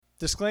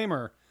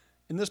Disclaimer.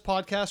 In this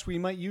podcast, we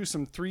might use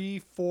some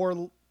 3,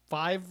 4,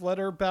 5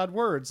 letter bad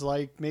words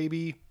like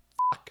maybe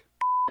fuck,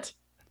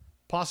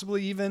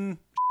 possibly even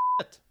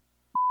shit.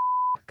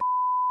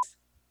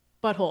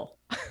 Butthole.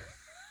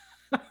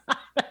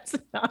 That's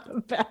not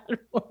a bad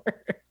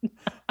word.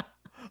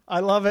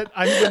 I love it.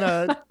 I'm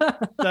gonna.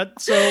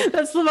 That's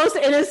the most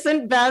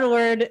innocent bad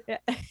word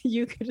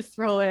you could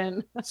throw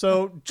in.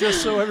 So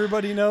just so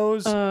everybody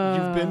knows,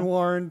 you've been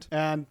warned,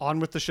 and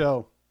on with the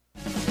show.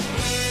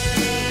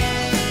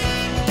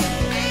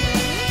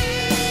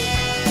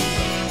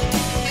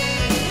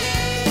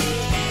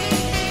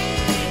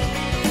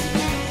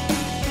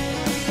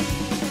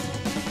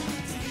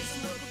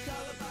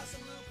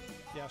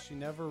 Yeah, she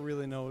never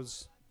really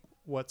knows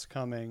what's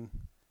coming.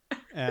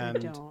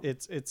 And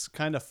it's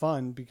kind of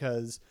fun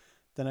because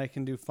then I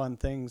can do fun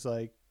things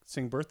like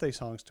sing birthday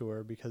songs to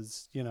her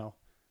because, you know,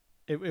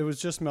 it was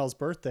just Mel's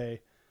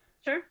birthday.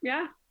 Sure,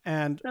 yeah.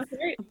 And that's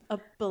great. A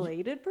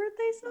belated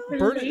birthday song?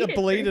 A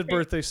belated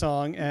birthday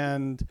song.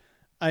 And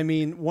I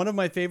mean, one of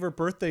my favorite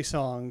birthday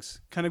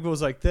songs kind of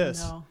goes like this.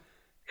 No.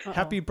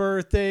 Happy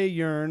birthday,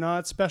 you're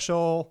not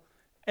special.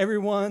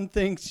 Everyone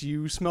thinks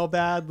you smell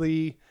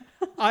badly.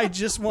 I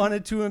just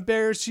wanted to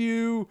embarrass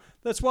you.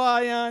 That's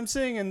why I'm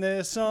singing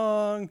this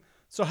song.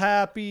 So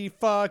happy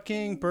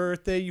fucking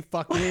birthday, you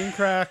fucking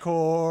crack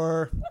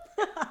whore.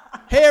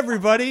 Hey,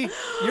 everybody.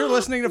 You're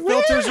listening to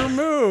Filters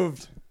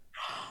Removed.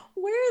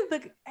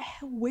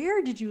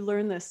 Where did you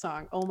learn this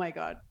song? Oh, my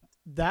God.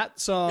 That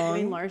song.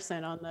 Dwayne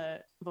Larson on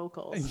the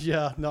vocals.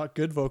 Yeah, not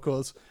good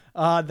vocals.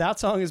 That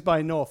song is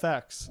by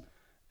NoFX.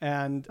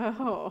 And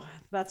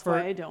that's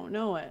why I don't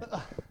know it.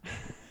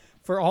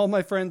 For all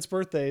my friends'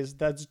 birthdays,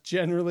 that's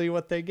generally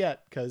what they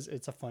get because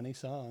it's a funny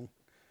song.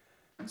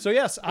 So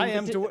yes, I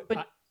am. I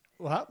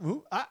was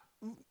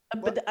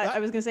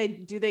gonna say,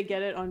 do they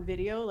get it on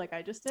video like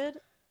I just did?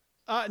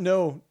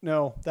 No,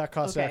 that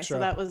costs extra. So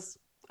that was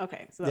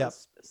okay. So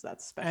that's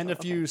special. And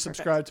if you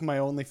subscribe to my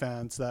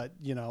OnlyFans, that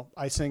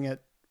I sing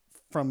it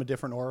from a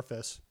different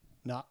orifice,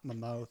 not my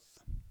mouth.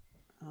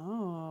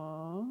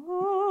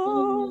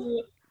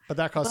 Oh. But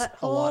that costs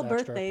a lot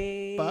extra.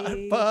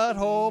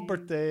 Butthole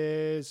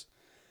birthdays.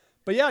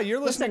 But yeah, you're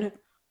listening. Listen,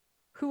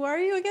 who are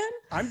you again?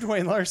 I'm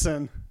Dwayne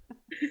Larson.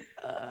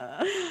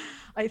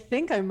 I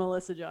think I'm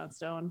Melissa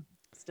Johnstone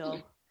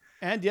still.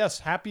 And yes,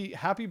 happy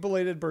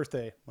belated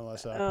birthday,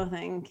 Melissa. Oh,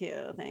 thank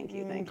you.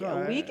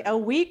 A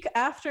week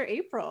after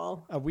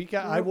April. I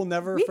will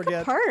never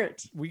forget.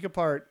 Week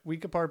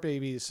apart,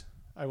 babies.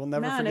 I will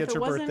never forget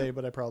your birthday,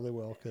 but I probably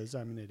will because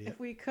I'm an idiot. If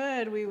we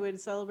could, we would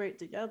celebrate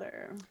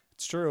together.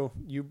 It's true.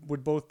 You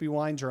would both be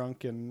wine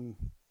drunk, and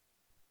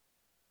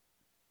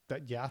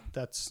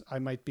I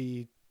might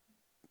be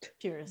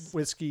cheers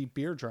whiskey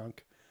beer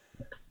drunk.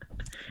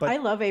 But I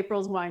love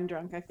April's wine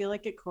drunk. I feel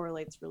like it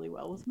correlates really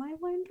well with my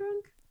wine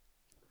drunk.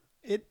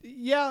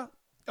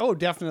 Oh,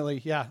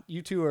 definitely. Yeah.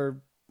 You two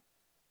are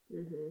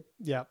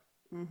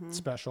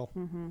special.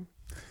 Mm-hmm.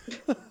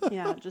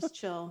 Yeah, just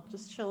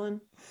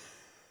chilling.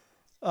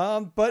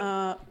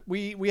 But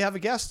we have a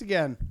guest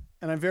again.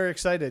 And I'm very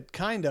excited,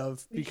 kind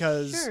of,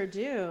 because we sure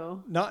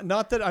do.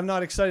 Not that I'm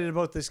not excited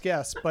about this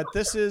guest, but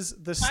this is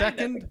the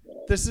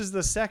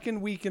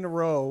second week in a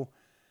row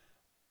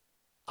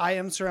I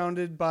am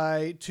surrounded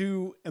by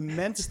two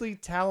immensely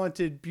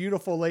talented,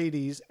 beautiful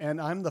ladies, and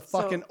I'm the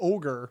fucking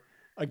ogre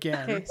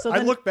again. Okay, I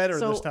look better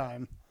this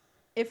time.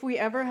 If we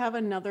ever have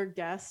another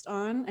guest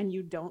on and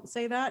you don't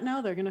say that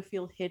now, they're gonna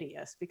feel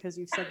hideous because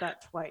you've said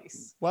that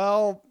twice.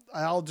 Well,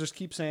 I'll just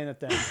keep saying it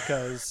then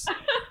because.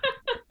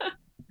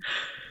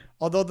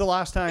 Although the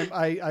last time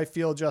I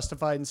feel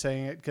justified in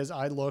saying it because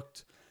I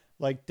looked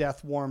like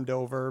death warmed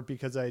over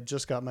because I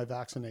just got my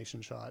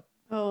vaccination shot.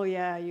 Oh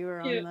yeah, you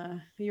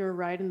were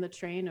riding the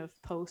train of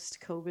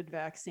post-COVID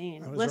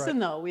vaccine. Listen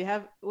though,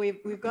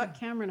 we've got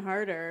Cameron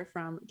Harder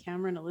from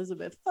Cameron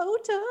Elizabeth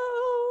Photo.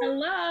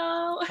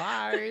 Hello.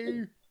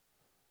 Hi.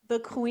 The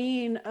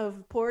queen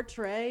of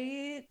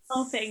portraits.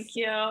 Oh, thank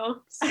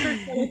you. Super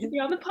excited to be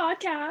on the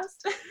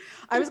podcast.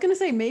 I was going to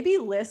say maybe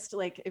list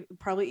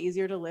probably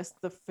easier to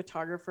list the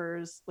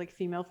photographers, like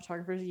female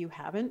photographers you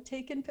haven't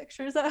taken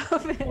pictures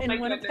of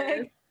in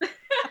Winnipeg.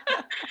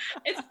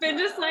 It's been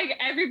just like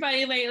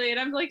everybody lately, and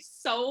I'm like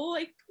so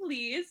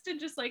pleased and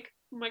just oh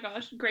my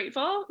gosh,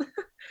 grateful.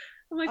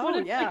 I'm like, what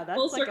a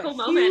full circle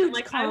moment. I'm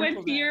like, I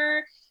went to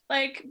your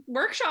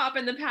workshop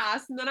in the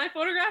past and then I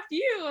photographed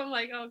you. I'm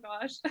like, oh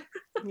gosh.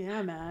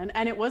 Yeah, man.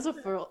 And it was a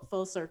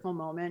full circle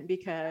moment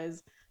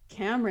because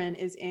Cameron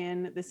is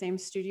in the same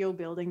studio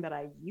building that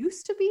I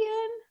used to be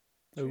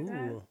in.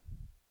 Ooh.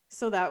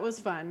 So that was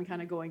fun,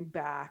 kind of going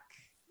back.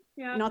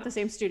 Yeah. Not the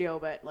same studio,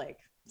 but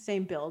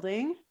same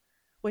building,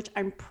 which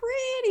I'm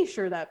pretty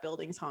sure that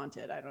building's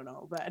haunted. I don't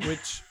know, but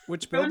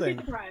which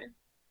building?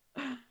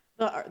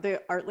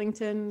 The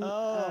Arlington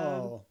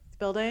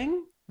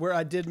building. Where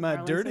I did my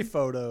dirty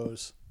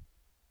photos.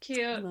 Cute.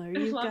 I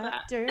love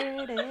that. Dirty.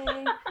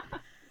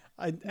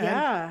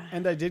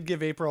 And I did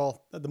give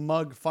April the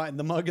mug.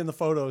 The mug in the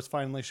photos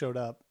finally showed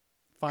up.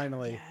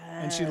 Finally. Yes,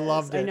 and she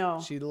loved it. I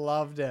know. She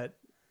loved it.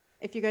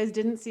 If you guys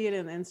didn't see it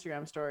in the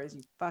Instagram stories,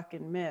 you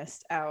fucking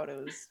missed out.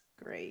 It was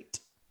great.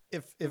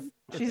 If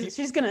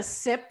she's gonna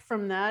sip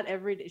from that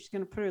every day. She's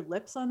gonna put her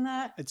lips on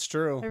that. It's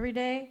true. Every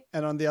day.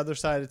 And on the other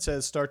side, it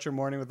says start your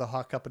morning with a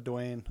hot cup of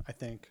Dwayne, I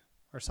think,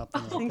 or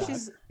something like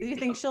that. Do you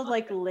think she'll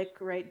like lick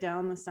right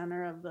down the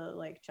center of the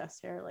like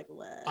chest hair? Like,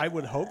 I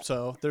would hope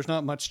so. There's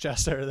not much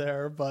chest hair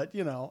there, but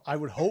you know, I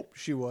would hope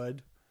she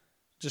would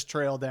just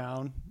trail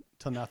down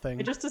to nothing.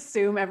 I just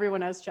assume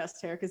everyone has chest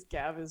hair because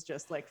Gav is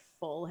just like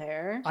full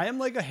hair. I am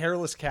like a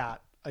hairless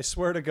cat. I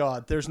swear to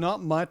God, there's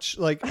not much,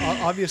 like,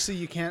 obviously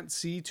you can't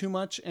see too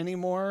much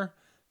anymore,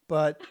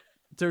 but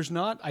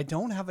I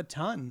don't have a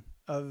ton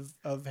of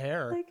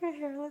hair. Like a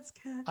hairless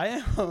cat. I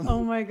am.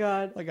 Oh my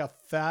God. Like a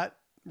fat,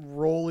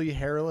 rolly,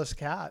 hairless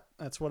cat.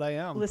 That's what I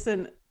am.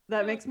 Listen,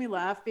 that makes me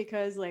laugh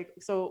because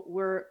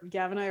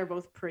Gav and I are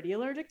both pretty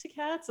allergic to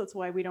cats. That's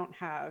why we don't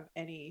have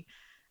any.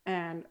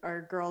 And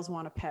our girls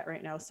want a pet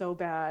right now so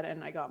bad.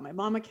 And I got my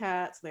mom a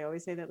cat. So they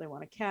always say that they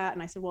want a cat.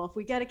 And I said, well, if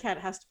we get a cat,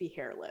 it has to be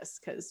hairless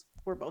because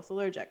we're both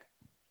allergic.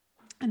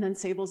 And then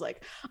Sable's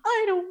like,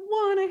 I don't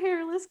want a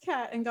hairless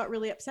cat, and got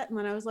really upset. And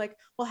then I was like,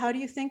 well, how do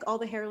you think all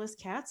the hairless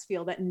cats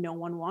feel that no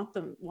one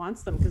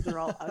wants them because they're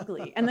all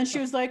ugly? And then she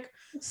was like,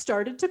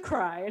 started to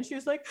cry. And she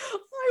was like,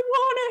 I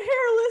want a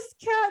hairless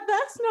cat.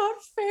 That's not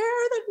fair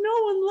that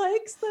no one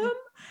likes them.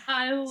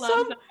 I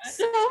love that.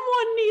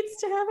 Someone needs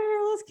to have a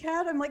hairless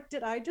cat. I'm like,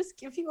 did I just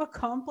give you a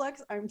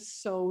complex? I'm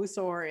so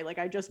sorry. Like,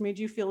 I just made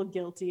you feel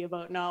guilty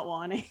about not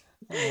wanting.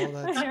 Oh,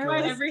 that's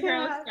why every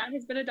hairless cat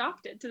has been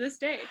adopted to this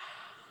day.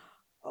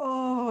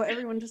 Oh,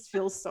 everyone just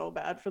feels so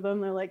bad for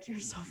them. They're like, you're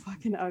so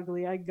fucking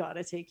ugly. I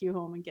gotta take you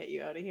home and get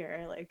you out of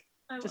here. Like,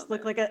 just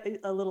look like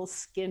a little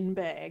skin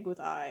bag with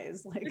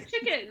eyes. Like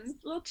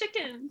little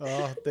chickens.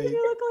 Oh, they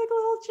look like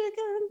little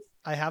chickens.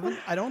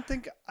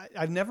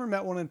 I've never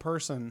met one in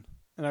person,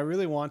 and I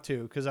really want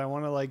to because I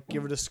want to like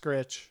give it a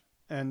scritch.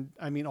 And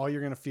I mean, all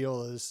you're gonna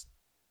feel is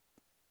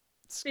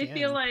skin. They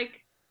feel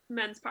like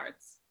men's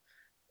parts.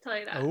 I'll tell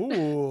you that.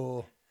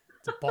 Ooh.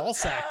 It's a ball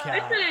sack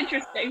cat. It's an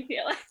interesting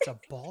feeling. It's a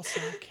ball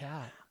sack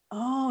cat.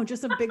 Oh,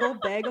 just a big old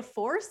bag of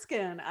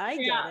foreskin. I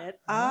get it.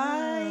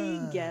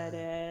 I get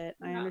it.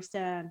 I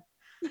understand.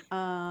 That's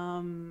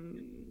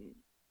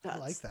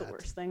like that. The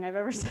worst thing I've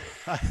ever said.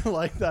 I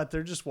like that.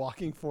 They're just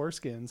walking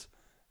foreskins.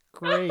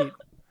 Great.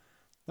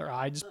 Their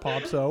eye just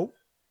pops out.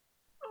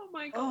 Oh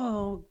my God.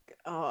 Oh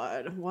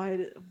God.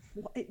 Why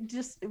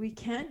we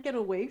can't get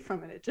away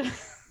from it. It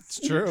just it's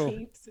true.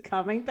 Keeps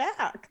coming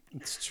back.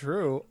 It's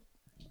true.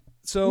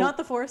 So not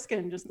the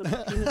foreskin, just the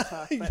penis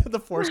talk. But the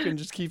foreskin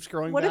just keeps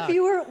growing back.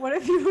 What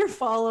if you were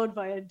followed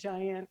by a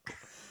giant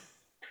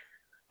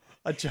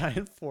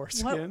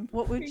foreskin?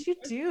 What would you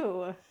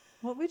do?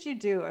 What would you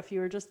do if you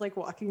were just like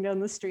walking down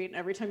the street and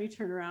every time you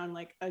turn around,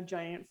 like a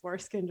giant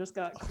foreskin just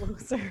got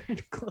closer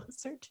and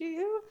closer to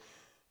you?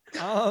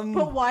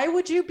 But why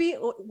would you be?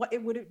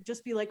 Would it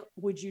just be like,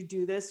 would you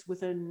do this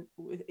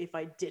if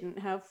I didn't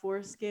have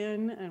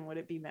foreskin? And would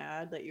it be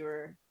mad that you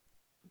were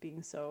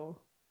being so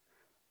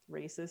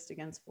racist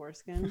against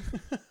foreskin?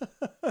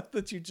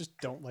 That you just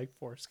don't like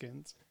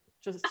foreskins?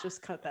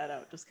 Just cut that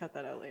out. Just cut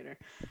that out later.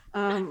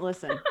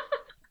 Listen,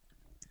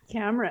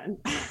 Cameron,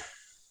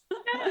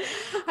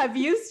 have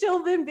you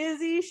still been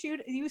busy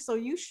shooting? So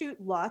you shoot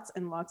lots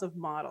and lots of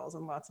models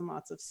and lots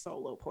of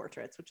solo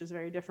portraits, which is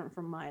very different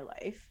from my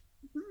life.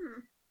 Mm-hmm.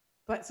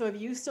 But so have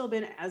you still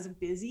been as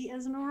busy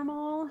as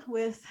normal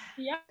with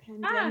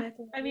pandemic?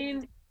 I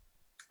mean,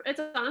 it's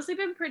honestly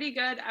been pretty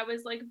good. I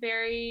was like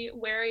very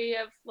wary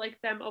of like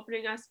them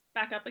opening us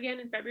back up again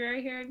in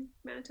February here in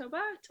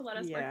Manitoba to let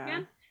us work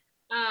again.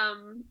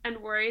 And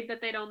worried that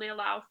they'd only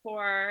allow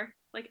for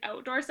like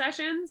outdoor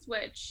sessions,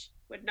 which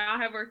would not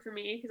have worked for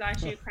me because I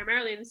shoot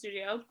primarily in the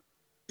studio.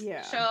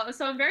 Yeah.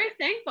 So I'm very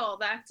thankful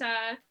that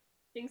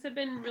things have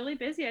been really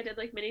busy. I did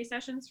like mini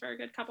sessions for a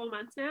good couple of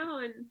months now,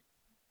 and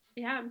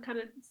I'm kind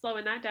of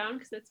slowing that down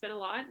because it's been a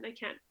lot and I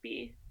can't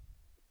be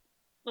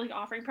like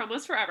offering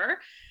promos forever.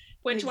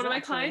 Which one of my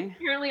clients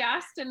apparently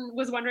asked and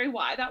was wondering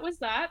why that was.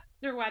 But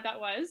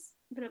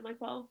I'm like,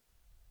 well,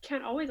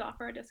 can't always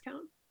offer a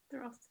discount.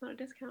 Or else it's not a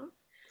discount.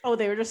 Oh,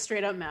 they were just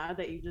straight up mad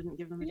that you didn't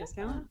give them a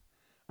discount?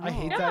 Oh. I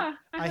hate that.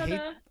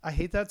 I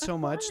hate that so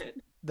much.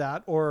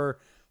 That or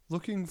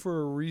looking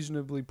for a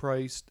reasonably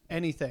priced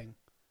anything.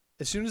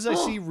 As soon as I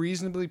see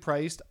reasonably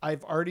priced,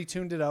 I've already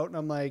tuned it out and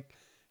I'm like,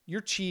 you're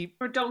cheap.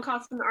 Or don't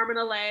cost an arm and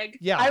a leg.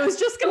 Yeah. I was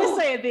just going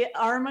to say the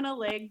arm and a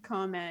leg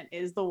comment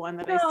is the one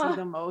that I see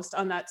the most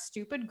on that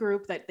stupid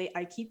group that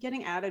I keep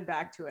getting added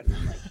back to it. And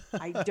I'm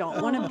like, I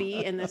don't want to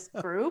be in this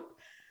group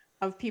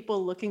of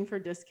people looking for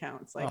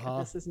discounts. Like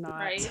this is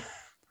not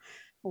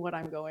what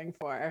I'm going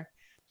for.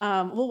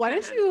 Well, why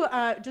don't you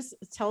just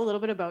tell a little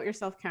bit about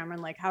yourself,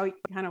 Cameron, like how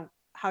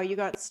you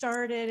got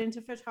started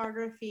into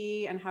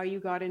photography and how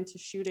you got into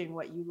shooting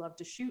what you love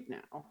to shoot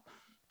now.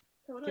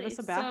 Totally. Give us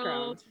a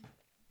background. So,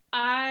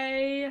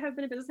 I have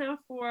been in business now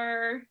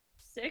for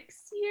 6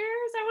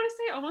 years, I want to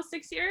say, almost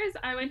 6 years.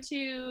 I went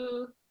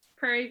to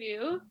Prairie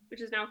View,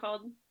 which is now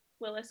called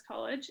Willis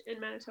College in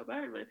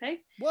Manitoba in Winnipeg.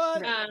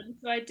 What?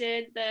 So I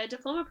did the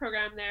diploma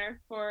program there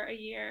for a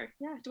year.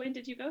 Yeah, Dwayne,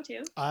 did you go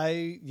to?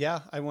 I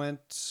went.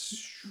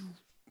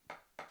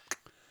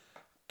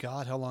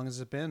 God, how long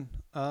has it been?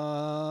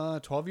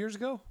 12 years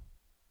ago.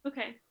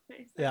 Okay,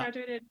 nice. I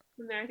graduated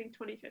from there, I think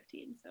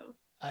 2015. So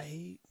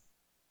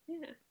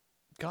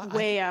God,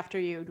 way after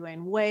you,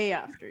 Dwayne. Way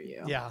after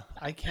you. Yeah,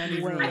 I can't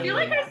even. I feel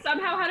like I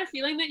somehow had a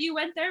feeling that you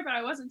went there, but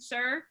I wasn't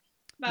sure.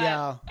 But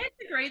yeah, it's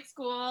a great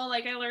school.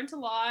 Like I learned a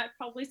lot.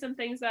 Probably some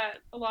things that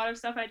a lot of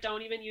stuff I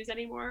don't even use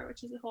anymore,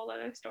 which is a whole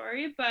other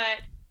story. But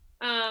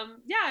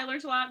I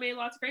learned a lot, made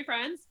lots of great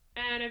friends,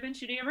 and I've been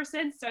shooting ever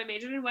since. So I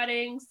majored in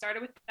weddings,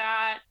 started with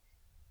that.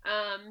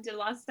 Did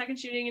lots of second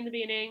shooting in the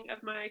beginning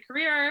of my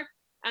career,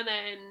 and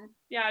then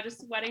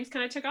just weddings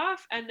kind of took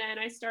off, and then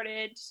I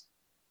started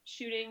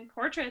shooting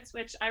portraits,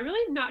 which I really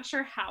am not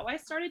sure how I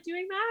started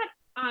doing that.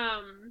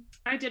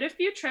 I did a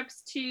few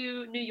trips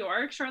to New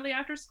York shortly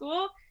after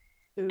school.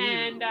 Ooh.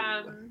 And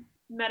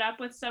met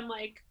up with some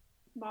like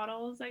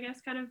models, I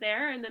guess, kind of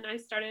there, and then I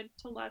started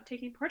to love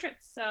taking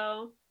portraits.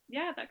 So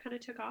that kind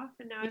of took off,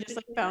 and now you just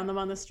like found them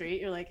on the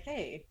street. You're like,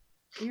 hey,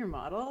 you're a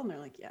model, and they're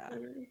like,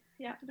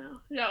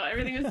 no,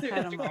 everything is through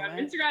Instagram.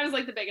 Instagram is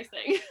like the biggest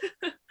thing.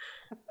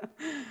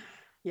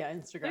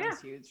 Instagram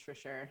is huge for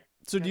sure.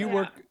 So do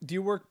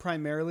you work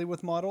primarily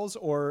with models,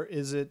 or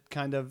is it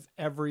kind of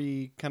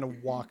every kind of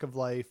walk of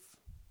life,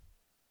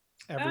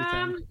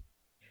 everything?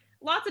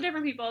 Lots of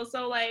different people.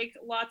 So like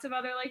lots of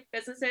other like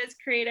businesses,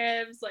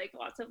 creatives, like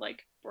lots of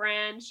like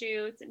brand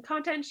shoots and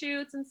content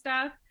shoots and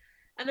stuff.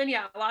 And then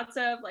lots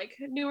of like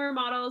newer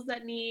models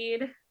that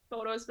need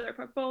photos for their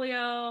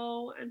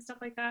portfolio and stuff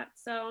like that.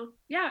 So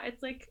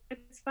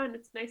it's fun.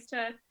 It's nice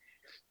to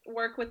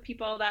work with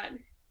people that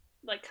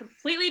like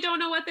completely don't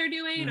know what they're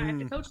doing and I have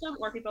to coach them,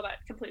 or people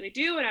that completely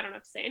do and I don't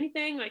have to say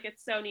anything. Like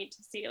it's so neat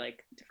to see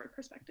like different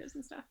perspectives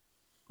and stuff.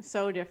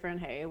 So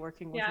different, hey,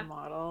 working with a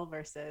model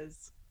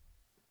versus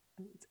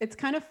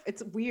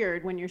it's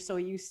weird when you're so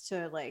used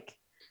to like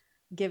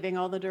giving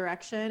all the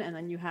direction and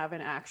then you have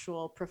an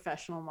actual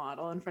professional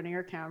model in front of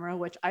your camera,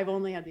 which I've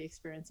only had the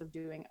experience of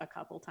doing a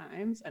couple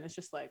times, and it's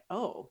just like,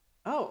 oh,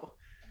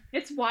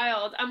 it's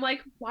wild. I'm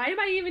like, why am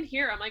I even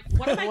here? I'm like,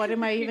 what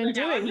am I even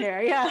doing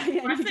here? Yeah,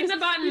 pressing the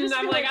button.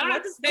 I'm like, I don't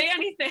have to say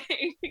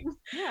anything.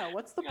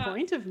 What's the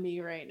point of me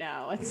right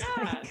now?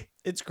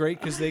 It's great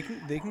because they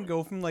can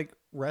go from like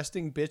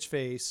resting bitch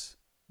face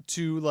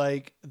to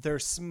like they're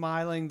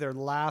smiling, they're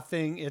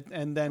laughing,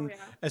 and then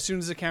as soon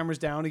as the camera's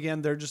down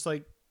again, they're just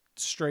like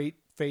straight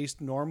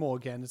faced normal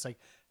again. It's like,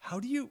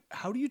 how do you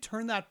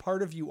turn that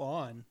part of you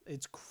on?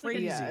 It's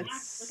crazy.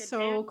 It's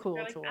so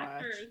cool to watch.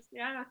 Actors.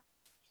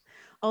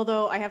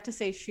 Although I have to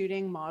say,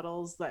 shooting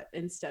models that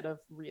instead of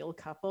real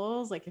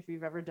couples, like if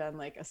you've ever done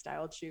like a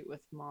styled shoot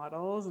with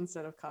models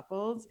instead of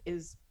couples,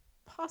 is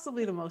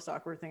possibly the most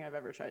awkward thing I've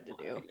ever tried to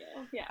do.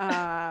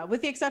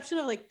 With the exception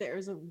of like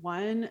there's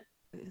one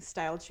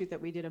styled shoot that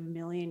we did a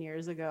million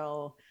years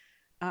ago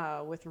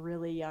with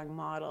really young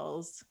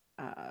models.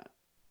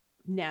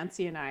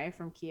 Nancy and I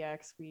from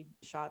KeyX, we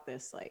shot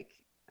this like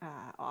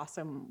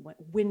awesome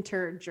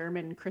winter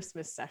German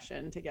Christmas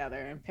session together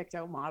and picked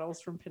out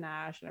models from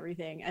Panache and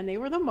everything. And they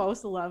were the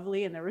most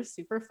lovely and they were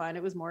super fun.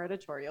 It was more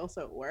editorial,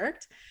 so it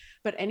worked.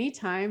 But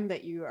anytime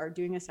that you are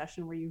doing a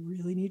session where you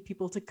really need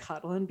people to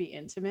cuddle and be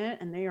intimate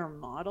and they are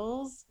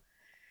models,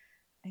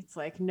 it's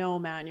like, no,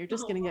 man, you're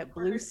just going to get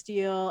blue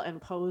steel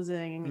and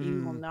posing.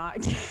 You will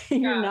not,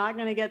 you're not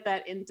going to get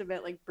that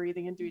intimate, like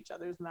breathing into each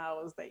other's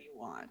mouths that you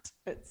want.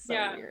 It's so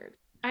weird.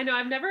 I know.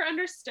 I've never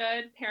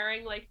understood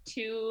pairing like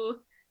two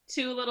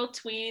little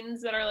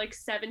tweens that are like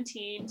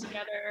 17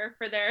 together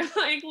for their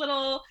like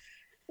little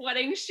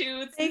wedding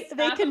shoots.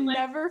 They can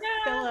never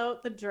fill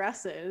out the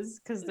dresses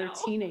because they're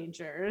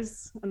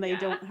teenagers and they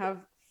don't have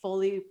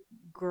fully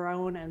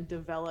grown and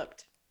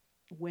developed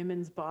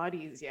women's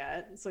bodies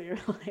yet, so you're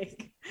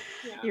like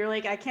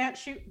I can't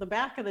shoot the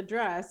back of the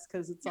dress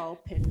because it's all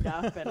pinned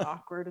up and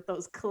awkward with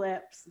those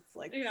clips. It's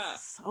like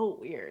so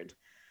weird.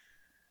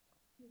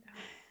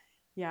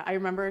 I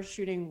remember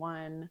shooting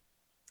one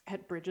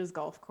at Bridges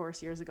Golf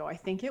Course years ago. I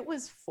think it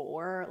was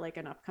for like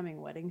an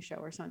upcoming wedding show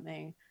or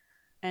something,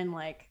 and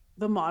like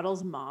the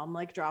model's mom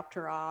like dropped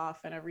her off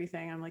and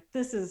everything. I'm like,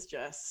 this is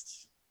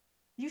just,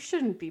 you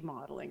shouldn't be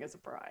modeling as a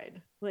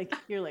bride. Like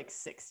you're like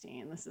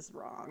 16. This is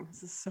wrong.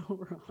 This is so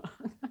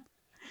wrong.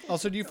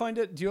 Also, do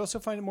you also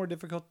find it more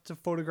difficult to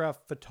photograph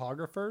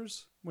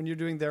photographers when you're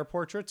doing their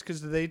portraits?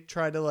 Because do they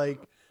try to like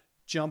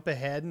jump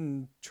ahead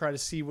and try to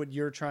see what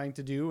you're trying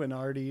to do and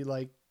already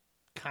like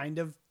kind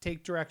of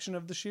take direction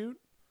of the shoot?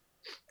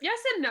 Yes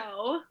and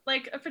no.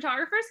 Like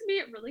photographers can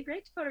be really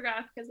great to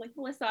photograph because like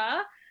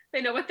Melissa,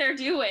 they know what they're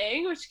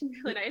doing, which can be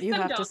really nice. You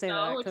have to say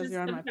that because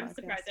you're on my podcast.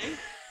 Surprising.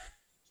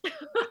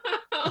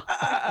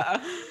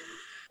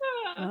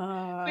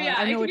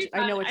 I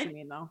know what you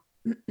mean though.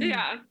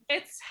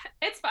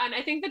 It's fun.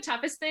 I think the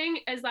toughest thing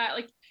is that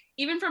like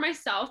even for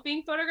myself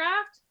being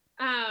photographed,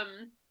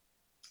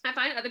 I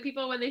find other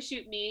people when they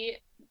shoot me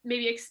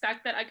maybe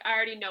expect that like I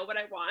already know what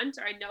I want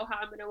or I know how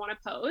I'm going to want to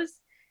pose,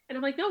 And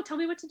I'm like, no, tell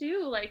me what to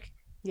do. Like,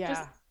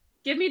 just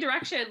give me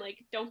direction.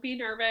 Like, don't be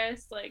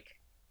nervous. Like,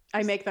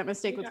 I make that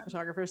mistake with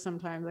photographers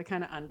sometimes. I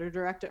kind of under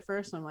direct at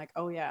first. And I'm like,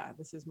 oh yeah,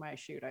 this is my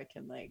shoot. I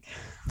can like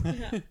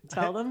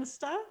tell them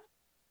stuff.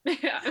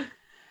 Yeah.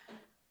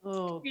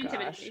 Oh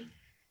gosh.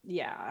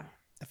 Yeah.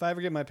 If I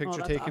ever get my picture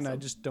taken, awesome. I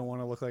just don't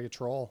want to look like a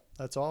troll.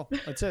 That's all.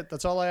 That's it.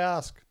 That's all I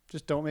ask.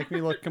 Just don't make me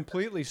look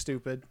completely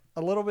stupid.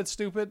 A little bit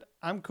stupid,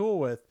 I'm cool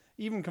with.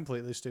 Even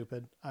completely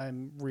stupid,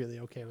 I'm really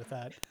okay with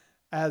that.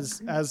 As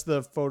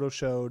the photo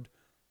showed,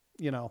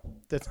 you know,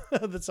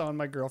 that's on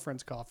my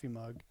girlfriend's coffee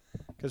mug.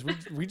 Because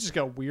we just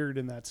got weird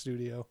in that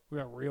studio. We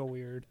got real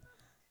weird.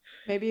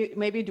 Maybe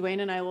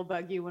Dwayne and I will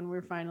bug you when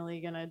we're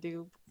finally gonna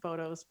do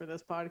photos for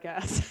this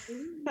podcast.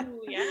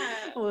 Ooh, yeah.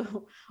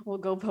 we'll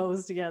go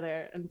pose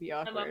together and be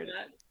awkward. I love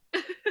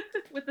that.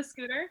 With the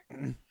scooter.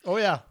 Oh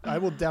yeah, I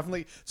will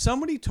definitely.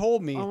 Somebody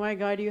told me. Oh my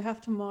god, you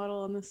have to model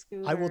on the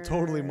scooter. I will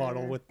totally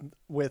model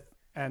with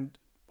and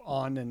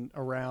on and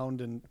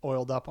around and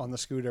oiled up on the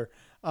scooter.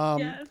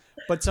 Yes.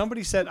 But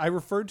somebody said I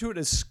referred to it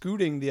as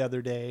scooting the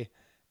other day,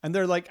 and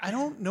they're like, I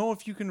don't know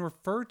if you can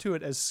refer to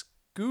it as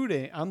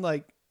scooting. I'm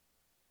like,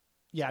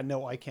 yeah,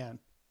 no, I can,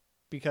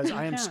 because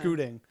I am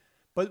scooting.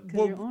 But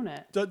you own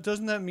it.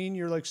 Doesn't that mean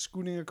you're like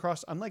scooting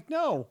across? I'm like,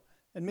 no.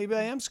 And maybe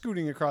I am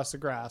scooting across the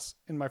grass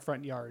in my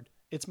front yard.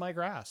 It's my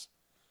grass.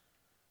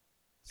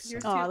 So.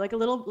 Oh, like a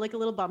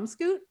little bum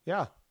scoot?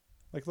 Yeah.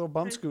 Like a little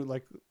bum scoot.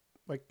 Like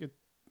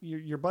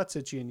your butt's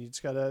itchy and you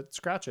just got to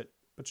scratch it,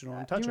 but you don't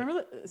want to touch it. Do you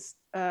remember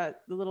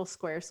the little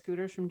square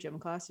scooters from gym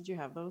class? Did you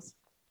have those?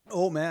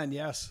 Oh man,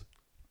 yes.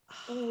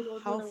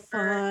 How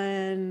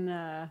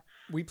fun.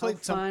 We played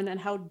fun and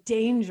how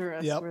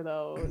dangerous were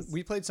those?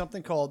 We played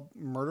something called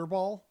Murder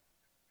Ball.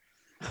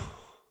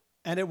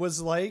 And it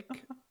was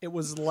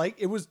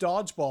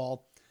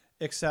dodgeball,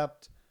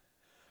 except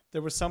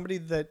there was somebody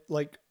that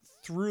like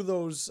threw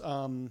those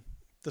the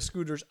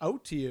scooters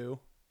out to you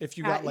if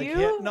you got like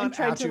hit, not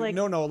at you. Like...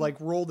 No,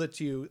 like rolled it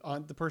to you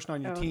on the person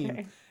on your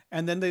team.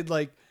 And then they'd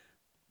like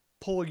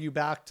pull you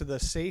back to the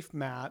safe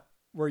mat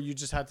where you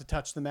just had to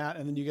touch the mat,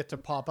 and then you get to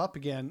pop up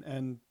again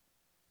and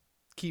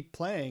keep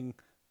playing.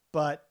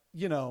 But,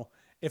 you know,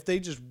 if they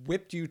just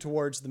whipped you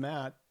towards the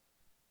mat.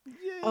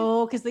 Yay.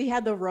 Oh, because they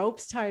had the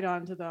ropes tied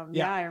onto them.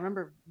 Yeah, I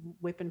remember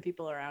whipping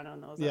people around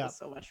on those. That was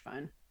so much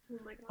fun. Oh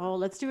my god. Oh,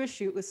 let's do a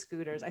shoot with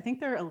scooters. I think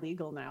they're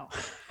illegal now.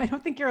 I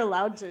don't think you're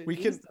allowed to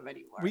use them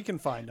anymore. We can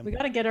find them. We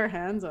got to get our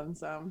hands on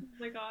some. Oh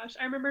my gosh.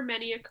 I remember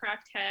many a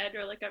cracked head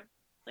or like a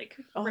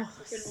broken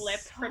lip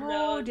from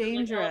those. So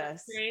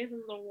dangerous. This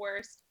is the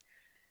worst.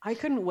 I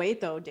couldn't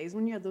wait though. Days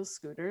when you had those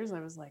scooters,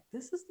 I was like,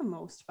 this is the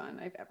most fun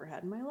I've ever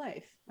had in my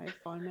life. I have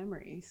fond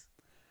memories.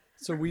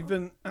 So we've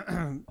been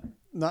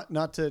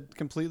not to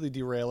completely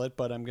derail it,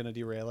 but I'm going to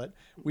derail it.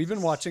 We've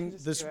been watching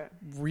this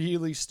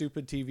really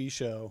stupid TV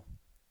show,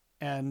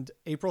 and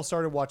April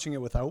started watching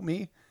it without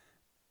me,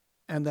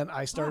 and then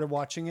I started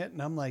watching it,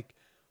 and I'm like,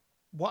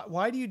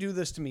 why do you do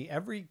this to me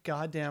every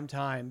goddamn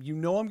time? You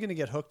know I'm going to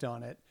get hooked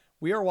on it.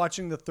 We are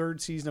watching the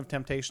 3rd season of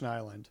Temptation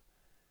Island,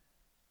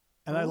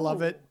 and I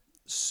love it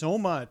so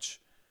much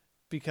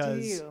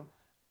because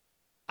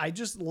I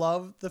just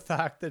love the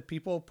fact that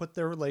people put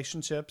their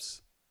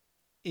relationships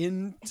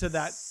into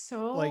that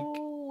so like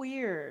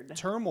weird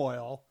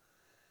turmoil.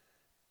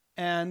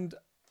 And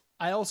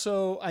I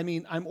also, I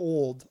mean, I'm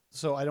old,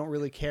 so I don't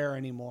really care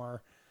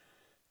anymore.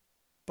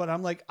 But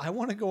I'm like, I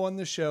want to go on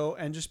the show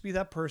and just be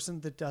that person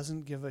that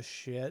doesn't give a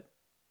shit.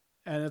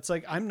 And it's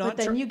like, I'm not.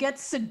 But then you get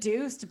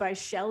seduced by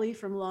Shelly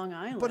from Long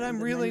Island. But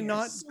I'm really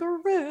not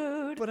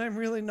screwed. But I'm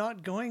really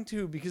not going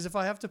to, because if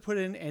I have to put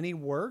in any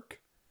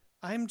work,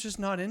 I'm just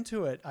not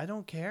into it. I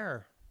don't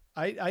care.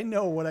 I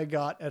know what I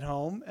got at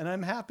home and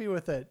I'm happy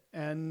with it.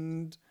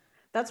 And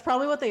that's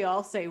probably what they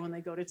all say when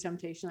they go to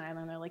Temptation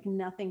Island. They're like,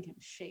 nothing can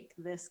shake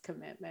this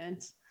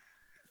commitment.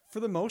 For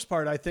the most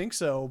part, I think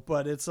so.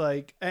 But it's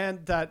like,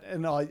 and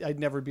I'd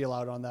never be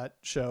allowed on that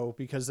show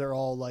because they're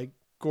all like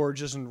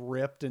gorgeous and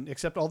ripped, and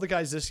except all the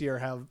guys this year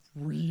have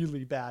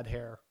really bad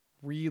hair.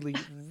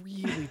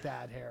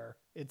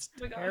 It's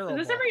terrible.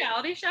 Is this a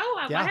reality show?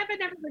 Why have I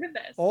never heard of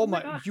this? Oh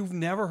my, you've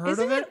never heard of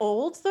it? Isn't it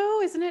old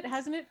though?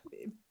 Hasn't it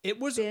it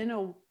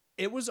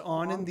was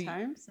on in the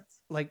time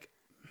since... like,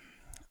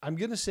 I'm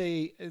gonna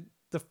say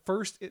the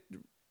first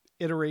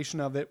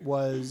iteration of it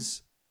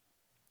was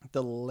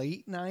the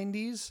late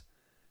 90s,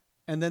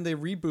 and then they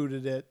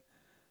rebooted it.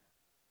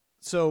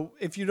 So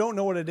if you don't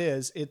know what it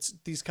is, it's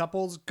these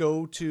couples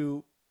go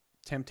to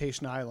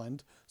Temptation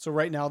Island. So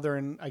right now they're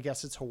in, I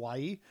guess it's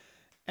Hawaii,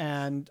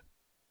 and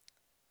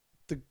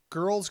the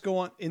girls go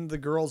on in the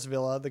girls'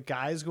 villa, the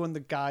guys go in the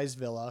guys'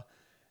 villa.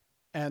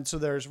 And so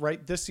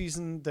this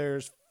season,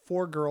 there's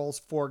 4 girls,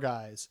 4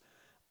 guys.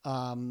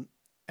 And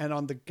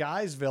on the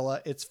guys'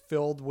 villa, it's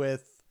filled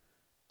with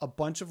a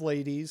bunch of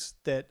ladies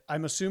that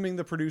I'm assuming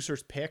the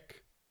producers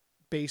pick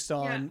based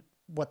on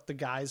what the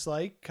guys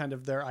like, kind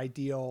of their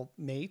ideal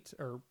mate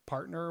or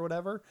partner or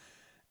whatever.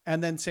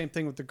 And then same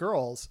thing with the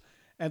girls.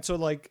 And so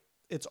like,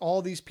 it's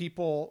all these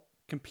people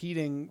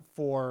competing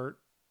for,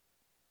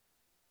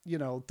 you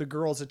know, the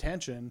girls'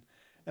 attention.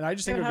 And I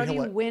just think how do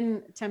you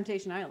win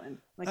Temptation Island?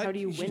 Like, how do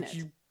you win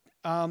it?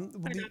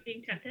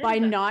 By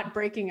not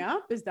breaking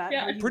up? Is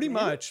that pretty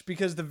much?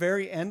 Because the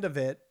very end of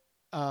it,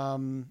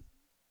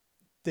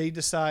 they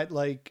decide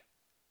like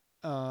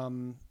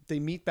they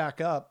meet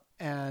back up,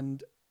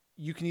 and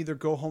you can either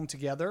go home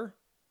together,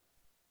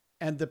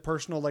 and the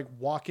person will like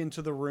walk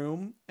into the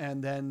room,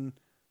 and then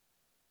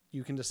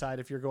you can decide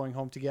if you're going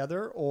home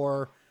together,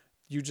 or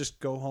you just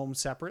go home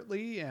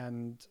separately.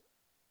 And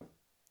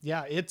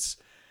yeah,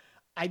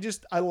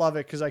 I love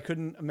it, because I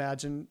couldn't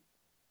imagine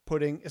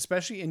putting,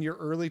 especially in your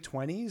early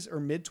 20s or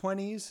mid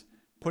 20s,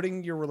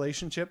 putting your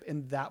relationship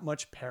in that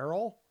much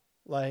peril.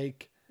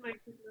 Like, my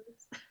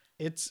goodness.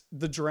 It's,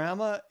 the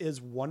drama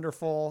is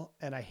wonderful,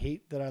 and I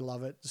hate that I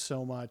love it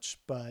so much,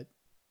 but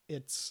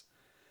it's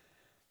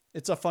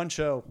a fun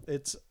show.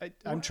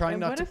 I'm trying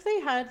not to. What if they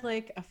had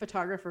like a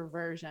photographer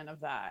version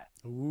of that?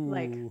 Ooh.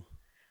 Like,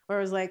 where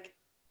it was like,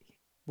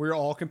 we're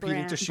all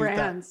competing to shoot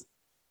brands. That.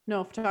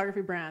 No,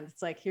 photography brands.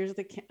 It's like, there's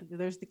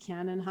the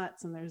Canon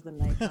huts, and there's the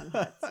Nikon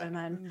huts, and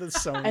then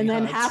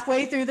then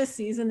halfway through the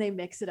season they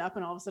mix it up,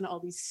 and all of a sudden all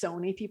these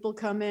Sony people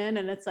come in,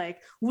 and it's like,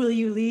 will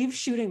you leave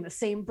shooting the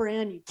same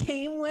brand you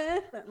came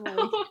with? And like,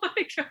 oh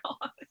my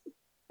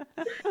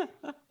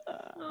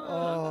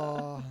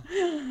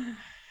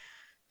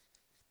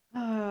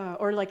god.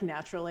 Or like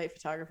natural light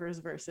photographers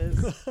versus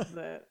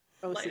the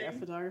OCF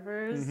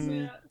photographers. Mm-hmm.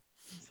 Yeah.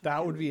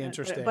 That would be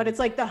interesting. But it's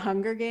like the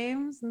Hunger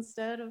Games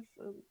instead of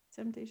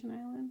Temptation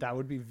Island. That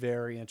would be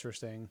very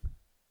interesting.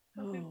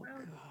 Oh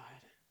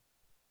god.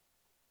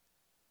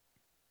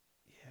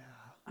 Yeah.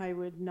 I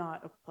would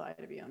not apply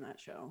to be on that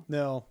show.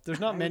 No, there's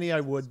not many I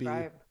would be.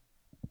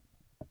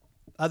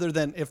 Other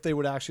than if they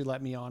would actually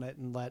let me on it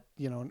and let,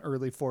 an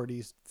early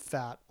 40s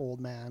fat old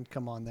man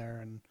come on there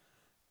and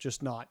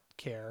just not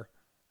care.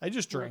 I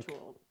just drink. We're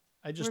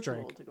too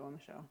old to go on the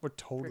show. We're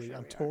totally.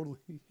 Sure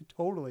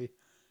totally.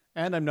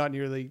 And I'm not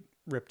nearly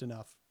ripped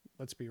enough.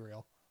 Let's be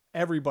real.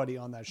 Everybody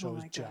on that show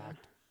is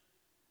jacked.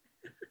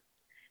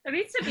 There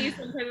needs to be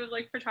some kind of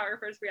like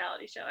photographer's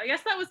reality show. I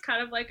guess that was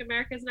kind of like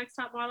America's Next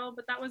Top Model,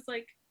 but that was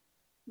like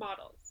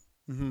models.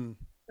 Mm-hmm.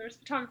 There's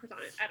photographers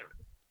on it. I don't know.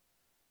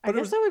 I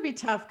guess that would be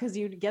tough, because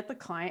you'd get the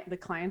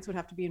clients would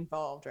have to be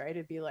involved, right?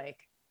 It'd be like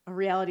a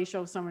reality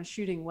show of someone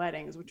shooting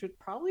weddings, which would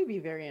probably be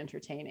very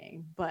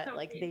entertaining, but totally.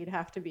 Like they'd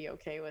have to be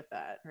okay with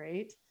that,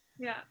 right?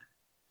 Yeah.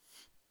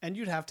 And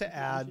you'd have to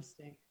add,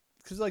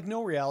 because like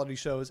no reality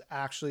show is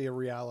actually a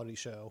reality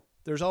show.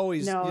 There's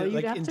always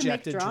like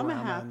injected drama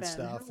happen. And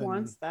stuff. Who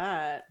wants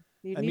that?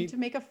 You need to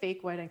make a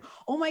fake wedding.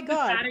 Oh my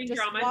god! Adding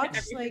drama to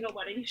every single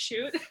wedding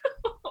shoot.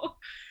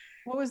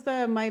 What was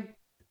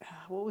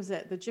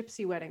it? The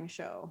Gypsy wedding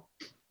show.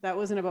 That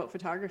wasn't about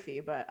photography,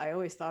 but I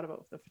always thought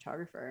about the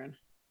photographer. And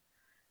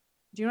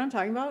do you know what I'm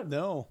talking about?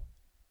 No.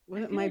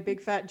 Was it My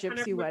Big Fat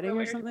Gypsy Wedding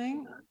or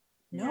something?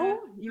 No,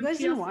 you guys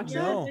didn't watch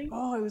that?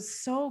 Oh, it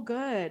was so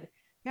good.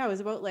 Yeah, it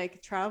was about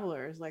like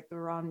travelers, like the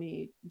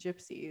Romney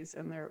gypsies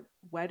and their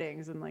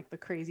weddings, and like the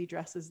crazy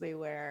dresses they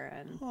wear,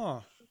 and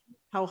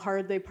how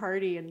hard they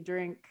party and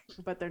drink,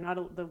 but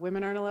the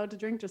women aren't allowed to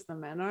drink, just the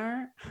men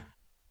are.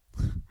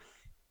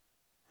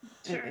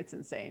 Sure. It's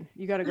insane.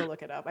 You got to go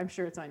look it up. I'm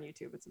sure it's on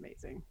YouTube. It's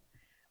amazing.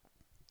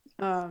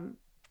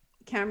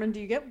 Cameron,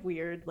 do you get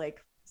weird, like,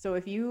 so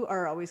if you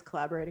are always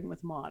collaborating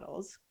with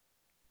models,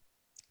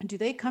 do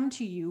they come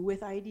to you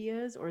with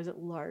ideas, or is it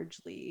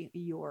largely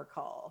your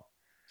call?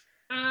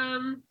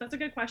 That's a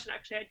good question,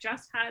 actually. I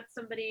just had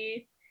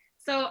somebody.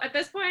 So at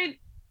this point,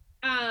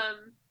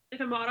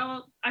 if a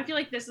model, I feel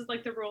like this is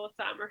like the rule of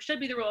thumb, or should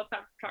be the rule of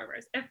thumb for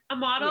photographers. If a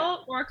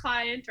model or a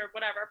client or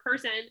whatever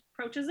person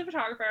approaches a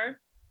photographer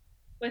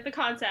with a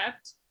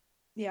concept,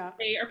 they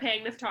are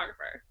paying the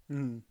photographer.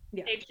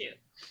 Paid shoot.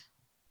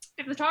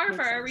 If the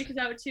photographer reaches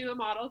out to a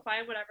model,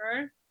 client,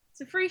 whatever,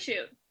 it's a free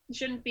shoot. You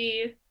shouldn't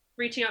be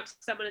reaching out to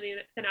someone and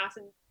then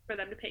asking for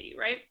them to pay you,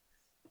 right?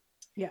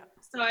 Yeah.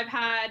 So I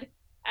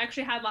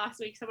actually had last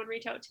week someone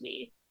reach out to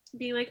me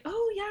being like,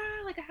 oh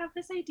yeah, like I have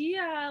this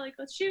idea, like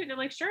let's shoot. And I'm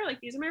like, sure, like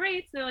these are my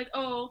rates. And they're like,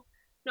 oh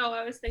no,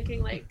 I was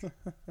thinking like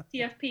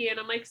TFP. And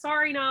I'm like,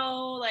 sorry,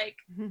 no, like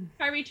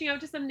try reaching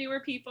out to some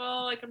newer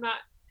people. Like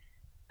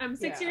I'm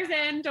 6 years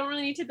in, don't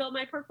really need to build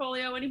my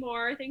portfolio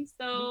anymore. Thanks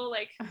though,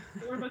 like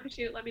if you want to book a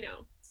shoot, let me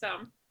know. So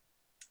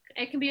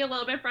it can be a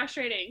little bit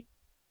frustrating.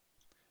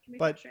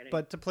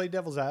 But to play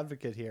devil's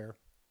advocate here,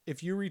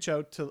 if you reach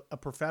out to a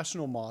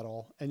professional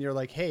model and you're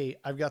like, hey,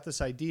 I've got this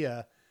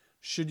idea,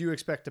 should you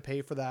expect to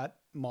pay for that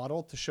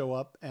model to show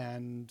up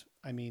and,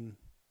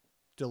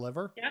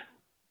 deliver?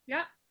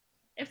 Yeah.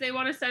 If they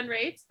want to send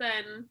rates,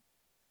 then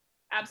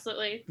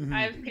absolutely. Mm-hmm.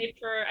 I've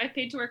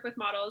paid to work with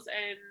models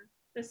in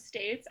the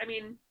States.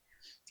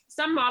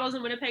 Some models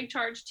in Winnipeg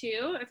charge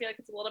too. I feel like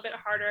it's a little bit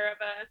harder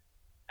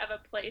of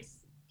a place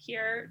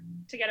here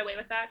to get away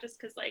with that, just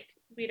because like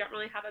we don't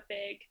really have a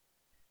big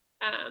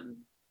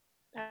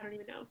I don't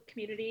even know,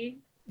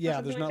 community.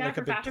 Yeah, there's not like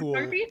a big pool.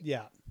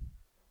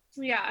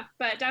 Yeah,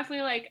 but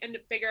definitely like in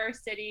bigger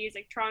cities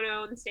like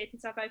Toronto and the States and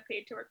stuff, I've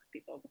paid to work with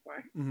people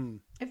before.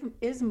 Mm-hmm.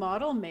 Is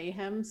Model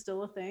Mayhem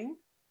still a thing?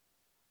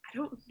 I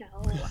don't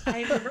know.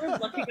 I remember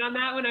looking on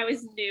that when I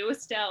was new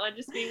still and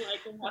just being like,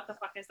 what the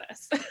fuck is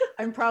this?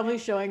 I'm probably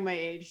showing my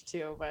age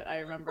too, but I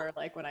remember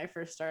like when I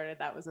first started,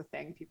 that was a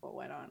thing people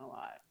went on a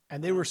lot.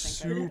 And they were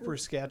super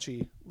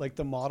sketchy. Like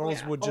the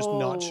models would just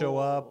not show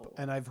up.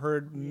 And I've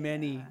heard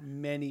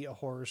many a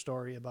horror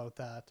story about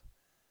that.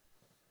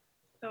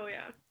 Oh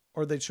yeah.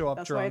 Or they'd show up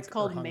That's drunk. That's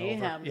why it's called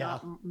mayhem,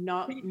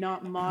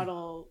 not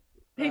model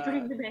they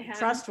bring the mayhem.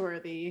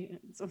 Trustworthy.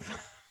 It's a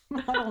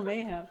model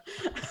mayhem.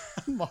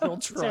 Model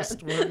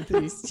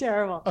trustworthy. It's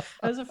terrible.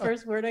 That was the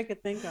first word I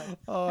could think of.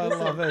 Oh, I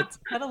love it.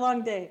 Had a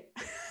long day.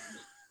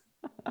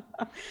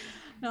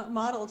 Not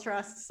model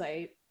trust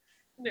site.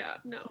 Yeah,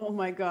 no. Oh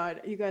my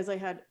God. You guys,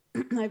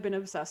 I've been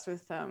obsessed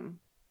with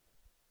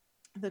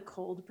the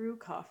cold brew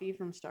coffee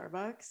from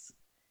Starbucks.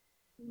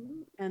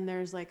 Mm-hmm. And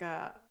there's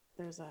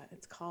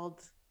it's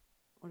called,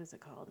 what is it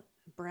called?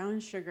 Brown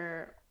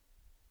sugar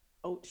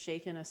oat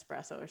shaken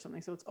espresso or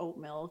something. So it's oat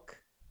milk.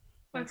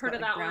 I've heard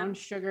of that brown one.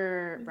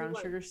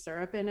 Sugar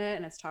syrup in it,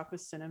 and it's topped with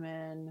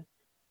cinnamon.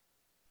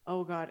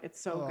 Oh God,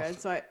 it's so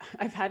good. So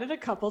I've had it a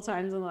couple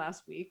times in the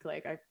last week.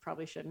 Like I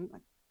probably shouldn't.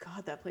 Like,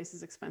 God, that place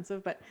is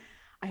expensive. But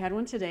I had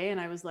one today and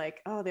I was like,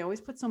 oh, they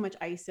always put so much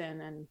ice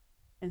in. And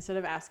instead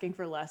of asking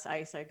for less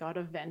ice, I got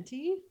a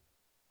venti.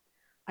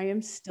 I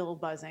am still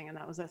buzzing. And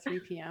that was at 3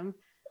 p.m.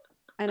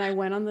 And I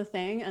went on the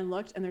thing and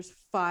looked, and there's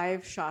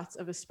 5 shots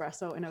of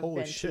espresso in a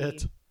Holy venti.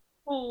 Shit.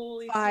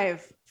 Holy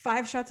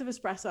 5 shots of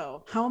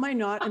espresso. How am I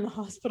not in the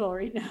hospital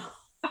right now?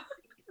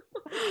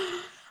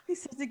 I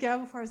said to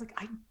Gab before, I was like,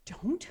 I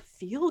don't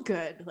feel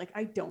good. Like,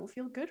 I don't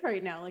feel good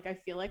right now. Like, I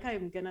feel like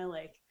I'm gonna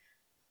like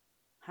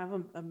have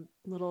a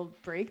little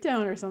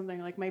breakdown or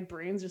something. Like my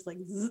brain's just like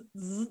zzz,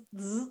 zzz,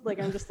 zzz. Like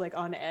I'm just like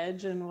on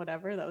edge and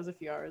whatever. That was a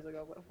few hours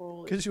ago, but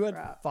holy because you had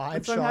crap. 5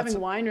 shots. So I'm having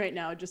wine right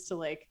now just to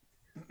like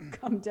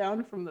come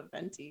down from the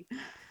venti.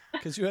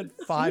 Because you had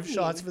 5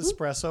 shots of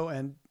espresso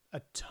and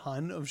a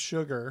ton of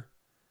sugar.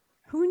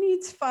 Who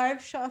needs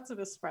 5 shots of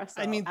espresso?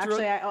 I mean,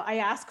 actually, I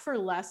ask for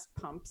less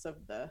pumps of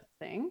the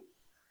thing,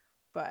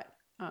 but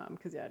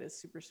because it is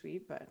super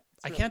sweet. But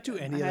I can't do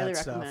any of that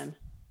stuff.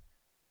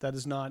 That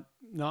is not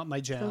my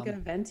jam. Don't get a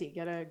venti,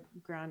 get a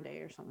grande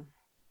or something.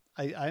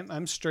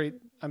 I'm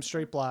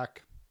straight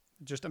black,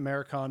 just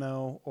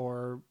Americano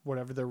or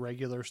whatever the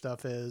regular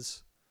stuff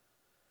is.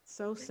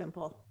 So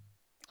simple.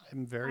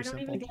 I'm very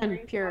simple. Again,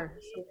 pure.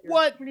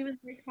 What? I don't even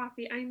drink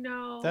coffee. I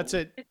know. That's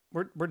it.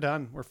 We're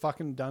done. We're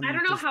fucking done. I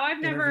don't know how I've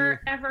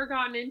never ever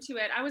gotten into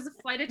it. I was a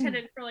flight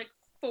attendant for like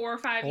 4 or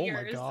 5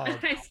 years. My God. And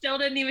I still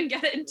didn't even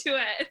get into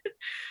it.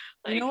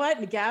 Like, you know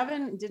what?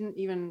 Gavin didn't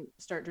even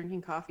start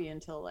drinking coffee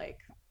until like,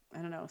 I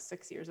don't know,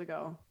 6 years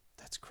ago.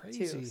 That's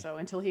crazy. Too. So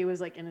until he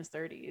was like in his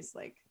 30s,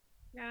 like.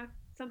 Yeah,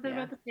 something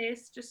about the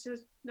taste, just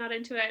not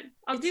into it.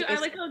 I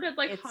like a good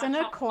like. It's an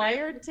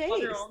acquired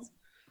taste.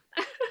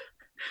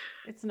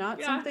 It's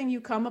not something you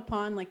come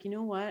upon like, you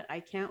know what? I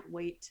can't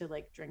wait to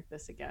like drink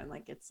this again.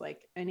 Like it's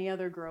like any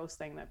other gross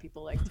thing that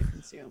people like to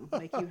consume.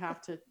 Like you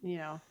have to, you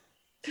know,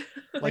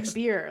 like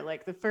beer.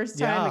 Like the first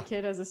time a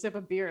kid has a sip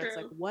of beer, it's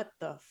like, what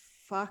the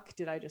fuck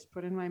did I just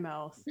put in my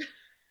mouth?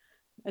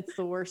 It's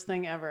the worst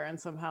thing ever. And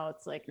somehow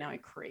it's like, now I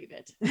crave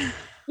it.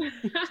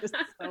 It's just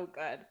so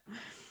good.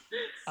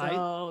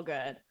 So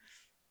good.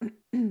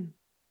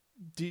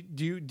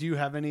 Do you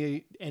have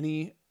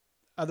any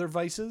other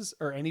vices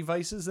or any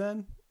vices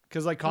then?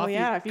 Because like coffee. Oh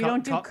yeah, if you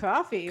don't do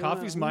coffee.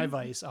 Coffee's my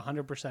vice,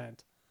 100%.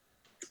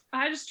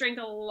 I just drink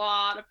a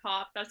lot of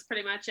pop. That's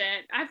pretty much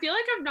it. I feel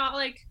like I'm not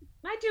like,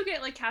 I do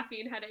get like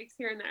caffeine headaches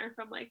here and there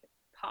from like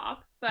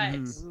pop, but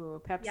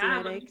Pepsi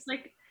I'm headaches.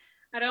 like,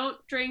 I don't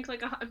drink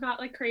like I'm not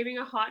like craving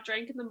a hot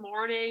drink in the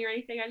morning or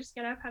anything. I just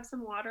get up, have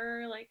some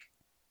water, like,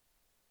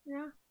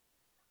 yeah.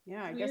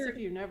 I guess if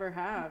you never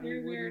have,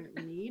 you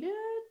wouldn't need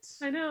it.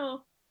 I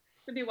know.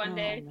 Maybe one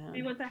day. Man.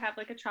 Maybe once I have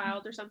like a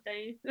child or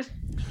something.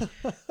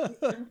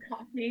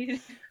 Coffee.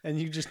 And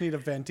you just need a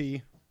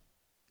venti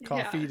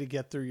coffee to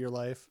get through your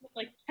life.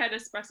 Like 10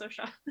 espresso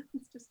shots.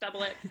 Just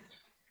double it.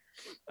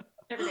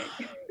 Every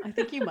day. I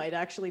think you might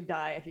actually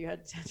die if you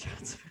had 10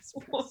 shots of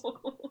espresso.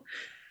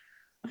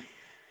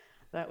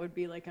 That would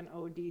be like an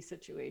OD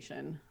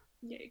situation.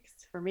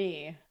 Yikes. For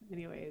me,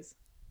 anyways.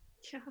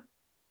 Yeah.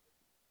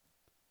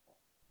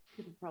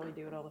 People probably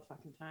do it all the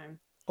fucking time.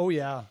 Oh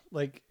yeah.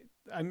 Like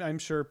I'm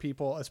sure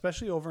people,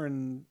 especially over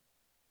in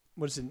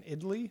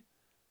Italy,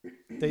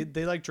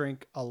 they like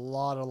drink a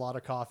lot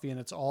of coffee, and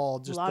it's all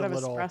just a lot of the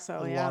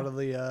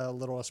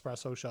little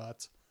espresso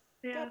shots.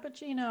 Yeah.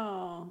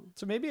 Cappuccino.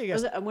 So maybe I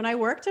guess when I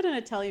worked at an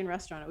Italian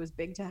restaurant, it was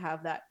big to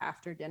have that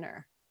after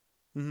dinner.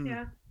 Mm-hmm.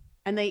 Yeah.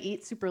 And they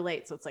eat super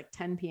late, so it's like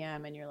 10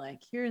 p.m. and you're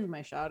like, here's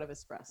my shot of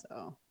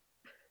espresso.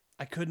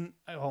 I couldn't.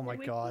 Oh my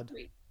God.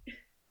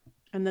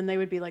 And then they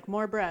would be like,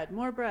 more bread.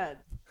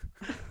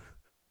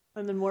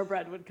 And then more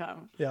bread would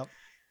come. Yep.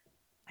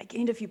 I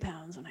gained a few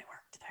pounds when I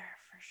worked there,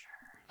 for sure.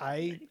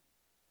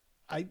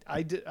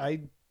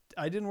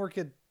 I didn't work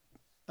at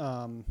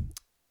an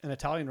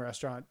Italian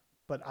restaurant,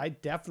 but I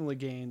definitely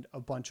gained a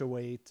bunch of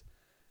weight.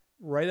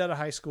 Right out of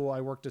high school,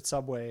 I worked at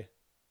Subway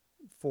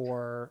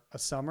for a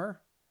summer.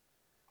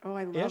 Oh,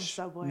 I love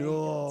Subway.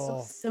 No. It's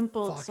so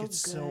simple. Fuck, it's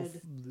so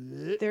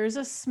good. So... There's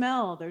a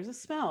smell. There's a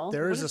smell.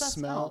 There is a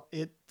smell.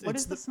 What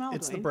is the smell?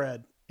 It's the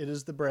bread. It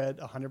is the bread.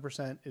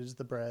 100% it is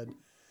the bread.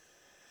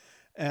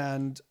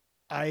 And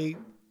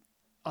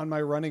on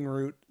my running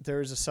route,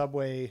 there's a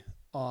Subway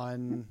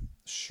on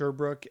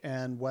Sherbrooke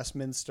and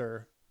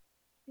Westminster.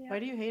 Yeah. Why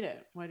do you hate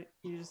it? Why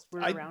you just were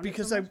around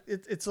because it?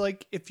 Because it's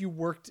like if you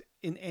worked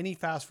in any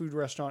fast food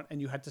restaurant and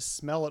you had to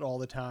smell it all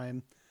the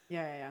time.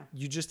 Yeah.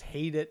 You just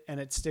hate it and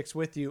it sticks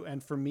with you.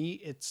 And for me,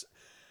 it's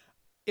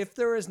if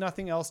there is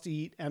nothing else to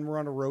eat and we're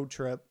on a road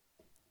trip,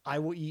 I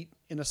will eat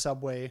in a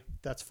Subway.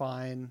 That's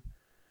fine.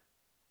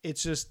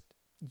 It's just,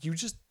 you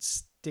just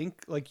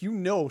stink. Like, you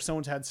know,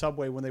 someone's had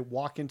Subway when they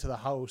walk into the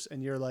house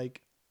and you're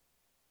like,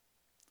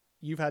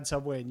 you've had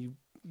Subway and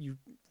you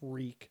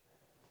reek.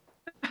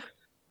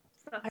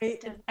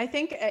 I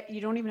think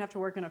you don't even have to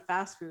work in a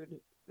fast food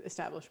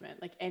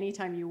establishment. Like,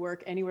 anytime you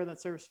work anywhere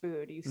that serves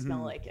food, you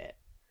smell like it.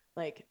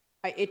 Like,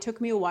 it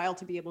took me a while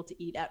to be able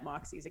to eat at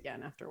Moxie's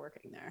again after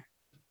working there.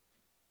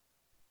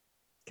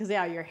 Because,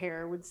 yeah, your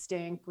hair would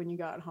stink when you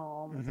got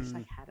home. I just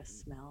had a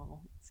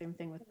smell. Same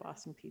thing with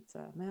Boston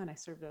Pizza. Man, I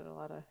served at a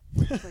lot of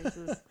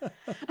places.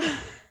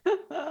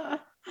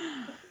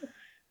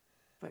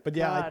 But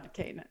yeah,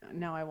 okay,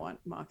 now I want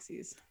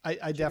Moxie's.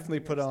 I definitely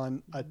put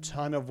on a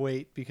ton of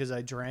weight because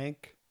I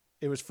drank.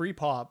 It was free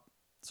pop,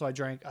 so I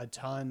drank a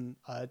ton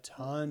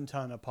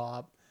of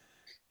pop.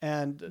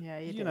 And,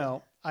 you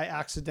know, I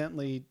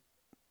accidentally...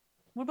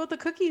 What about the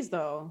cookies,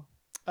 though?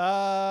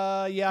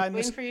 Yeah, I'm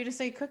waiting for you to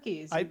say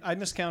cookies. I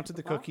miscounted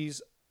the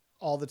cookies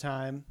all the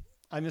time.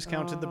 I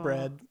miscounted the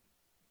bread,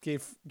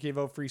 gave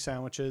out free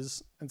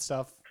sandwiches and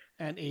stuff,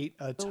 and ate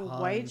a ton. The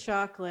white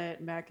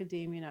chocolate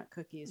macadamia nut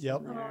cookies.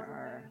 Yep. From there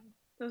are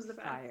those are the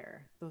best.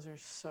 Fire. Those are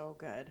so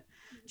good.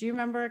 Do you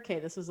remember? Okay,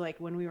 this was like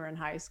when we were in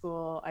high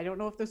school. I don't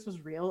know if this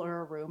was real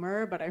or a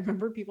rumor, but I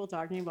remember people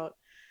talking about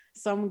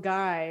some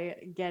guy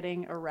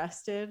getting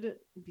arrested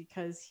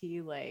because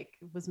he like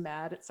was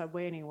mad at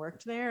Subway and he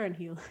worked there and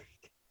he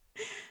like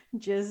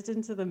jizzed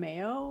into the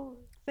mayo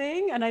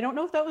thing. And I don't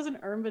know if that was an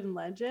urban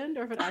legend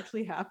or if it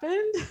actually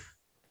happened.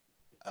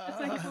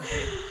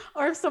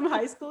 Or if some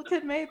high school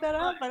kid made that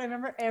up, but I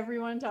remember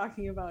everyone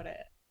talking about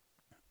it.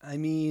 I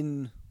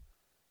mean,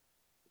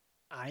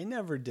 I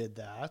never did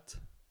that.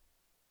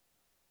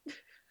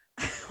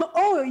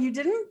 Oh, you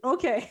didn't?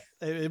 Okay.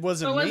 It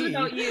wasn't me.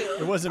 About you.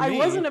 It wasn't me. I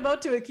wasn't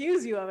about to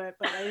accuse you of it,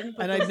 but I didn't.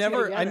 And I've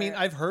never. I mean,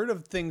 I've heard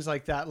of things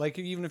like that. Like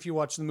even if you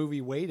watch the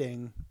movie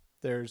Waiting,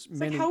 there's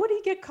many. Like, how would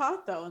he get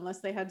caught though, unless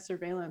they had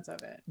surveillance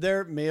of it?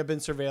 There may have been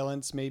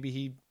surveillance. Maybe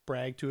he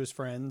bragged to his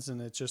friends,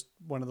 and it's just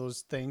one of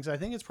those things. I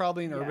think it's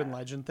probably an urban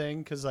legend thing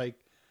because, like,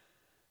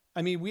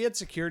 I mean, we had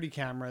security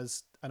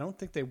cameras. I don't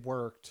think they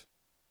worked.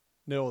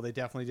 No, they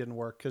definitely didn't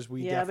work because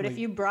we. Yeah, but if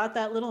you brought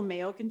that little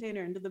mayo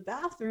container into the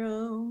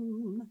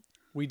bathroom.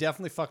 We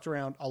definitely fucked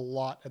around a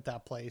lot at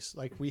that place.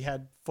 Like we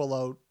had full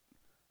out,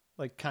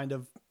 like kind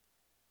of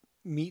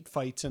meat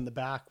fights in the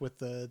back with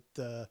the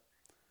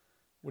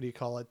what do you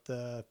call it?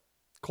 The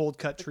cold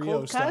cut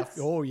trio stuff.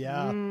 Oh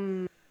yeah.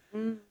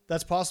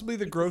 That's possibly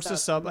the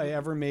grossest sub I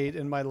ever made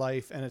in my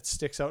life. And it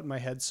sticks out in my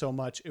head so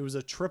much. It was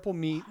a triple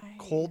meat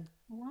cold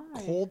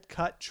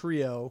cut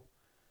trio.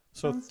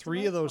 So sounds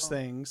 3 of those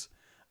things,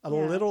 a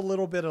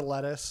little bit of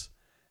lettuce.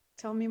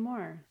 Tell me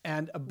more.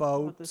 And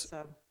about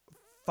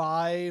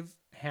 5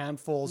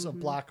 handfuls of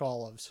black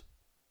olives.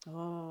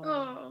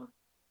 Oh.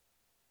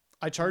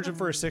 I charge it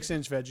for a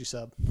 6-inch veggie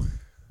sub.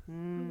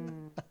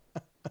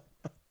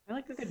 I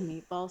like a good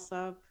meatball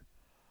sub.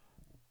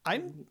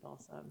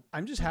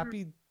 I'm just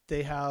happy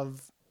they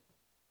have.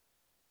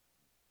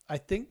 I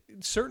think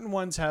certain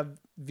ones have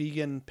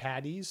vegan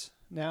patties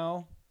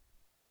now.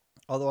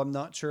 Although I'm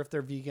not sure if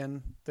they're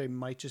vegan. They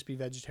might just be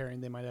vegetarian.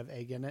 They might have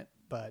egg in it,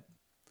 but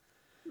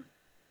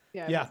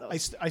yeah,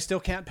 I still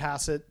can't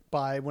pass it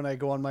by when I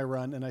go on my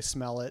run and I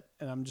smell it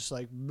and I'm just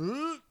like,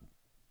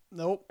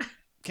 nope,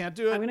 can't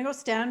do it. I'm gonna go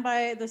stand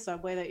by the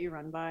Subway that you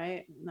run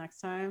by next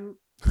time.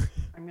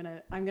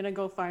 I'm gonna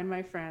go find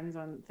my friends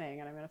on thing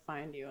and I'm gonna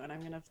find you and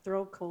I'm gonna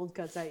throw cold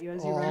cuts at you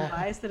as you run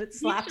by so that it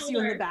slaps you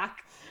in the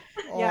back.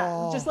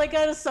 Yeah, just like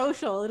at a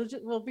social.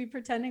 We'll be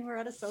pretending we're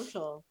at a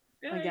social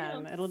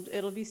again.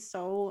 It'll be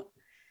so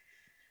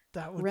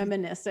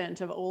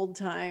reminiscent of old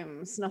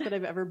times. Not that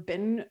I've ever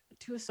been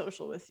to a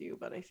social with you,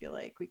 but I feel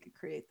like we could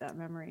create that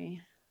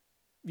memory.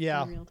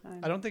 Yeah, in real time.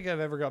 I don't think I've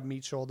ever got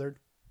meat shouldered.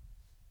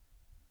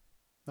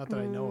 Not that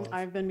I know of.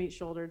 I've been meat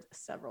shouldered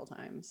several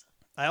times.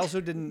 I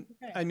also didn't.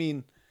 I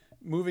mean,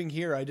 moving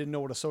here, I didn't know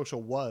what a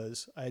social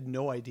was. I had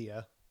no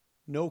idea,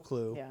 no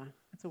clue. Yeah,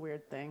 it's a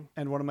weird thing.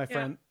 And one of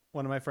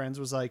my friends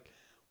was like,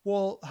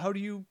 "Well, how do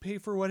you pay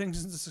for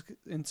weddings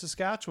in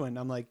Saskatchewan?"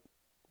 I'm like,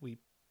 "We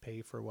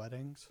pay for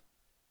weddings."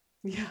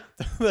 Yeah,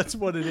 that's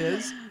what it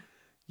is.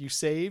 You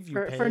save, you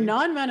pay. For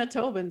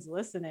non-Manitobans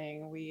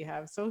listening, we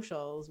have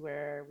socials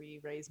where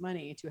we raise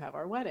money to have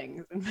our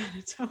weddings in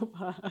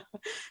Manitoba.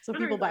 So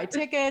people buy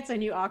tickets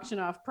and you auction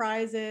off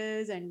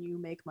prizes and you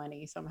make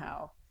money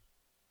somehow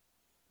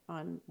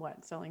on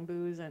selling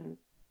booze and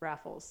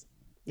raffles.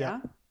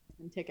 Yeah.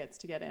 and tickets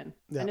to get in.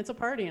 And it's a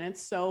party and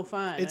it's so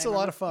fun. It's a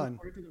lot of fun.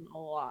 A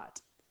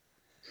lot.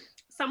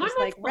 Someone just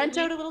like rent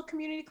out a little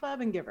community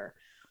club and give her.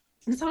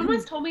 Someone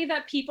once told me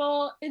that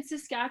people in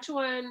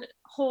Saskatchewan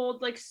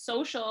hold like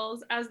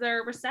socials as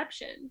their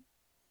reception.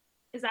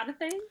 Is that a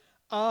thing?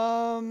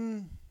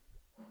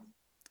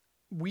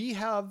 We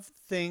have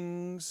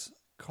things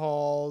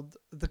called,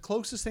 the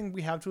closest thing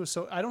we have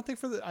to I don't think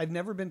I've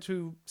never been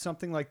to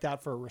something like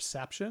that for a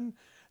reception.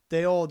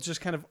 They'll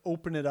just kind of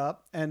open it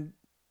up, and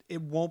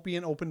it won't be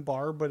an open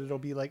bar, but it'll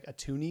be like a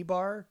toonie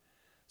bar.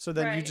 So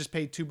then you just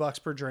pay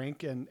 $2 per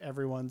drink and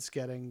everyone's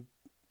getting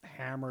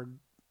hammered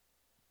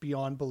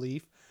beyond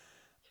belief.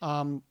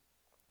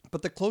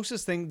 But the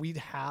closest thing we'd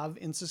have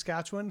in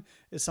Saskatchewan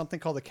is something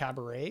called a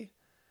cabaret.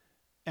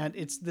 And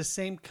it's the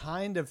same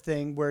kind of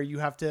thing where you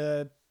have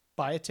to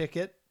buy a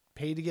ticket,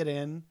 pay to get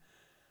in,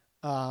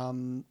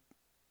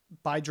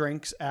 buy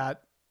drinks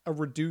at a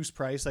reduced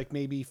price, like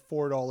maybe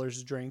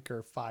 $4 a drink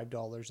or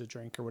 $5 a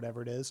drink or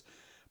whatever it is.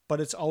 But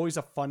it's always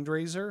a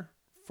fundraiser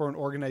for an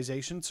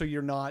organization. So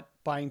you're not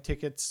buying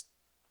tickets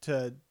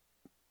to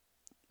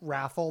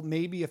raffle,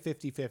 maybe a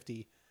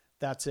 50-50.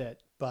 That's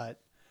it. But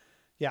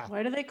yeah.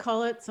 Why do they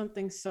call it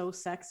something so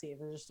sexy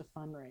if it's just a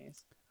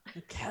fundraise?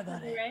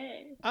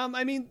 Cabaret.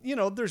 I mean,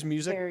 there's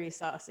music. Very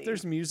saucy.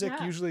 There's music,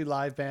 usually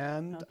live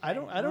band. Okay. I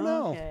don't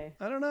know. Okay.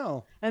 I don't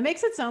know. It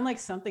makes it sound like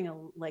something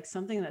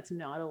that's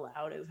not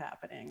allowed is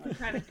happening.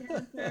 Like,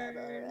 what's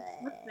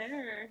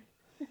there?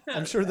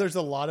 I'm sure there's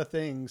a lot of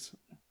things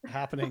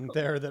happening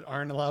there that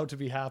aren't allowed to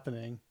be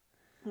happening.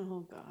 Oh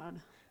God.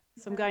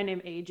 Some guy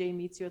named AJ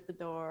meets you at the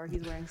door.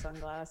 He's wearing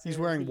sunglasses. He's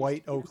wearing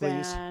white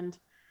Oakleys.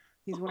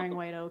 He's wearing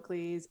white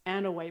Oakleys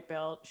and a white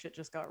belt. Shit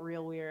just got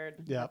real weird.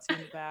 Yeah. That's in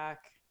the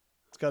back.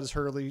 He's got his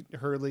Hurley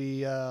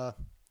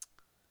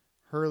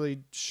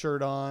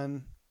shirt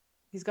on.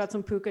 He's got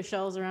some puka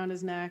shells around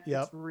his neck.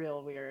 Yep. It's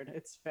real weird.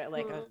 It's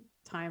like a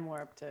time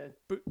warp to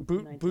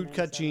boot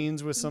cut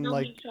jeans with some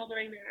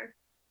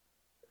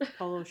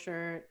polo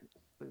shirt.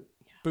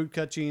 Boot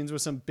cut jeans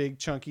with some big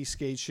chunky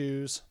skate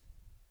shoes.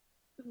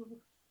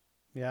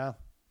 Yeah.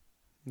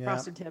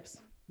 Frosted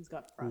tips. He's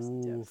got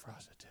frosted tips.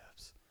 Frosted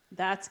tips.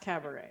 That's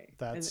cabaret.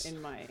 That's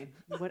in my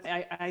what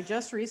I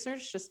just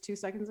researched just 2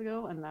 seconds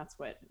ago, and that's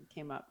what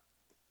came up.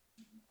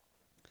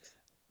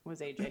 Was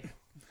AJ.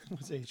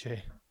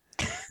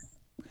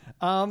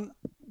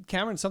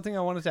 Cameron, something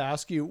I wanted to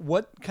ask you.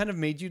 What kind of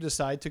made you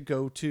decide to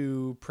go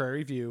to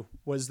Prairie View?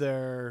 Was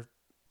it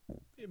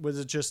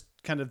just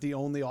kind of the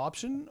only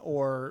option,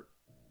 or?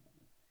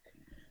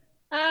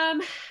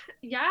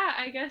 Yeah,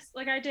 I guess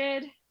like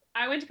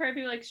I went to Prairie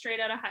View like straight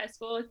out of high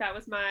school. Like that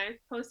was my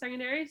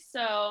post-secondary.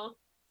 So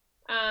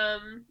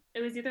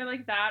it was either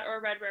like that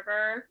or Red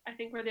River, I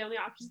think were the only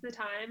options at the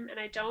time. And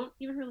I don't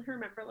even really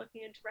remember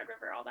looking into Red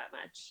River all that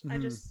much. Mm-hmm. I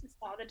just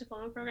saw the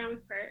diploma program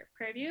with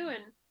Prairie View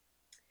and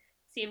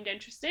seemed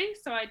interesting.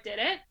 So I did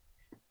it.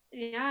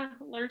 Yeah,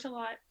 learned a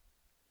lot.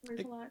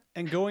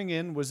 And going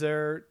in, was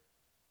there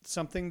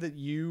something that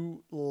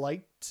you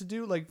liked to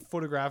do? Like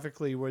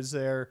photographically, was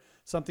there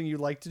something you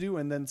liked to do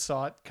and then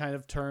saw it kind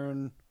of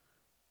turn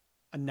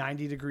a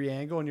 90-degree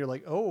angle and you're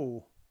like,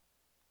 oh,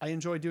 I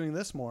enjoy doing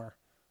this more?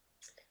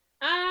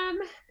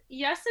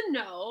 Yes and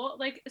no.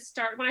 Like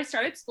when I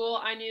started school,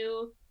 I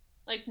knew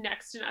like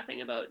next to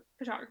nothing about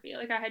photography.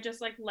 Like I had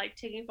just liked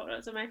taking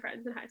photos of my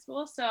friends in high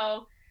school.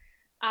 So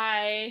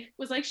I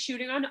was like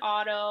shooting on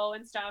auto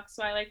and stuff.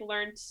 So I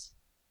learned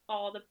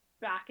all the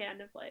back end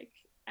of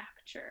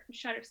aperture and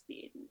shutter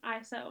speed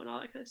and ISO and all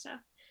that kind of stuff.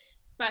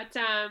 But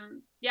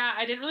yeah,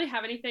 I didn't really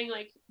have anything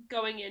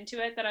going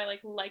into it that I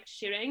liked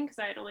shooting, because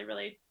I had only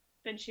really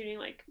been shooting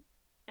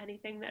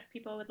anything that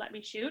people would let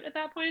me shoot at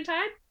that point in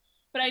time.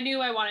 But I knew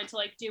I wanted to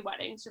do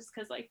weddings just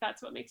because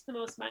that's what makes the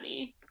most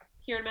money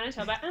here in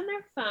Manitoba, and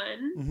they're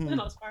fun for the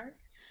most part.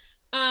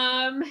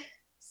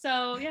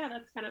 So yeah,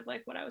 that's kind of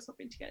what I was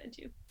hoping to get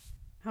into.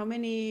 How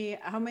many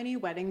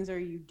weddings are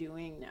you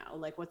doing now?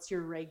 What's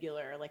your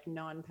regular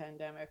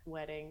non-pandemic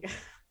wedding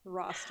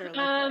roster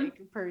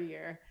per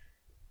year?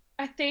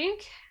 I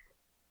think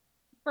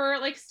for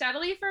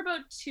steadily for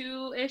about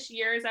 2-ish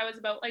years, I was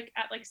about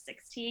at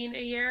 16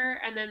 a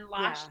year, and then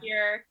last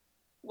year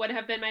would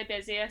have been my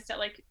busiest at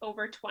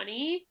over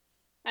 20,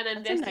 and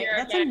then this year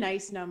that's a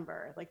nice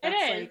number. That's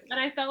it is, and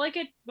I felt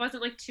it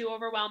wasn't too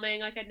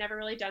overwhelming. I'd never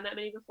really done that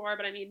many before,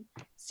 but I mean,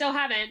 still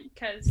haven't,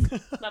 because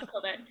love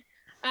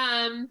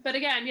COVID. But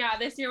again, yeah,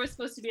 this year was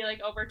supposed to be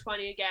over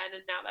 20 again,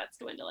 and now that's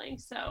dwindling.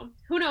 So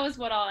who knows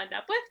what I'll end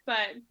up with,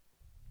 but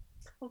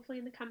hopefully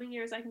in the coming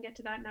years I can get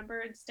to that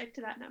number and stick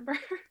to that number.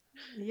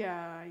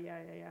 Yeah.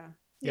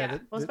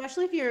 Well,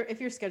 especially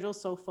if your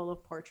schedule's so full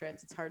of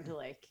portraits, it's hard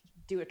to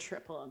do a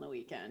triple on the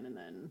weekend and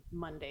then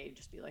Monday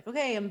just be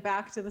okay, I'm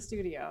back to the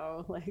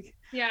studio.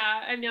 Yeah,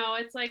 I know.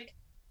 It's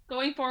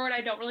going forward,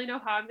 I don't really know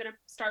how I'm going to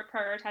start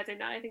prioritizing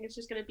that. I think it's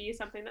just going to be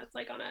something that's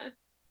on a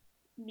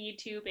need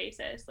to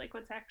basis.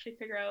 Once I actually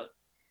figure out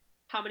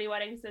how many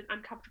weddings that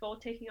I'm comfortable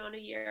taking on a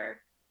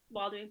year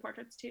while doing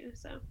portraits too.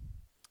 So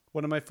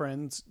one of my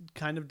friends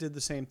kind of did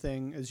the same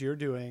thing as you're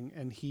doing,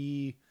 and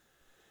he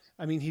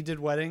I mean, he did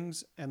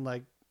weddings and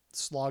like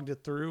slogged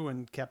it through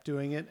and kept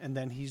doing it. And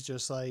then he's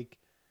just like,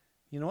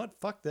 you know what?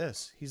 Fuck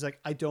this. He's like,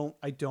 I don't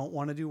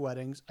want to do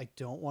weddings. I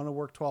don't want to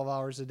work 12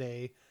 hours a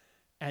day.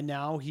 And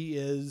now he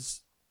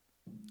is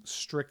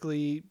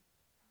strictly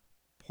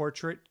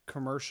portrait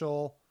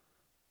commercial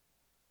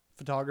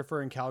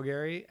photographer in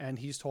Calgary. And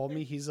he's told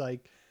me, he's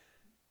like,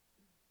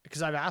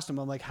 because I've asked him,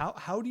 I'm like,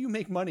 how do you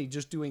make money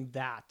just doing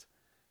that?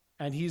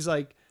 And he's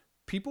like,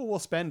 people will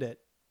spend it.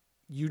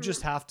 You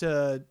just have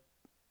to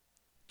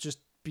just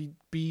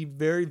be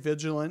very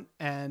vigilant.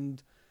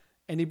 And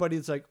anybody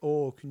that's like,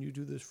 oh, can you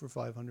do this for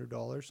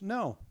 $500?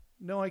 No,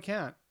 I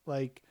can't.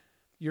 Like,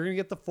 you're going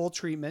to get the full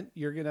treatment.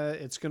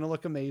 It's going to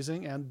look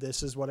amazing. And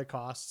this is what it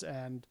costs.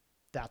 And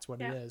that's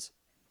what it is.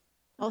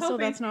 Also,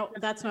 that's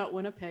not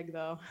Winnipeg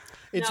though.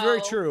 It's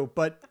very true,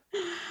 but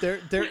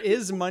there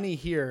is money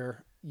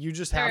here. You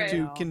just have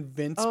to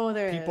convince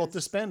people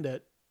to spend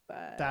it.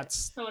 But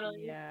that's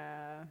totally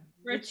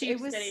We're a cheap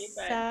city,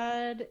 but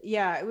sad.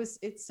 Yeah,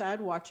 it's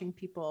sad watching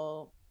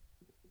people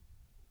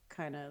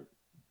kind of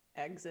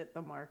exit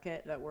the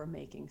market that were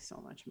making so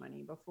much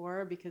money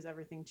before, because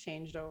everything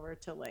changed over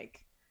to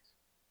like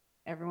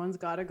everyone's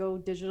got to go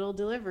digital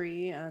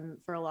delivery, and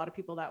for a lot of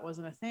people that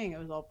wasn't a thing. It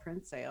was all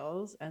print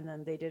sales, and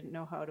then they didn't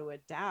know how to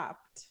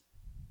adapt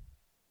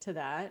to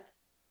that.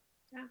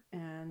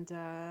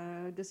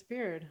 And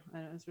disappeared,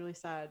 and it was really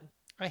sad.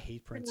 I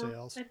hate print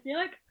sales. I feel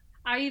like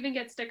I even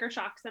get sticker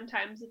shock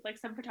sometimes with like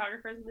some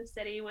photographers in the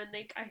city when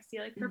I see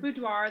like for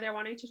boudoir they're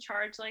wanting to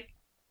charge like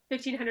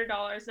 $1,500,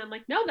 and I'm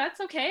like, no,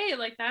 that's okay.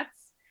 Like if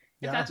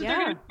that's what they're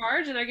going to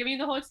charge and they're giving you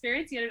the whole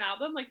experience, you get an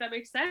album, like that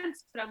makes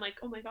sense. But I'm like,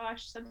 oh my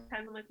gosh,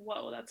 sometimes I'm like,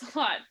 whoa, that's a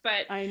lot.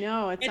 But I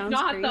know it sounds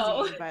not, crazy,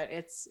 though. But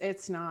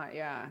it's not.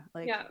 Yeah,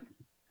 like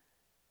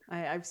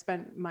I've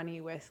spent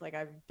money with, like,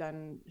 I've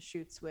done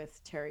shoots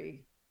with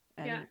Terry,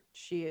 and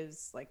she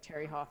is like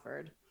Terry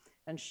Hofford,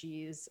 and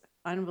she's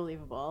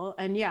unbelievable.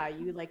 And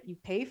you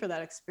pay for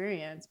that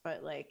experience,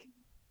 but like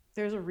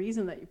there's a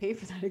reason that you pay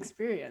for that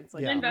experience.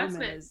 Like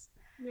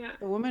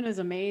the woman is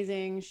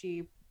amazing.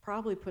 She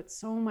probably put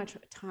so much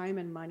time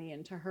and money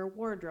into her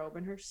wardrobe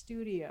and her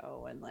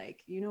studio, and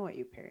like, you know what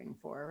you're paying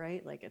for,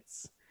 right? Like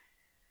it's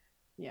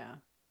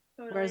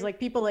totally. Whereas like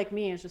people like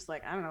me, it's just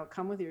like, I don't know,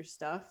 come with your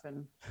stuff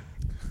and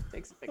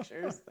take some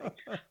pictures. Like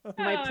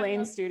my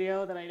plain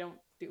studio that I don't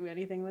do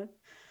anything with.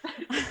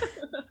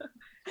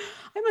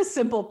 I'm a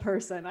simple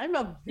person. I'm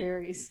a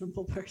very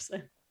simple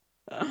person.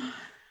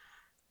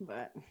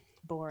 But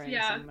boring.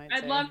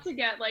 I'd love to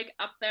get like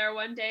up there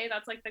one day.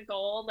 That's like the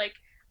goal. Like,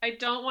 I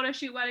don't want to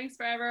shoot weddings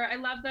forever. I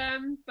love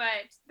them,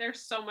 but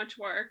there's so much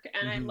work,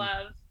 and I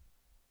love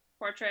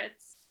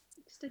portraits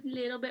just a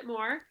little bit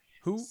more.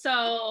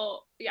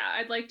 So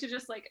I'd like to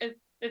just like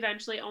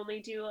eventually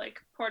only do like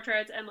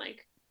portraits and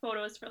like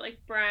photos for like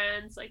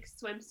brands, like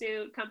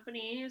swimsuit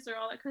companies or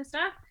all that kind of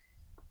stuff.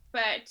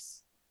 But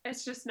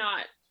it's just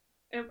not.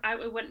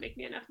 It wouldn't make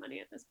me enough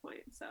money at this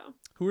point. So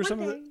who are some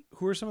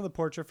of the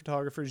portrait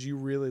photographers you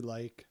really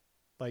like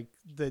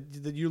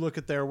that you look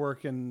at their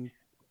work and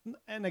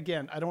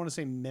again, I don't want to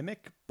say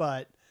mimic,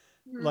 but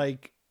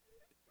like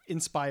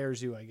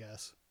inspires you, I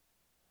guess?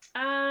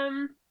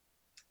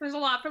 There's a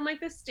lot from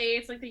like the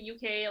States, like the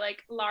UK,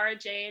 like Lara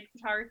Jade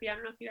Photography. I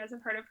don't know if you guys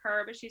have heard of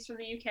her, but she's from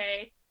the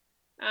UK.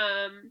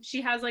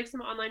 She has like some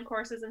online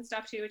courses and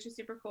stuff too, which is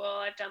super cool.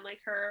 I've done like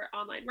her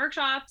online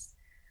workshops.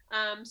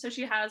 So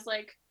she has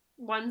like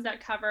ones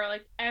that cover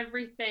like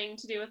everything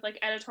to do with like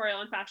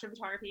editorial and fashion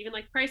photography, even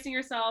like pricing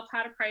yourself,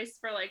 how to price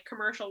for like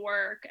commercial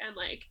work, and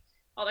like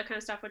all that kind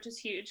of stuff, which is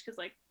huge because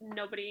like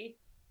nobody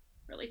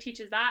really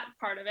teaches that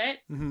part of it.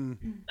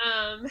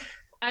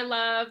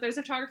 There's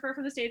a photographer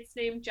from the States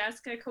named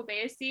Jessica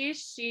Kobayashi.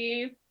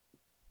 She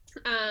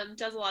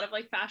does a lot of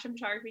like fashion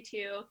photography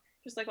too,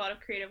 just like a lot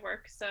of creative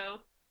work. So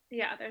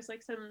there's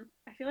like some,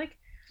 I feel like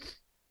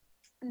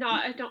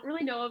I don't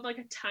really know of like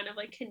a ton of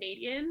like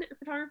Canadian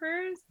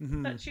photographers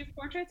that shoot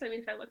portraits. I mean,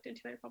 if I looked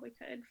into it, I probably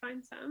could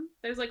find some.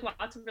 There's like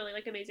lots of really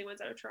like amazing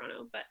ones out of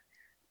Toronto, but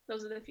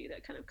those are the few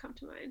that kind of come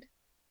to mind.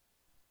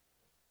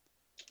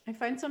 I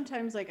find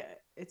sometimes like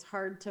it's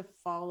hard to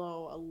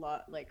follow a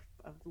lot like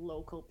of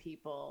local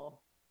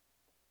people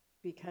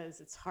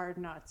because it's hard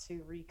not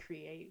to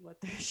recreate what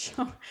they're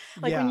showing.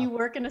 Like when you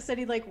work in a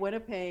city like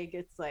Winnipeg,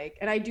 it's like,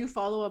 and I do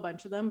follow a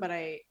bunch of them, but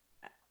I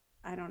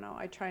don't know.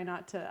 I try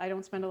not to. I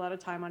don't spend a lot of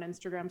time on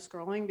Instagram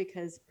scrolling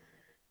because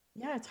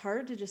it's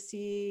hard to just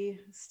see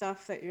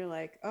stuff that you're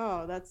like,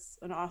 oh, that's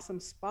an awesome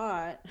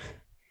spot,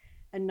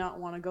 and not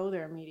want to go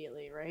there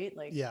immediately, right?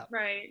 Like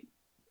right.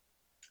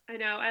 I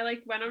know. I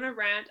like went on a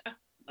rant.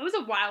 It was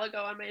a while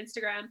ago on my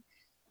Instagram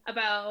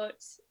about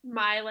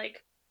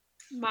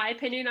my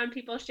opinion on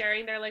people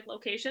sharing their like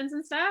locations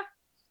and stuff.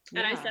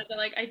 And I said that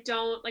like I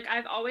don't like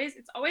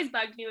it's always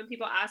bugged me when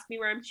people ask me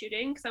where I'm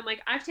shooting, because I'm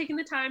like, I've taken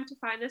the time to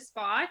find this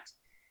spot.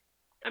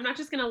 I'm not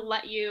just gonna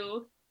let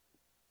you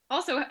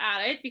also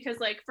at it, because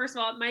like first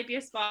of all, it might be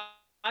a spot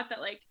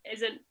that like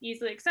isn't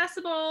easily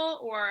accessible,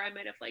 or I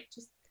might have like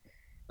just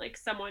like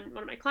one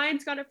of my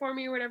clients got it for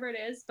me or whatever it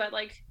is. But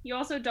like you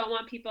also don't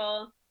want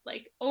people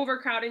like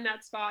overcrowding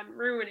that spot and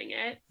ruining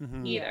it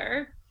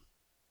either.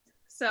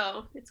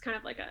 So it's kind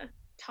of like a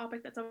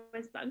topic that's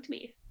always bugged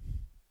me.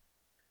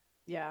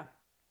 Yeah,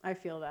 I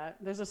feel that.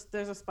 There's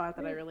a spot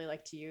that I really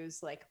like to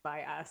use, like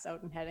by us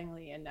out in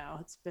Headingley, and now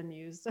it's been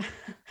used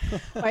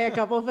by a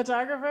couple of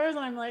photographers, and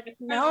I'm like,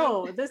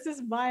 no, this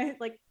is my,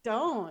 like,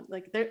 don't,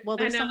 like,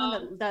 there's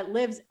someone that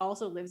lives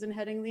in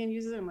Headingley and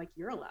uses it. I'm like,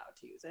 you're allowed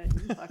to use it.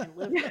 You fucking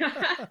live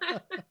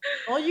there.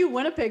 All you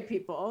Winnipeg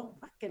people,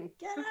 fucking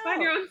get out.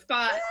 Find your own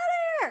spot.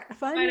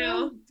 Find your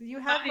own. You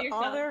have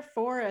other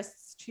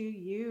forests to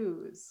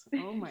use.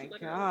 Oh my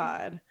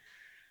God.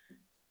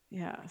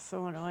 Yeah,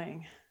 so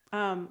annoying.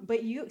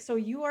 But you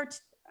are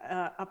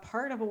a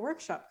part of a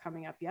workshop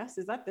coming up. Yes.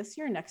 Is that this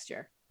year or next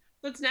year?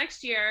 It's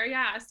next year.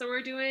 Yeah. So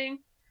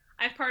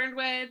I've partnered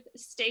with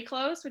Stay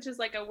Close, which is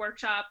like a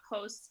workshop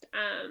host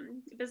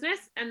business.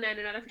 And then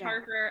another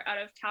photographer out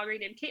of Calgary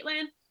named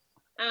Caitlin.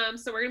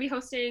 So we're going to be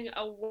hosting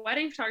a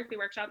wedding photography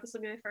workshop. This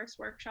will be my first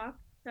workshop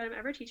that I'm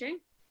ever teaching.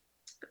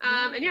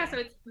 And yeah, so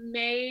it's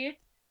May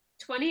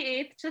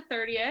 28th to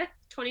 30th,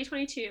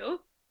 2022.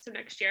 So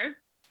next year.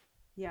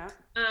 Yeah.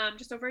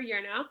 Just over a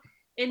year now.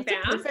 In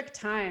Banff. Perfect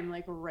time,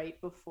 like right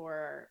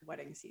before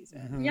wedding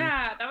season.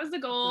 Yeah, that was the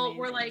goal.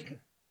 We're like,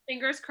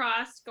 fingers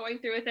crossed, going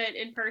through with it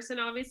in person,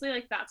 obviously,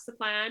 like that's the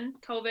plan.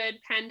 COVID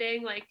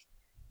pending, like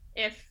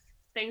if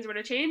things were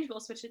to change, we'll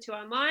switch it to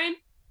online.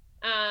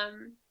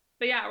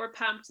 But yeah, we're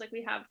pumped. Like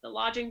we have the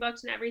lodging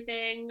booked and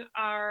everything.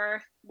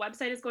 Our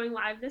website is going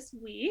live this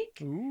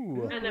week.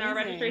 Ooh, and then our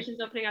registration is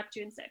opening up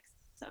June 6th.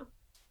 So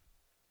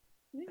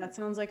that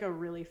sounds like a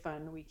really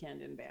fun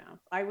weekend in Banff.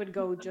 I would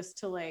go just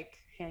to like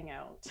hang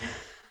out.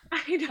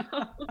 I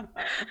know.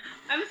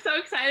 I'm so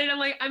excited. I'm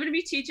going to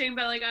be teaching,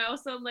 but like I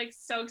also am like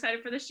so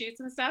excited for the shoots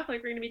and stuff.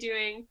 Like we're going to be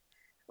doing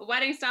a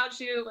wedding style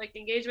shoot, like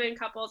engagement,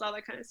 couples, all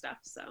that kind of stuff.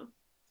 So it'll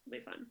be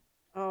fun.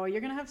 Oh,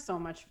 you're going to have so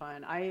much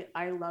fun.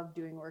 I love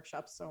doing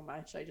workshops so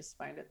much. I just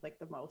find it like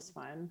the most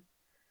fun.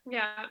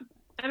 Yeah,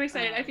 I'm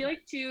excited. I feel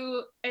like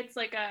too, it's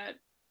like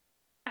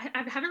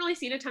I haven't really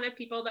seen a ton of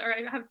people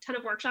I have a ton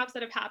of workshops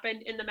that have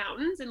happened in the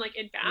mountains and like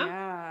in Banff.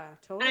 Yeah,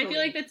 totally. And I feel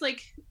like that's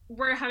like,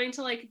 we're having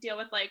to like deal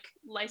with like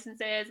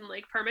licenses and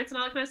like permits and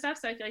all that kind of stuff.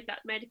 So I feel like that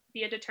might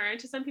be a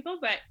deterrent to some people,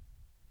 but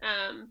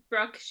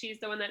Brooke, she's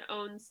the one that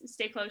owns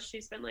Stay Close.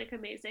 She's been like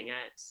amazing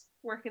at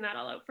working that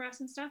all out for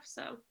us and stuff.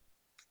 So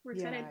we're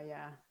excited.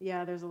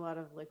 Yeah. There's a lot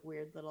of like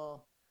weird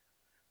little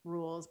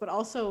rules, but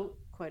also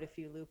quite a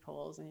few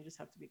loopholes, and you just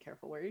have to be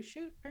careful where you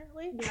shoot,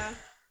 apparently.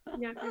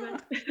 Yeah, pretty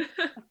much.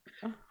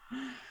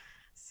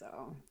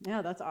 So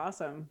yeah, that's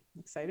awesome.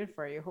 Excited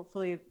for you.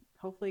 Hopefully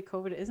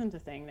COVID isn't a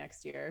thing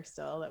next year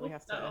still that we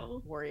have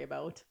to worry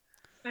about.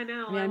 I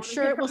know. I mean, I'm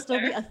sure it will still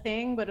be a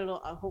thing, but it'll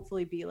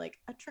hopefully be like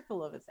a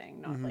trickle of a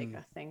thing, not like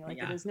a thing like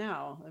it is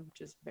now,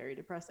 which is very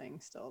depressing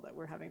still that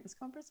we're having this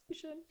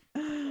conversation.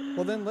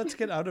 Well, then let's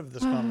get out of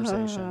this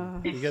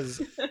conversation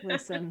because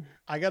listen,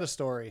 I got a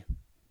story.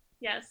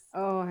 Yes.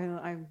 Oh,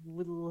 I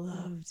would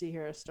love to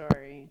hear a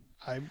story.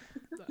 I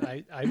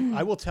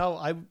will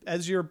tell.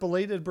 As your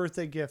belated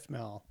birthday gift,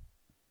 Mel,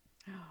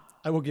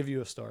 I will give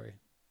you a story.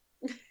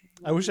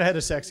 I wish I had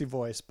a sexy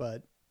voice,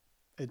 but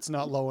it's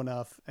not low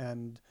enough,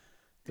 and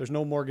there's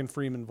no Morgan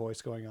Freeman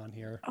voice going on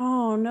here.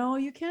 Oh no,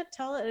 you can't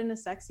tell it in a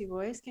sexy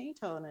voice. Can't you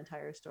tell an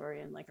entire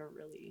story in like a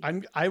really?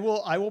 I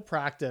will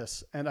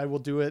practice, and I will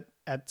do it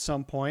at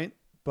some point.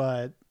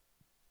 But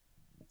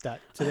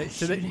today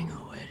shooting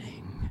a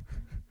wedding.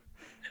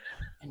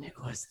 And it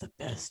was the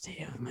best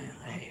day of my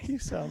life. You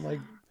sound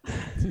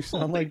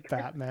like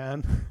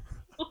Batman.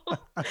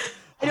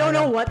 I don't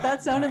know what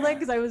that sounded like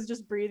because I was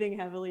just breathing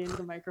heavily into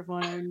the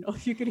microphone. I don't know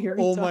if you could hear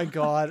me. Oh my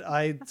God.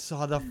 I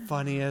saw the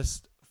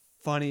funniest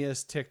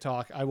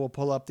TikTok. I will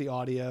pull up the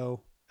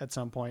audio at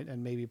some point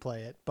and maybe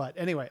play it. But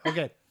anyway,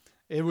 okay.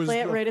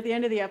 Play it right at the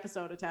end of the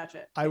episode, attach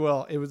it. I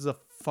will. It was the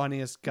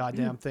funniest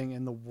goddamn thing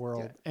in the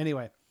world. Good.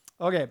 Anyway,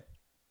 okay.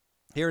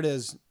 Here it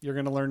is. You're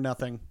going to learn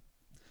nothing.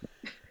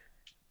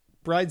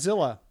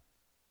 Bridezilla.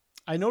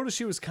 I noticed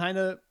she was kind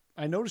of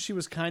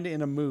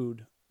in a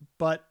mood,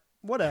 but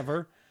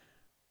whatever.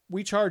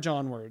 We charge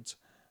onwards.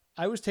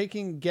 I was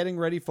getting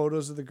ready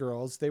photos of the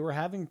girls. They were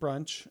having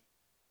brunch,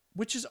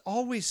 which is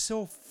always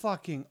so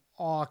fucking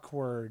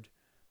awkward.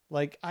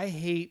 Like I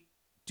hate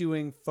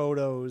doing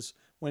photos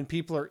when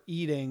people are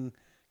eating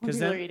because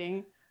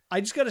then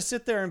I just got to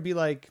sit there and be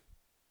like,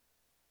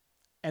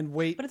 and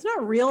wait. But it's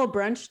not real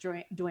brunch,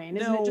 Dwayne.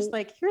 Isn't it just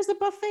like, here's a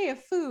buffet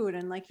of food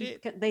and like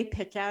they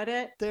pick at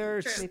it.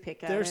 They're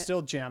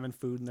still jamming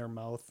food in their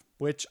mouth,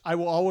 which I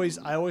always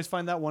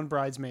find that one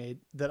bridesmaid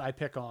that I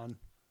pick on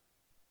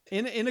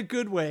in a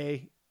good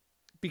way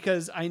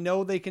because I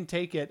know they can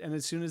take it. And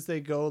as soon as they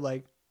go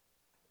like,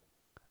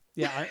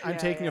 I'm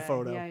taking a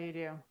photo. Yeah, you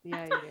do.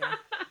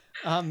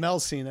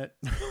 Mel's seen it.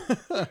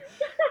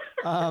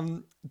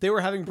 They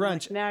were having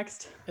brunch. Like,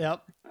 next.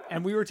 Yep.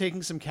 And we were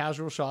taking some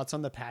casual shots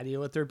on the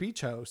patio at their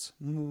beach house.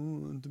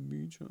 The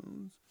beach house.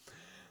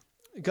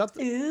 Got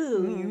the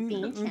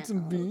beaches.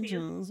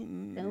 Beaches.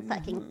 So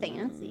fucking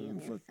fancy.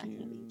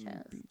 Fucking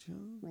beaches.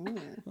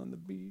 On the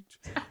beach.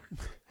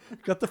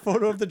 Got the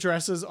photo of the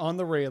dresses on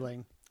the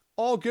railing.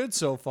 All good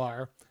so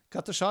far.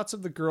 Got the shots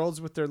of the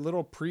girls with their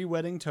little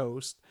pre-wedding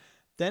toast.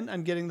 Then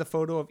I'm getting the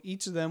photo of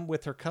each of them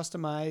with her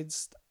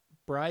customized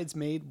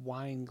bridesmaid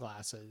wine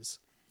glasses.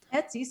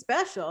 Etsy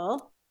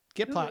special.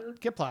 Get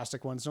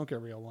plastic ones. Don't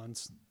get real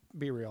ones.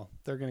 Be real.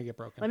 They're going to get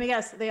broken. Let me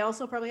guess. They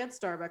also probably had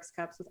Starbucks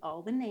cups with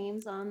all the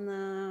names on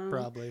them.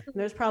 Probably.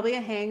 There's probably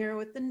a hanger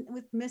with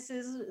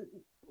Mrs.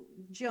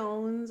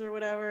 Jones or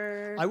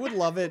whatever. I would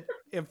love it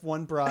if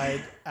one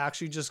bride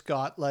actually just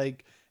got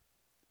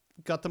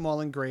them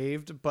all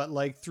engraved, but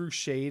like threw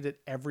shade at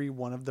every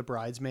one of the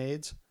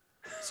bridesmaids.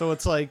 So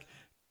it's like,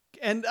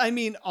 and I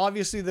mean,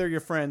 obviously they're your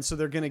friends, so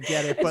they're going to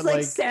get it. It's but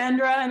like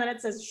Sandra, and then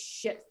it says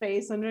shit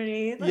face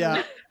underneath.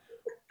 Yeah.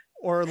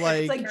 Or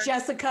like, it's like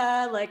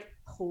Jessica, like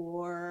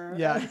poor.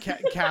 Yeah.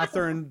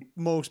 Catherine,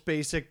 most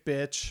basic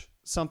bitch,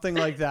 something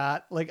like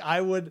that. Like I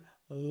would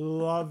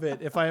love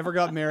it. If I ever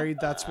got married,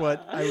 that's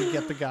what I would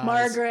get the guys.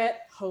 Margaret,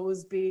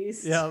 hose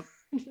beast. Yeah.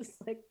 Just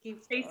like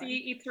keep Stacey,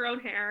 eats her own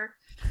hair.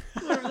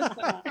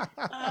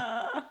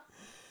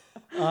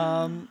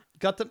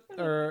 Got to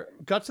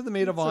the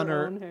maid of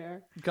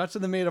honor. Got to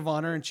the maid of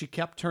honor, and she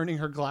kept turning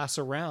her glass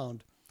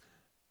around.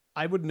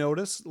 I would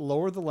notice,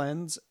 lower the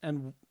lens,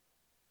 and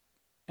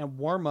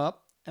warm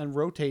up and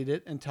rotate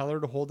it, and tell her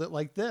to hold it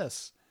like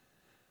this.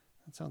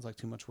 That sounds like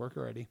too much work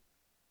already.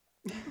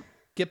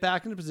 Get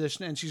back into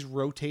position, and she's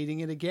rotating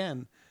it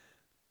again.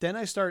 Then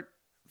I start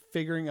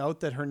figuring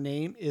out that her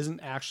name isn't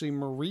actually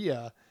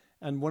Maria,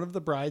 and one of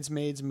the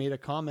bridesmaids made a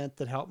comment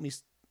that helped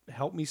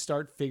me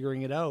start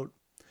figuring it out.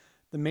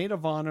 The maid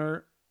of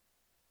honor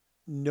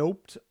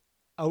noped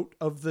out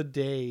the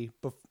day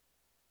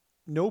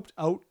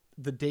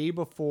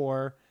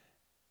before,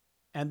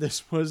 and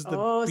this was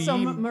the so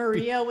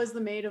Maria was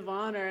the maid of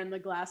honor, and the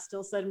glass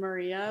still said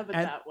Maria, but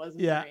that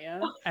wasn't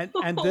Maria.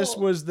 And this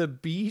was the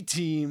B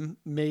team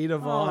maid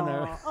of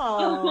honor.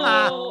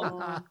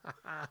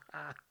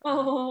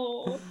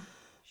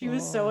 She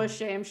was so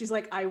ashamed. She's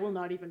like, I will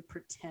not even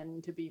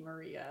pretend to be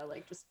Maria.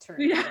 Like, just turn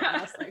the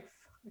glass. Like,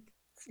 fuck.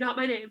 It's not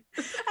my name.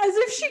 As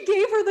if she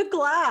gave her the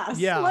glass.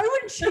 Yeah. Why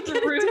wouldn't she get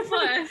a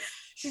different?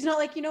 She's not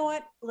like, you know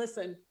what?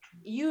 Listen,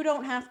 you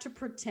don't have to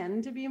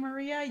pretend to be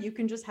Maria. You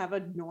can just have a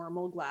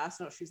normal glass.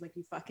 No, she's like,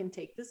 you fucking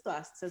take this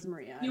glass. It says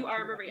Maria. You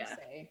are Maria.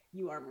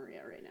 You are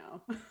Maria right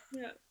now.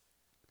 Yeah.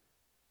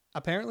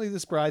 Apparently,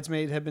 this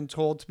bridesmaid had been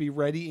told to be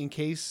ready in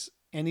case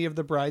any of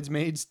the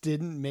bridesmaids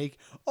didn't make.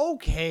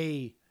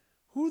 Okay,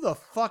 who the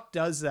fuck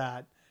does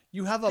that?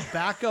 You have a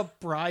backup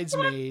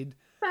bridesmaid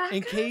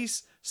in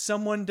case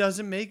someone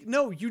doesn't make.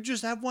 No, you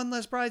just have one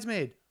less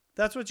bridesmaid.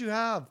 That's what you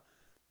have.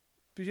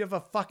 But you have a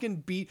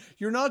fucking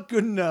You're not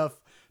good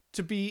enough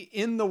to be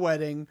in the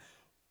wedding,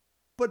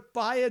 but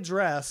buy a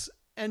dress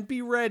and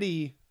be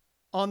ready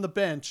on the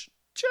bench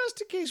just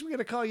in case we got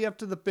to call you up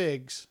to the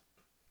bigs.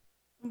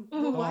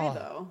 Why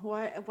though?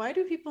 Why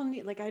do people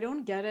need, like, I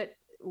don't get it.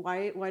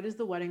 Why does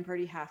the wedding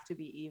party have to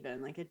be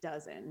even? Like, it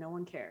doesn't. No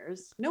one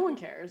cares.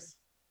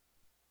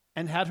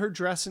 And had her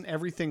dress and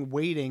everything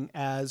waiting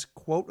as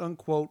quote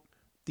unquote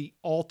the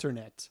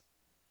alternate.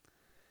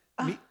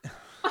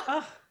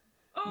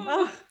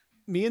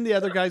 Me and the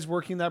other guys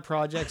working that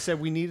project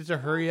said we needed to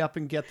hurry up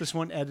and get this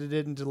one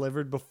edited and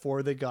delivered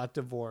before they got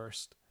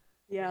divorced.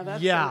 Yeah,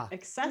 that's an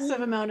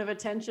excessive amount of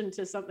attention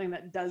to something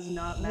that does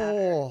not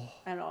matter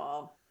at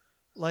all.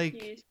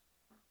 Like,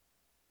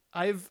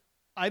 I've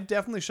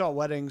definitely shot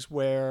weddings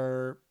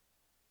where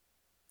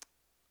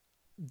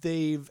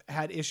they've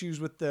had issues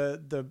with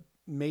the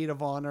maid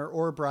of honor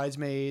or a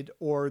bridesmaid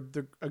or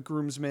a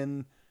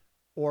groomsman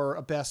or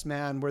a best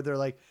man, where they're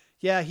like,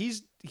 yeah,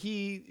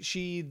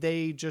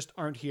 they just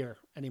aren't here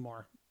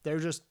anymore. They're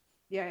just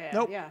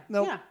nope.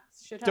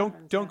 Shit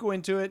happens, don't go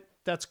into it.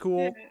 That's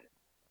cool. Yeah.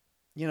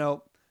 You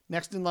know,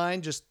 next in line,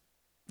 you just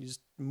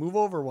move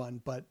over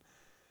one. But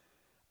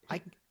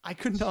I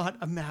could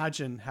not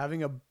imagine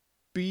having a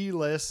B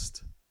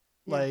list.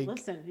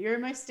 Listen, you're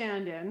my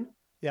stand-in.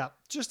 Yeah,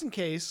 just in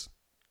case.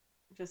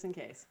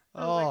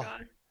 Oh my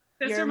God.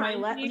 You're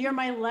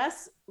my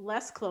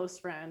less close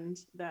friend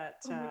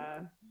that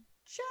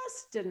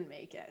just didn't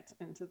make it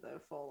into the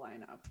full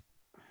lineup.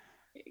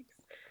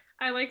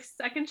 I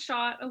second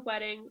shot a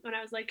wedding when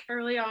I was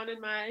early on in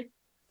my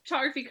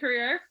photography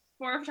career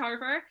for a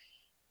photographer,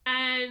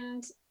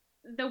 and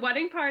the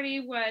wedding party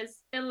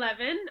was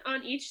 11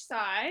 on each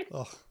side.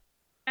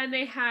 And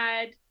they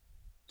had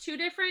 2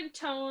 different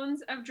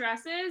tones of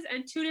dresses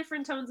and 2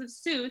 different tones of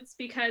suits,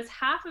 because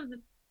half of the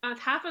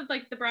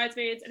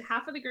bridesmaids and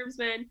half of the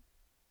groomsmen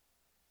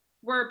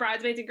were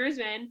bridesmaids and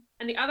groomsmen,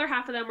 and the other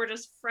half of them were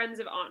just friends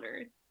of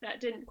honor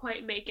that didn't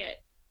quite make it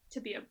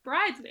to be a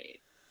bridesmaid,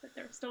 but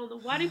they're still in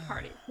the wedding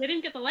party. They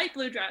didn't get the light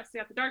blue dress, they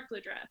got the dark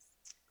blue dress.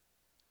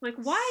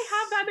 Why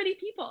have that many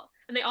people?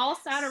 And they all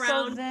sat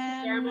around. So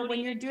then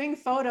when you're doing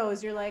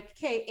photos, you're like,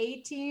 okay,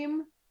 A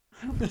team.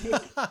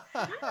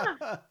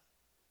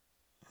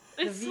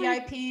 the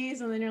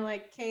VIPs, and then you're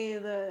like, okay,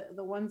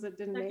 the ones that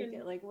didn't make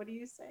it, like, what do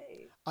you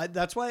say?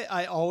 That's why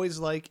I always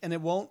like, and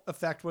it won't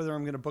affect whether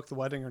I'm going to book the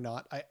wedding or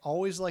not, I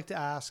always like to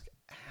ask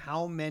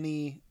how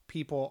many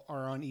people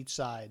are on each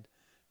side,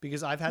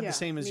 because I've had the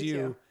same as you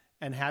too.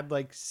 And had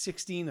like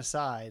 16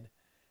 aside,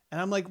 and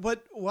I'm like,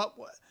 what?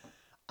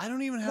 I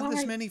don't even have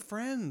this many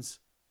friends.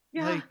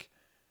 Yeah. Like,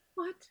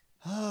 what?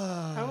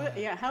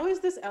 How is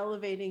this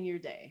elevating your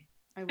day?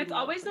 It's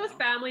always those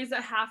families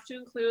that have to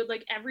include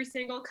like every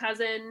single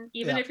cousin,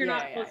 even if you're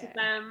not close with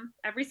them,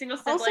 every single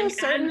sibling. Also,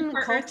 certain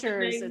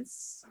cultures,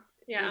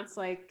 it's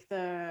like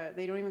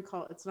they don't even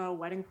call it's not a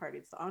wedding party,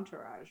 it's the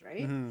entourage,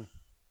 right?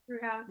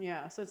 Mm-hmm.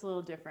 Yeah, so it's a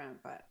little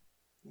different, but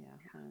I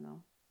don't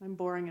know. I'm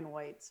boring and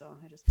white, so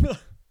I just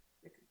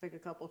pick a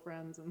couple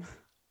friends and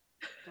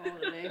call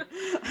it a day.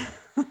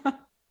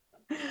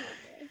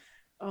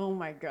 Oh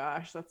my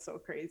gosh, that's so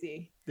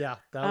crazy. Yeah.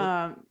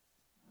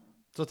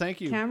 So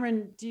thank you,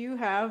 Cameron. Do you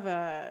have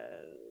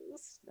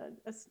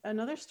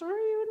another story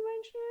you would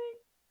mind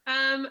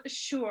sharing?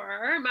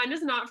 Sure. Mine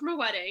is not from a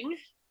wedding,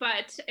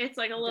 but it's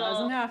like a little.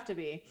 Doesn't have to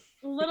be.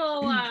 A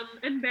little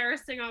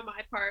embarrassing on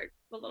my part,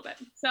 a little bit.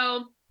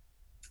 So,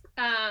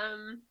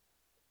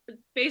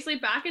 basically,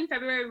 back in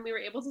February when we were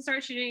able to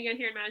start shooting again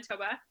here in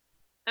Manitoba,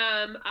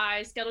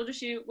 I scheduled a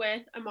shoot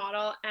with a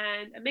model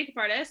and a makeup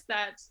artist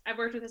that I've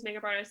worked with this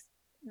makeup artist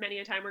many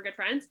a time. We're good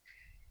friends.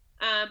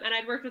 And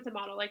I'd worked with the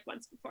model like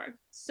once before.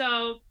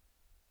 So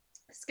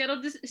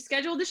scheduled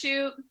the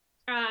shoot,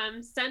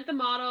 sent the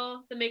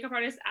model the makeup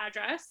artist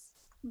address,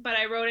 but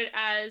I wrote it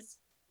as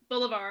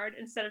Boulevard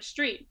instead of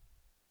street.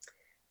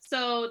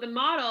 So the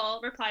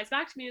model replies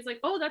back to me, is like,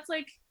 oh, that's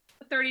like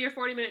a 30 or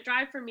 40 minute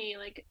drive for me.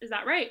 Like, is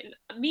that right? And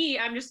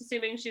I'm just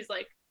assuming she's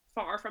like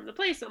far from the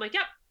place. So I'm like,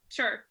 yep,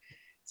 sure.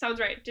 Sounds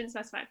right. Didn't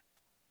specify.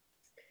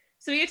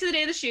 So we get to the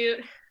day of the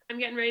shoot. I'm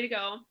getting ready to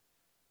go.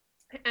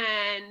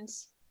 And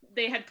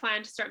they had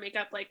planned to start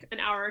makeup like an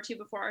hour or two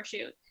before our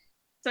shoot.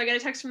 So I get a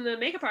text from the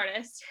makeup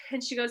artist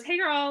and she goes, hey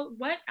girl,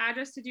 what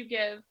address did you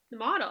give the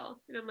model?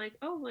 And I'm like,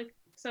 oh, like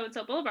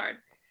so-and-so Boulevard.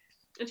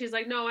 And she's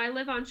like, no, I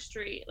live on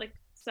street, like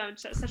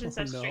such and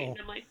such street. And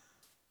I'm like,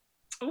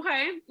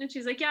 okay. And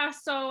she's like, yeah,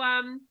 so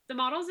the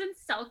model's in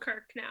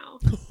Selkirk now.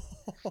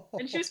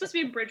 And she was supposed to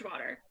be in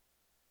Bridgewater.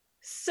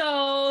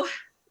 So a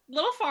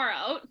little far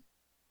out.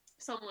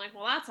 So I'm like,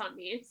 well, that's on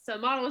me. So the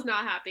model was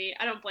not happy.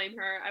 I don't blame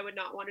her. I would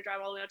not want to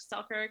drive all the way out to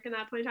Selkirk in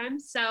that point in time.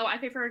 So I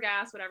pay for her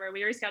gas, whatever.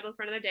 We rescheduled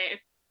for another day.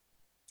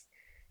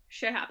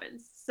 Shit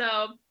happens.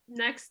 So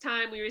next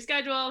time we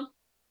reschedule,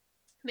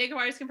 makeup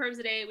artist confirms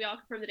the date. We all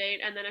confirm the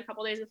date. And then a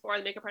couple days before,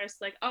 the makeup artist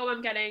is like, oh,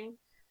 I'm getting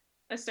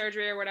a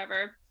surgery or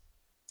whatever.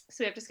 So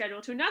we have to schedule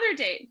to another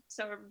date.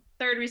 So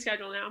third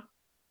reschedule now.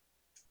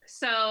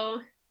 So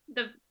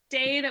the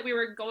day that we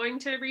were going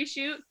to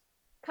reshoot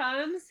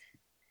comes.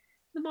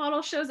 The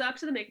model shows up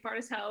to the makeup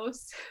artist's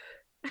house.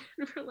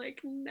 And we're like,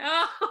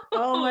 no.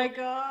 Oh my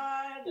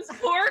God. This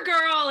poor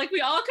girl. Like, we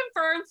all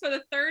confirmed for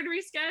the third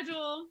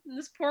reschedule. And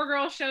this poor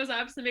girl shows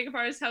up to the makeup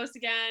artist's house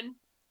again.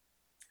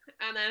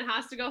 And then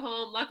has to go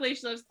home. Luckily,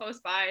 she lives close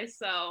by.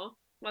 So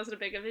wasn't a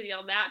big of a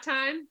deal that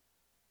time.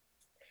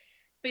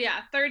 But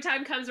yeah, third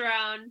time comes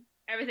around.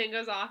 Everything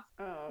goes off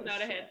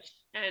without a hitch.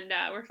 And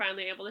we're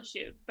finally able to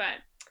shoot. But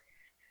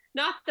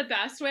not the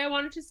best way I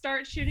wanted to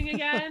start shooting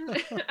again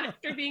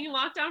after being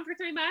locked down for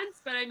 3 months,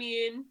 but I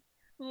mean,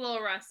 a little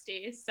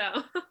rusty,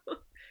 so.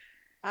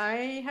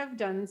 I have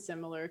done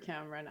similar,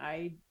 Cameron.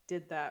 I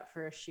did that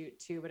for a shoot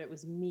too, but it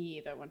was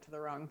me that went to the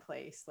wrong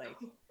place. Like,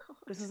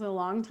 this was a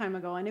long time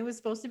ago, and it was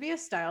supposed to be a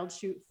styled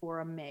shoot for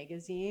a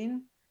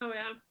magazine. Oh,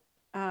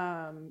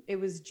 yeah.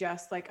 It was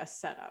just like a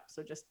setup,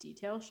 so just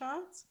detail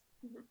shots.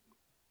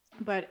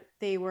 Mm-hmm. But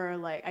they were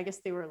like, I guess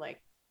they were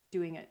like,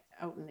 doing it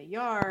out in the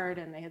yard,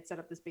 and they had set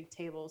up this big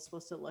table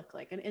supposed to look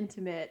like an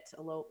intimate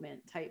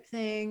elopement type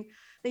thing.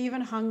 They even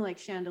hung like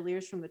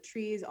chandeliers from the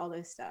trees, all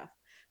this stuff.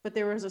 But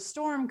there was a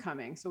storm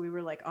coming, so we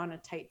were like on a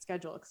tight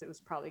schedule because it was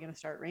probably going to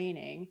start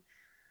raining.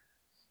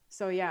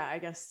 So yeah, I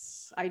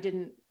guess I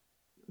didn't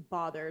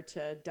bother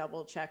to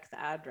double check the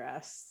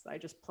address. I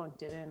just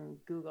plunked it in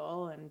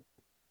Google and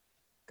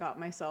got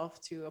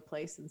myself to a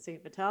place in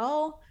St.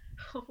 Vital,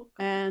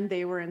 and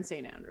they were in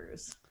St.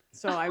 Andrews.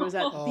 So I was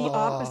at the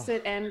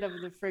opposite end of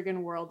the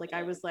friggin' world. Like,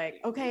 I was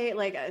like, okay,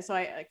 like, so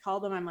I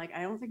called them. I'm like,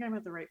 I don't think I'm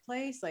at the right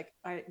place. Like,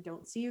 I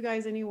don't see you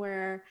guys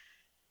anywhere.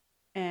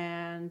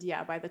 And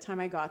yeah, by the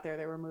time I got there,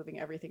 they were moving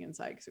everything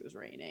inside because it was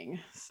raining.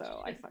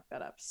 So I fucked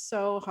that up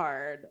so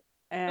hard.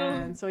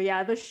 And so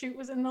yeah, the shoot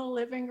was in the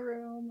living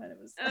room, and it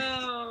was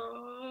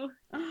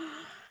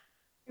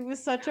it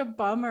was such a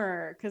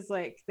bummer because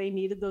like they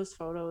needed those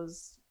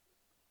photos.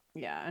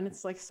 Yeah, and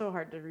it's like so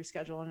hard to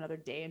reschedule another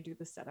day and do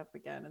the setup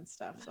again and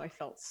stuff. So I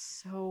felt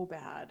so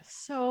bad.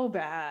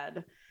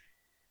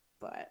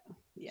 But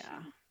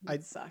yeah,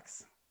 it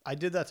sucks. I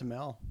did that to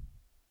Mel.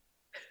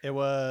 It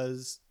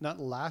was not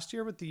last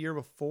year, but the year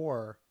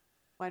before.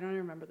 Well, I don't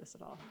remember this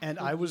at all. And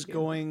I was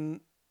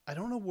going, I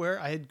don't know where,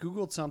 I had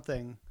Googled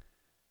something,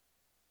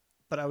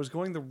 but I was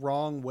going the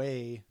wrong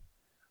way.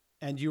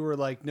 and you were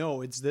like,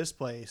 no, it's this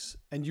place.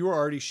 And you were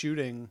already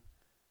shooting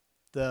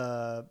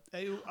the,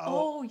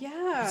 oh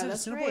yeah,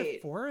 that's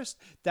right. Forest.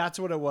 That's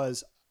what it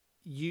was.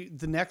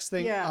 The next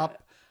thing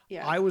up,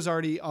 I was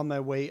already on my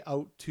way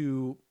out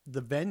to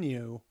the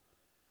venue,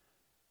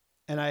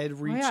 and I had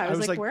reached, I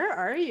was like, where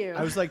are you?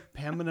 I was like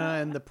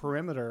Pembina and the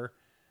perimeter.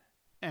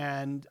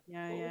 And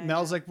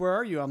Mel's like, where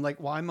are you? I'm like,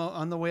 well, I'm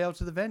on the way out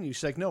to the venue.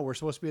 She's like, no, we're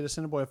supposed to be at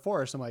Assiniboia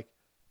Forest. I'm like,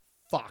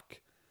 fuck.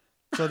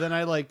 So then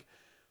I like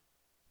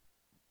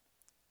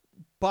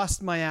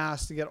bust my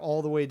ass to get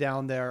all the way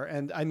down there.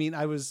 And I mean,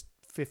 I was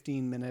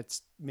 15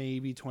 minutes,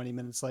 maybe 20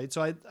 minutes late.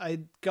 So I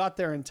got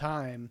there in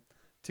time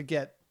to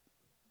get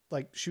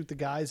like shoot the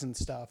guys and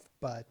stuff.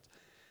 But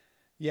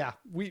yeah,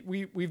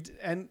 we've,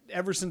 and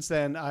ever since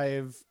then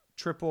I've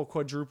triple,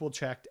 quadruple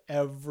checked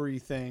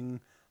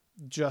everything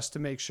just to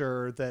make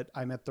sure that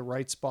I'm at the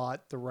right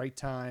spot, the right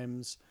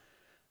times.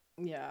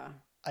 Yeah.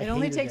 It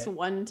only takes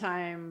one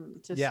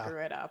time to screw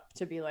it up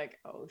to be like,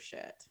 oh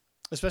shit.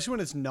 Especially when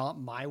it's not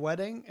my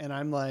wedding and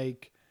I'm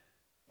like,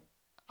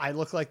 I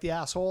look like the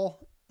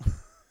asshole.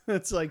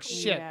 It's like,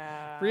 shit,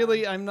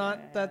 really? I'm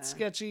not that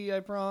sketchy, I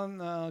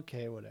promise.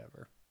 Okay,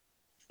 whatever.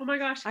 Oh my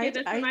gosh.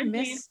 I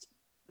missed.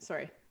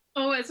 Sorry.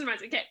 Oh, it's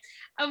reminds me. Okay.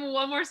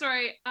 One more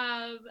story.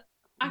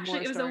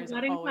 Actually, it was a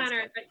wedding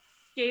planner that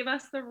gave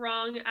us the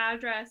wrong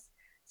address.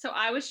 So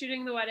I was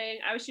shooting the wedding.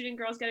 I was shooting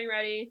girls getting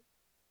ready.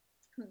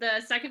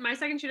 My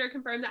second shooter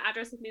confirmed the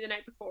address with me the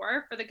night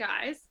before for the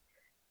guys.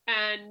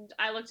 And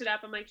I looked it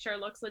up. I'm like, sure,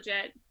 looks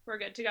legit. We're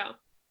good to go.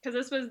 Because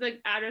this was the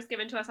address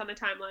given to us on the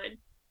timeline.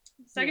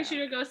 Second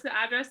shooter goes to the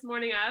address the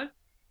morning of.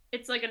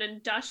 It's like an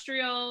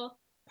industrial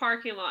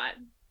parking lot.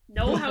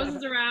 No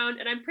houses around.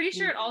 And I'm pretty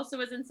sure it also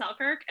was in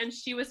Selkirk. And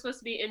she was supposed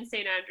to be in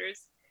St.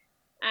 Andrews.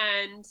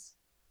 And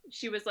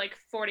she was like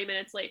 40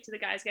 minutes late to the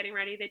guys getting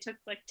ready. They took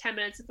like 10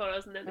 minutes of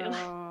photos and then they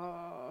left.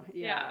 Oh,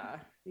 yeah.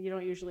 You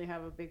don't usually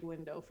have a big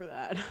window for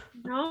that.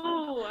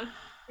 No,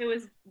 it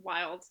was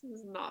wild. It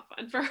was not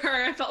fun for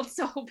her. I felt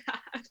so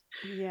bad.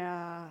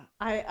 Yeah.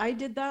 I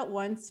did that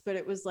once, but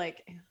it was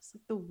like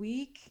the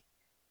week.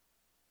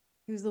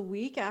 It was the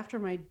week after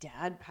my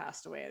dad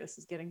passed away. This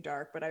is getting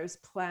dark, but I was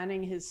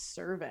planning his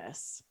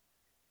service.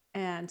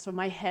 And so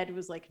my head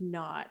was like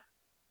not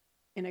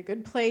in a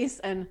good place.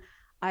 And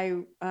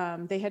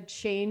they had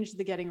changed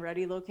the getting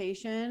ready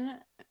location,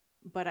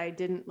 but I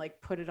didn't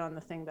like put it on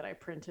the thing that I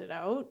printed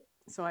out.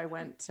 So I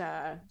went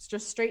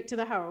just straight to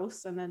the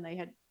house, and then they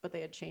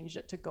had changed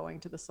it to going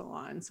to the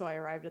salon. So I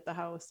arrived at the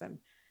house and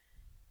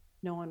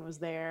no one was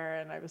there,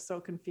 and I was so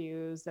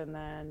confused. And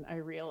then I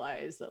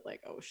realized that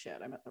like, oh shit,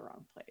 I'm at the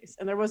wrong place.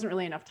 And there wasn't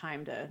really enough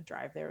time to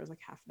drive there. It was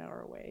like half an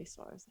hour away.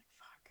 So I was like,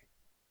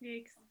 fuck.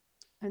 Yikes.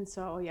 And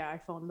so,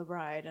 I phoned the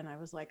bride and I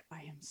was like,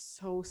 I am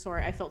so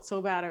sorry. I felt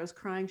so bad. I was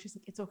crying. She's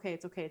like, it's okay.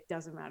 It's okay. It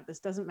doesn't matter.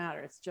 This doesn't matter.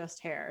 It's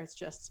just hair. It's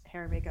just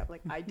hair and makeup.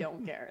 Like, I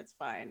don't care. It's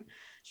fine.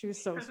 She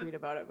was so sweet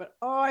about it. But,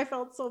 I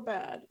felt so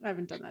bad. I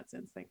haven't done that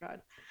since. Thank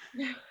God.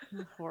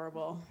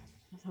 Horrible.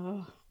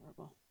 Oh,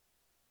 horrible.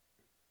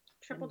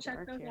 Triple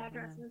check those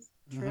addresses.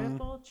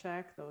 Triple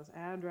check those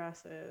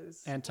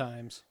addresses. And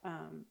times.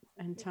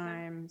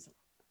 Times.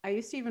 I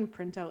used to even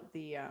print out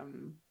the...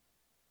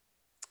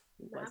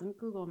 It wasn't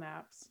Google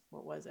Maps.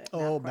 What was it?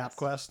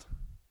 MapQuest.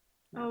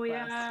 Oh,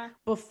 yeah.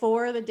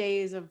 Before the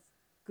days of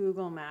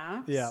Google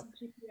Maps. Yeah.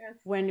 GPS.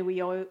 When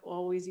we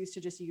always used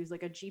to just use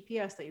like a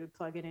GPS that you would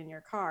plug in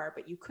your car,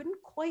 but you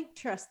couldn't quite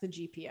trust the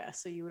GPS.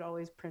 So you would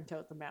always print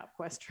out the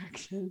MapQuest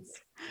directions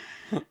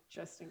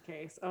just in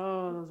case.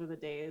 Oh, those were the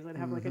days. I'd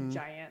have like a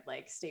giant,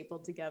 like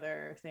stapled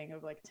together thing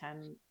of like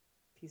 10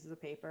 pieces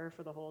of paper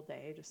for the whole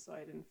day, just so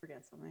I didn't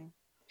forget something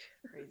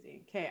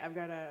crazy. Okay. I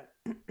got a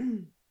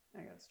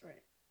story.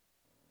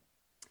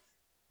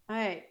 All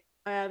right.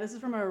 This is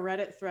from a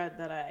Reddit thread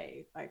that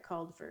I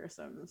called for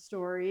some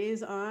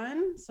stories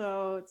on.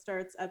 So it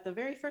starts at the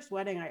very first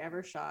wedding I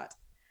ever shot.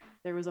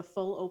 There was a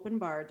full open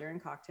bar during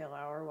cocktail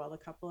hour while the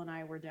couple and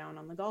I were down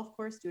on the golf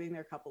course doing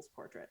their couple's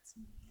portraits.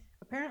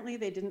 Apparently,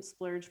 they didn't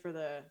splurge for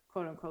the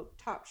quote-unquote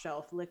top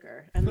shelf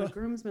liquor, and the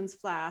groomsmen's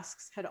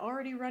flasks had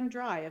already run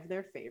dry of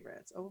their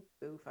favorites. Oh,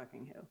 boo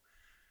fucking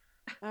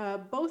who.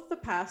 Both the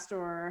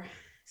pastor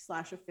 /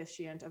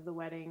 officiant of the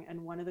wedding and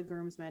one of the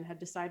groomsmen had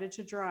decided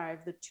to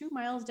drive the 2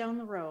 miles down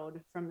the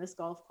road from this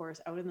golf course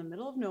out in the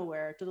middle of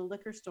nowhere to the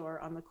liquor store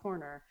on the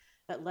corner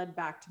that led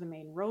back to the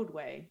main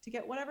roadway to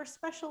get whatever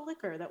special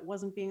liquor that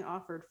wasn't being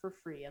offered for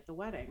free at the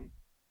wedding.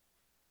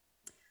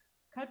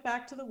 Cut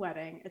back to the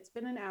wedding. It's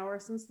been an hour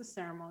since the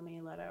ceremony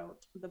let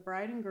out. The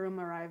bride and groom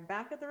arrive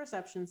back at the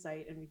reception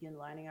site and begin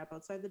lining up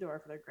outside the door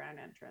for their grand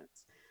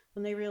entrance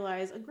when they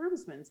realize a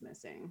groomsman's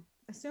missing.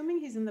 Assuming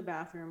he's in the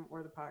bathroom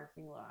or the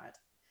parking lot,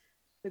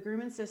 the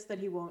groom insists that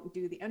he won't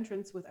do the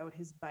entrance without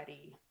his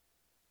buddy.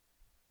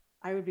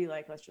 I would be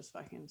like, let's just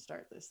fucking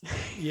start this thing.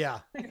 Yeah.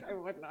 I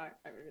would not.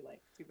 I would be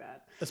like, too bad.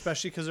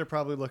 Especially because they're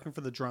probably looking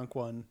for the drunk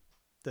one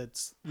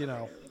that's,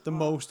 the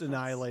most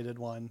annihilated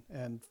one.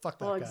 And fuck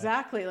that guy. Well,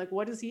 exactly. Like,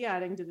 what is he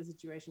adding to the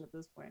situation at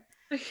this point?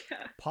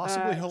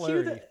 Possibly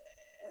hilarity.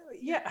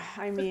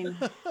 I mean,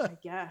 I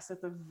guess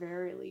at the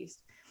very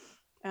least.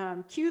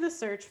 Cue the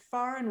search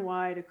far and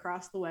wide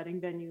across the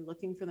wedding venue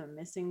looking for the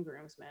missing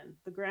groomsmen.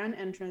 The grand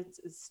entrance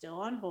is still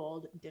on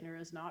hold. Dinner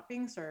is not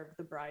being served.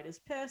 The bride is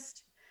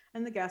pissed,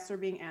 and the guests are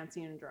being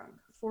antsy and drunk.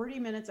 40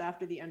 minutes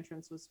after the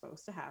entrance was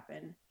supposed to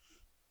happen,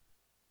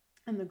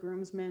 and the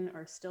groomsmen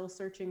are still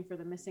searching for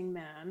the missing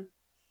man.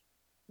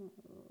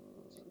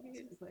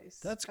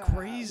 That's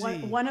crazy.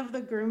 One of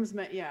the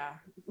groomsmen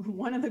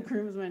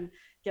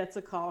gets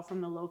a call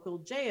from the local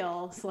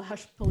jail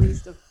 /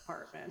 police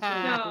department.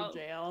 Local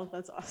jail.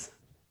 That's awesome.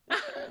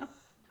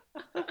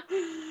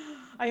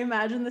 I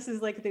imagine this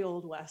is like the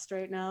Old West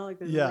right now. Like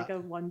there's like a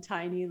one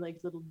tiny like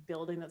little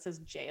building that says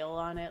jail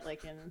on it,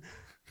 like in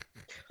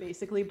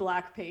basically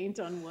black paint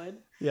on wood.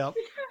 Yep.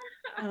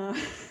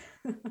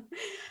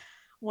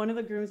 One of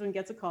the groomsmen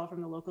gets a call from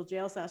the local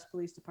jail /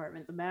 police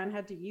department. The man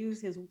had to use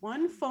his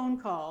one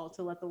phone call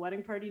to let the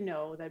wedding party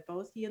know that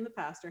both he and the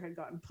pastor had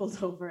gotten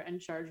pulled over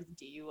and charged with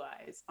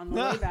DUIs on the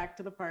way back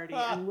to the party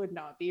and would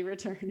not be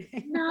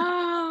returning.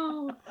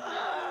 No.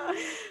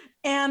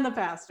 And the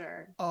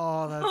pastor.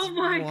 Oh, that's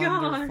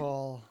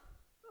wonderful. God.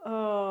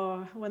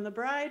 Oh, when the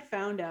bride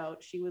found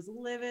out, she was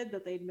livid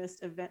that they'd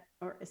missed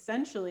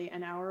essentially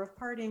an hour of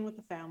partying with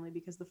the family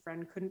because the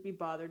friend couldn't be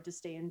bothered to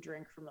stay and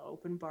drink from the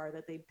open bar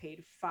that they'd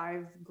paid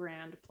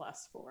 $5,000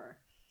 plus for.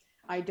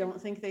 I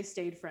don't think they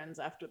stayed friends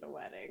after the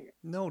wedding.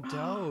 No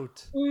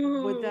doubt.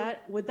 Would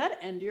that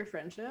end your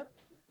friendship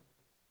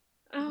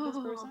with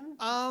this person?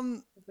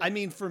 I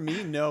mean, for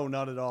me, no,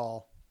 not at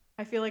all.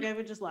 I feel like I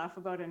would just laugh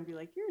about it and be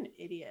like, you're an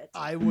idiot.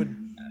 I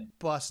would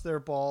bust their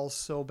balls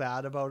so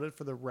bad about it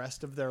for the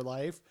rest of their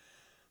life.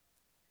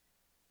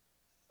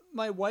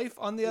 My wife,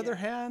 on the other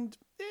hand,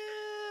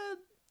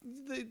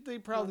 they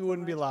probably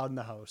wouldn't be allowed in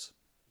the house.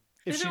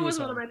 If it was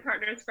one of my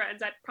partner's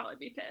friends, I'd probably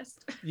be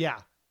pissed. Yeah.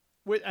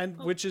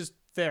 Which is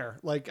fair.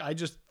 Like, I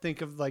just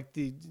think of like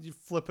you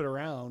flip it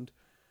around.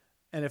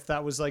 And if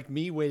that was like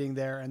me waiting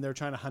there and they're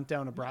trying to hunt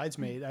down a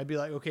bridesmaid, I'd be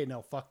like, okay,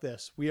 no, fuck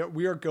this. We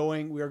are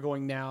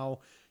going now.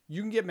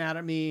 You can get mad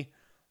at me.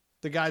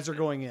 The guys are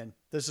going in.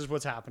 This is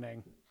what's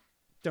happening.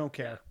 Don't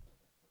care.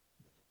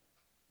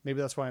 Maybe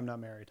that's why I'm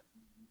not married.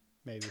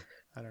 Maybe.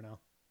 I don't know.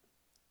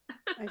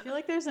 I feel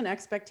like there's an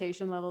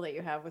expectation level that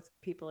you have with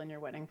people in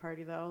your wedding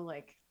party, though.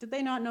 Like, did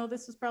they not know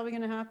this was probably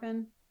going to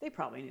happen? They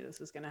probably knew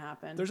this was going to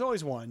happen. There's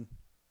always one.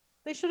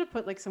 They should have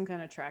put like some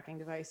kind of tracking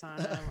device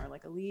on them or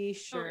like a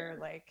leash or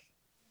like...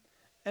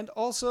 And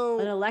also...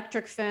 an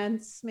electric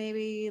fence,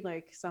 maybe.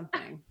 Like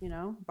something,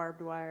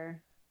 barbed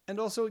wire. And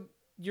also...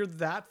 you're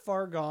that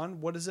far gone.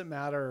 What does it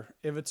matter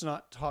if it's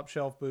not top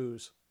shelf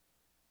booze?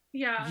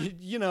 Yeah.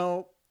 You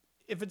know,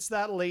 if it's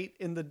that late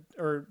in the,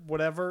 or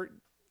whatever,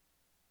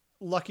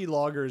 Lucky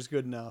Lager is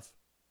good enough.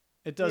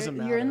 It doesn't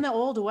matter. You're in the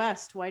Old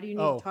West. Why do you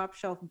need top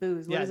shelf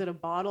booze? What is it? A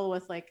bottle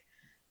with like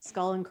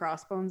skull and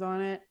crossbones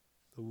on it?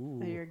 Ooh.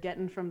 That you're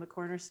getting from the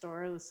corner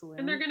store, the saloon.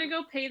 And they're going to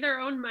go pay their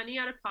own money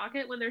out of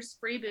pocket when there's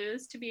free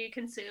booze to be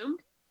consumed?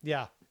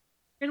 Yeah.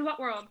 In what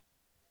world?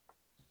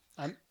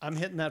 I'm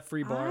hitting that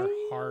free bar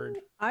hard.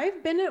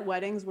 I've been at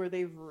weddings where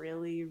they've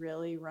really,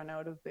 really run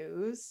out of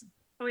booze.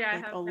 Oh yeah,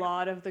 like I have. A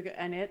lot of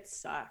and it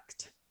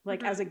sucked.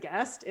 Like as a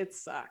guest, it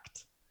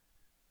sucked.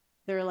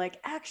 They're like,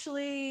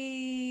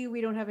 actually,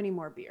 we don't have any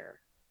more beer.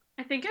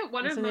 I think at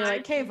one of they're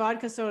like, hey,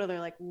 vodka soda. They're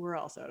like, we're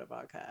also out of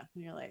vodka.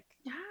 And you're like,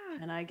 yeah.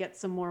 And I get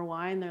some more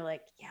wine. They're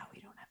like, yeah,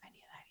 we don't have any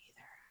of that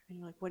either. And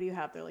you're like, what do you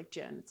have? They're like,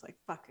 gin. It's like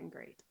fucking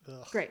great.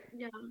 Ugh. Great.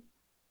 Yeah.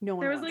 No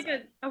one. There was like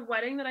a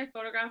wedding that I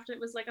photographed. It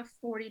was like a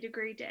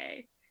 40-degree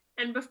day,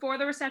 and before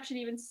the reception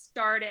even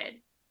started,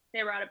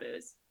 they were out of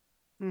booze.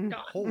 Gone.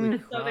 Holy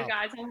crap. So the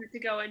guys all had to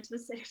go into the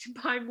city to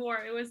buy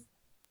more. It was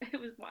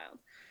wild.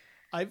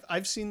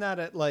 I've seen that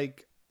at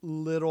like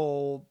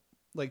little,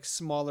 like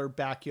smaller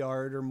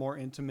backyard or more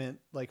intimate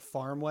like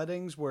farm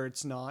weddings where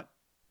it's not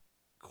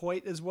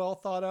quite as well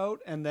thought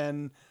out, and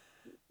then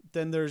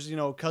there's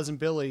cousin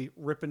Billy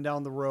ripping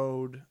down the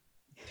road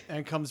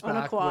and comes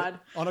back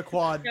on a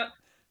quad. Yep.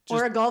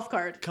 Or a golf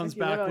cart. Comes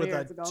back with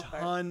a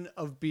ton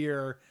of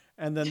beer,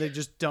 and then they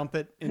just dump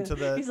it into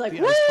the, He's like,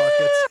 the ice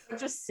buckets. It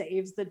just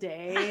saves the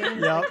day.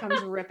 Yep.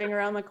 Comes ripping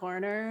around the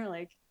corner.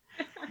 Like,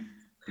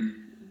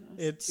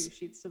 it's 2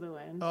 sheets to the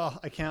wind. Oh,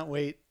 I can't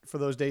wait for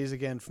those days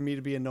again for me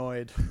to be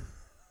annoyed.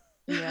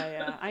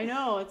 Yeah. I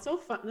know. It's so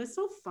fun. It's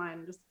so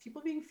fun. Just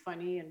people being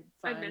funny and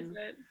fun. I miss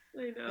it.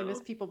 I know. I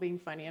miss people being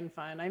funny and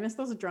fun. I miss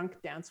those drunk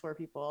dance floor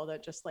people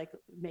that just like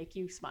make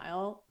you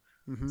smile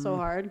so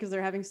hard because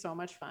they're having so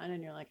much fun,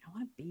 and you're like, I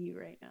want to be you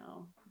right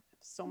now. I have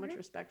so much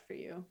respect for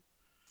you.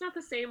 It's not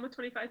the same with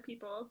 25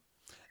 people.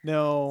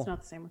 No. It's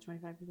not the same with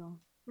 25 people.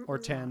 Or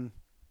 10.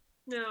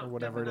 No. Or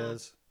whatever it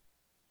is.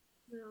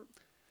 No.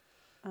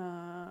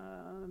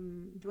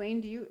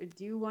 Dwayne, do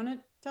you want to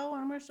tell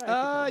one more story?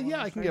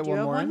 I can get one more. Do you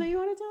have one that you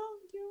want to tell?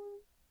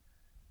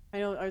 I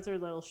know ours are a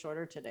little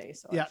shorter today,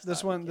 so yeah.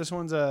 This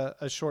one's a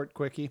short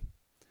quickie.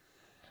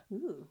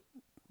 Ooh.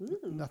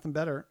 Nothing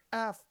better.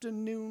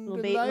 Afternoon.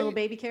 Little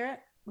baby carrot.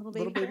 Little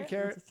baby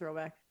carrot. That's a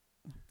throwback.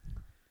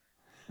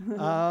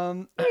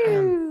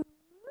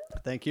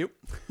 Thank you.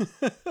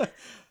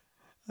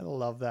 I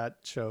love that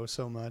show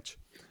so much.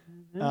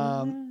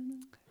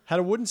 Had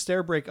a wooden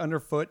stair break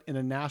underfoot in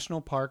a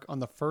national park on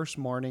the first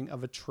morning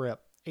of a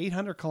trip,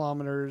 800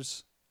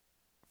 kilometers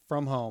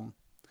from home.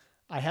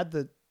 I had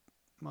the...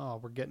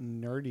 Oh, we're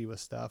getting nerdy with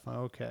stuff.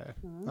 Okay.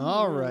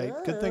 All right.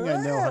 Good thing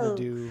I know how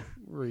to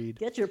read.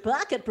 Get your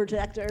pocket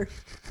protector.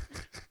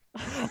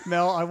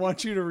 Mel, I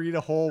want you to read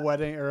a whole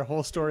wedding or a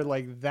whole story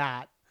like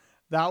that.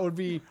 That would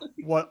be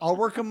what I'll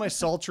work on my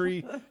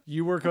sultry.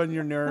 You work on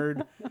your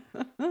nerd.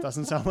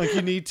 Doesn't sound like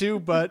you need to,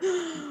 but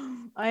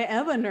I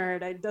am a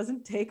nerd. It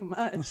doesn't take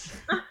much.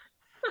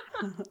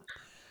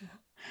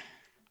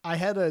 I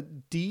had a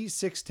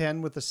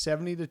D610 with a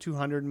 70 to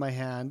 200 in my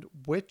hand,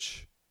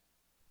 which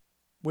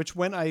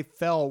when I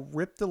fell,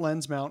 ripped the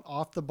lens mount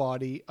off the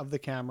body of the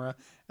camera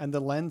and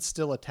the lens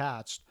still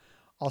attached.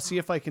 I'll see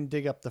if I can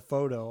dig up the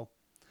photo.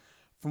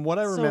 From what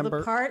I remember... So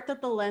the part that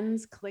the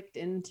lens clicked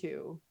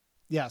into...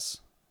 Yes.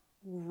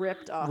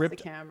 Ripped off the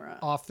camera.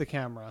 Off the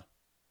camera.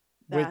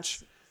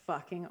 That's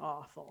fucking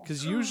awful.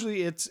 Because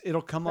usually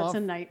it'll come off...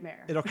 That's a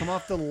nightmare. It'll come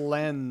off the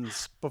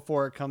lens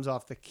before it comes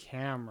off the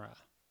camera.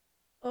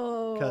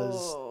 Oh.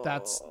 Because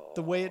that's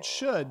the way it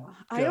should go.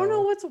 I don't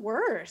know what's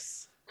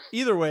worse.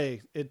 Either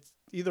way, it's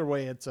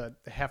a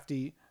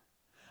hefty...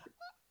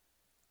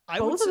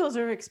 Both of those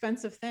are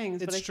expensive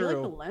things, but I feel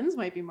true. like the lens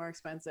might be more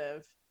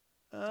expensive,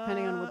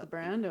 depending on what the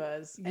brand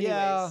was.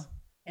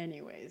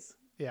 Anyways.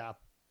 Yeah.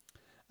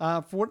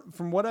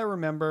 From what I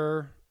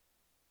remember,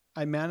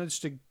 I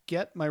managed to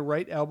get my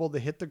right elbow to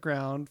hit the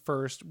ground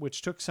first,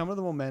 which took some of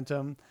the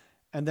momentum,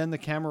 and then the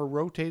camera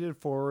rotated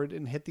forward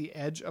and hit the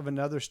edge of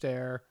another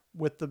stair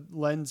with the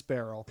lens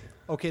barrel.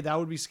 Okay, that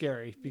would be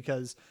scary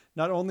because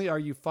not only are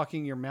you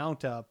fucking your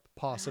mount up,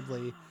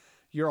 possibly,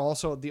 you're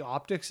also the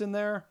optics in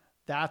there.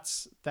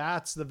 That's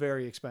the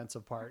very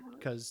expensive part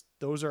because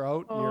those are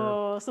out.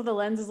 So the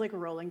lens is like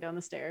rolling down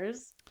the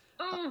stairs.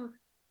 Is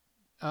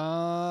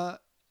that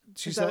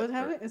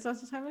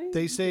what's happening?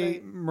 They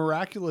say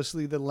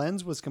miraculously the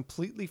lens was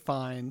completely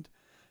fine,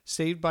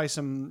 saved by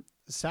some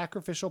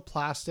sacrificial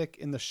plastic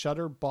in the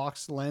shutter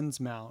box lens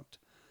mount.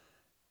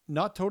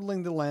 Not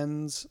totaling the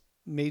lens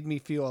made me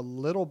feel a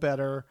little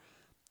better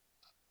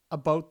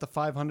about the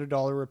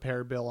 $500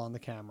 repair bill on the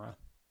camera.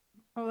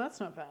 Oh, that's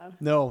not bad.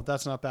 No,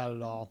 that's not bad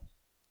at all.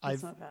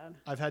 That's not bad.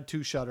 I've had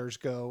 2 shutters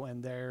go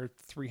and they're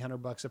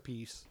 $300 a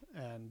piece.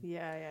 And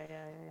yeah.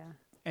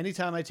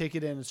 Anytime I take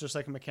it in, it's just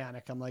like a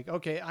mechanic. I'm like,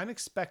 okay, I'm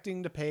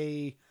expecting to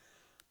pay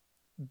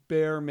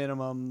bare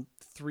minimum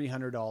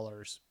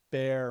 $300,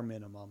 bare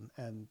minimum.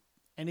 And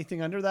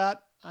anything under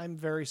that, I'm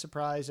very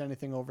surprised.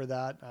 Anything over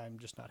that, I'm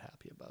just not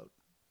happy about.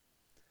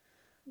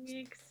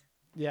 Yikes.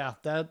 Yeah,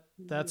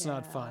 that's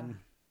not fun.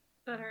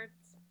 That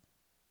hurts.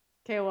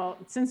 Okay, well,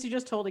 since you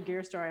just told a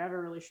gear story, I have a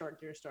really short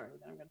gear story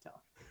that I'm going to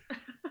tell.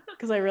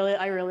 Because I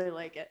really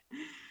like it.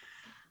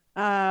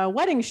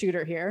 Wedding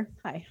shooter here.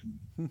 Hi.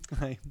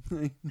 Hi.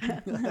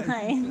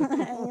 Hi.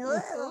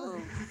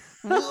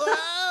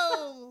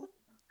 Whoa.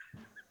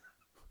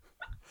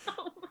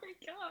 Oh my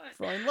god.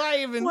 Fine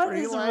live and what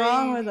is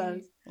wrong with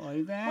us?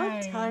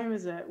 What time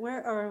is it?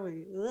 Where are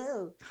we?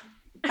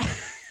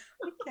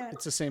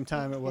 It's the same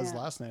time it was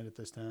last night at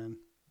this time.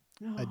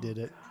 Oh, I did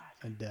it. God.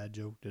 And Dad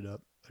joked it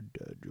up.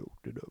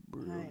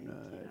 Real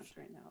nice.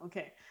 Right now.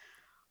 Okay.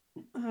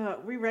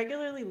 We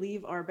regularly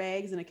leave our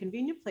bags in a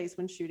convenient place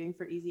when shooting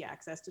for easy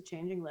access to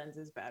changing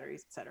lenses,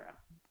 batteries, etc.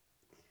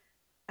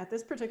 At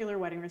this particular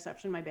wedding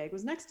reception, my bag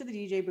was next to the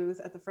DJ booth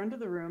at the front of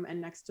the room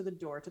and next to the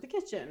door to the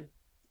kitchen.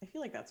 I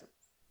feel like that's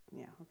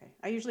okay.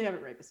 I usually have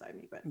it right beside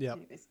me, but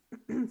anyways.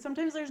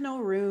 Sometimes there's no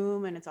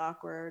room and it's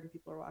awkward and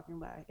people are walking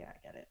by. Yeah, I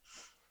get it.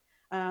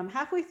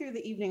 Halfway through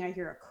the evening, I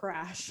hear a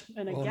crash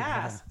and a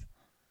gasp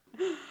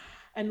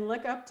and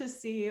look up to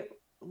see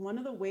one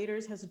of the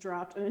waiters has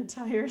dropped an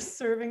entire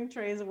serving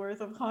tray's worth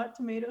of hot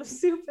tomato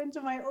soup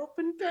into my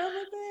open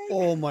camera bag.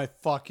 Oh my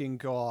fucking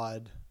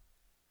God.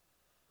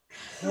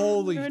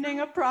 Holy.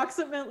 Ruining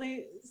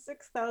approximately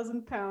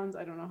 6,000 pounds.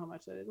 I don't know how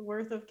much that is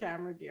worth of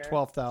camera gear.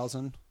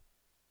 12,000.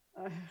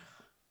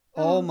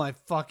 Oh my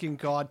fucking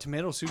God.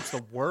 Tomato soup's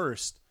the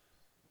worst.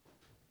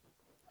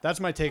 That's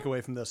my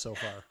takeaway from this so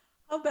far.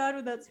 How bad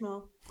would that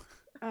smell?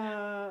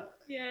 Oh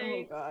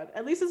God.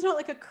 At least it's not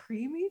like a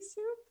creamy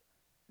soup.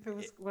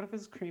 What if it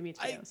was creamy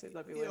tomato soup?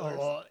 That'd be way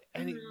worse.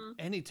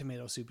 Any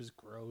tomato soup is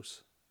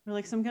gross. Or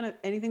like some kind of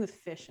anything with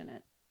fish in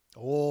it.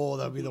 Oh,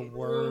 that'd be the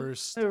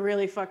worst. It would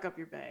really fuck up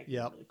your bag.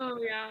 Yep.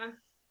 Really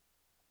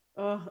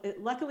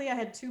luckily, I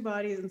had 2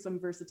 bodies and some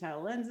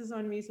versatile lenses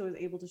on me, so I was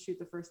able to shoot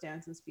the first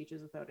dance and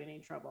speeches without any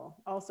trouble.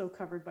 Also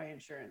covered by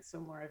insurance, so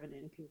more of an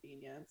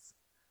inconvenience.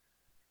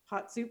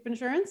 Hot soup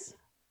insurance?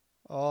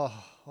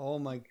 Oh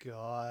my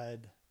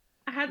God.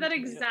 I had that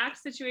exact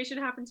situation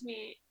happen to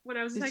me when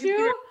I was in second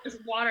year. It was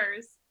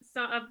waters.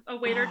 So a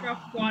waiter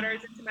dropped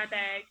waters into my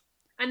bag,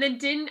 and then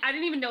I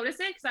didn't even notice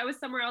it because I was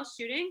somewhere else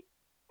shooting,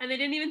 and they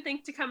didn't even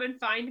think to come and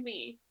find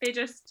me. They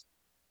just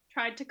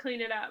tried to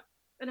clean it up,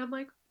 and I'm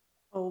like,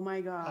 oh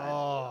my God.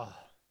 Oh.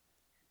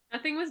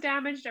 Nothing was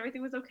damaged.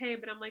 Everything was okay.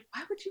 But I'm like,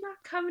 why would you not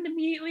come and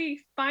immediately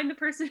find the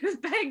person whose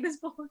bag this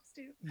belongs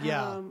to?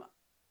 Yeah.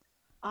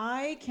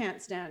 I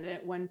can't stand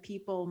it when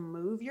people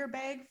move your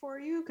bag for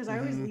you, because I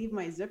always leave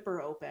my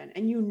zipper open,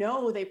 and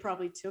they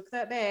probably took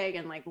that bag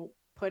and like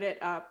put it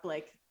up,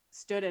 like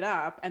stood it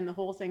up, and the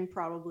whole thing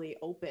probably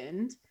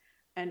opened,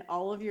 and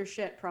all of your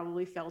shit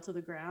probably fell to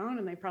the ground,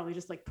 and they probably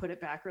just like put it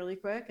back really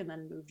quick and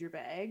then moved your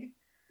bag.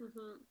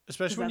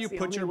 Especially when you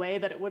put your way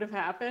that it would have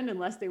happened,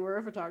 unless they were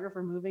a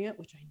photographer moving it,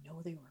 which I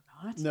know they were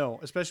not. No,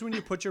 especially when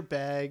you put your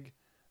bag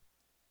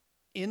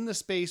in the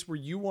space where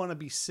you want to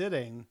be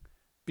sitting,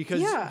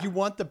 because you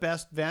want the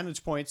best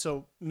vantage point.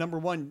 So number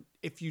one,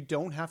 if you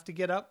don't have to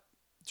get up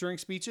during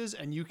speeches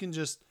and you can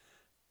just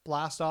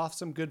blast off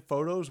some good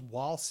photos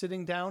while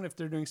sitting down, if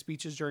they're doing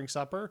speeches during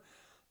supper,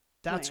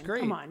 that's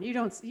great. Come on, you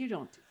don't do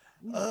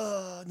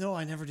that. No,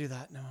 I never do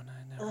that. No, I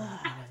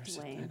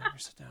never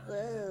sit down.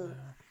 No.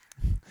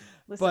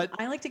 Listen, but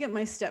I like to get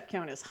my step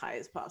count as high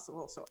as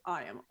possible, so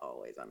I am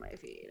always on my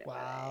feet.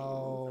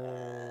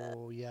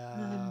 Wow.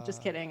 Yeah.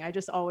 Just kidding. I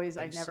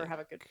never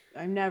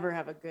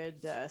have a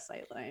good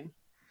sight line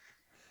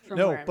from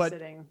where I'm but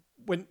sitting.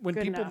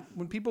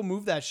 When people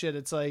move that shit,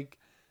 it's like,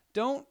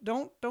 don't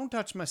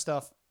touch my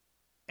stuff,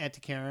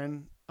 Auntie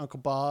Karen, Uncle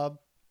Bob.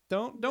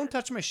 Don't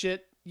touch my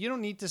shit. You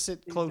don't need to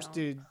sit close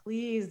to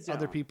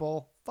other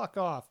people. Fuck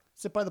off.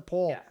 Sit by the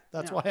pole. Yeah,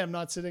 that's why I'm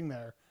not sitting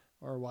there.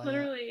 Or why?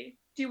 Literally.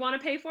 Do you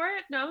want to pay for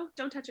it? No,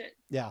 don't touch it.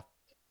 Yeah.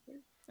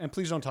 And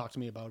please don't talk to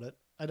me about it.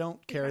 I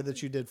don't care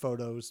that you did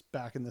photos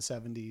back in the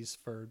 70s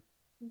for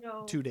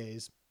 2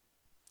 days.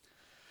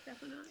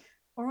 Definitely not.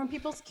 Or when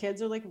people's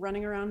kids are like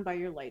running around by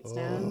your light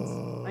stands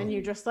and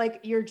you're just like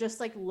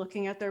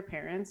looking at their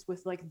parents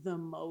with like the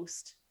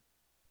most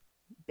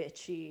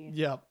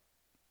bitchy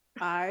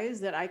eyes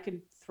that I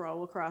could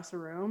throw across a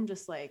room.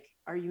 Just like,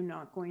 are you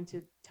not going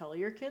to tell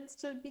your kids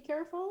to be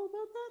careful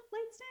about that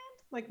light stand?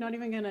 Like, not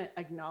even going to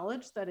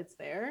acknowledge that it's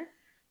there.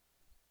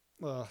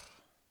 Ugh.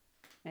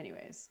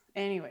 Anyways,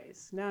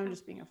 now I'm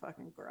just being a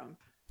fucking grump.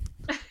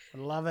 I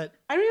love it.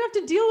 I don't even have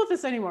to deal with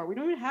this anymore. We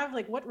don't even have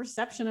like, what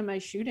reception am I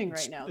shooting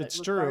right now that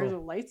requires a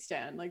light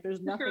stand? Like,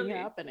 there's nothing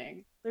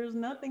happening. There's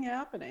nothing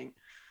happening.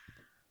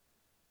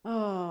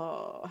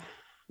 Oh,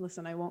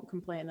 listen, I won't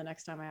complain the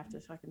next time I have to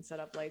fucking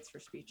set up lights for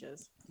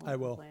speeches. I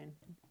will.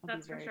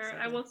 That's for sure.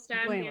 Excited. I will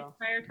stand the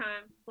entire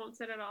time. Won't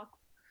sit at all.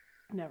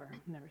 Never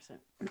sit.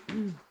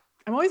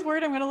 I'm always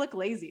worried I'm going to look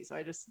lazy, so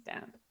I just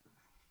stand.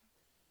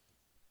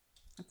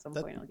 At some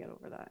point, I'll get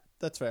over that.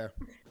 That's fair.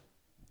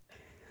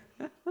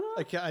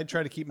 I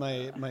try to keep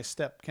my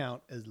step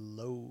count as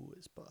low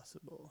as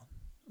possible.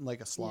 I'm like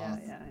a sloth.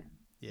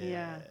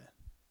 Yeah.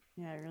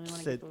 I really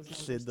want to get those numbers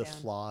Sid the down.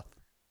 sloth.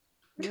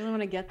 I really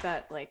want to get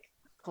that like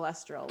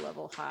cholesterol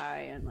level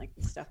high and like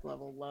the step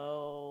level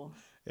low.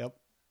 Yep.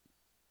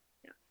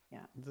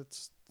 Yeah.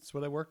 That's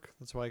what I work.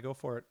 That's why I go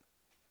for it.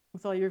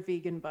 With all your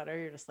vegan butter,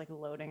 you're just like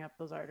loading up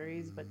those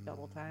arteries, but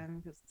double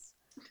time because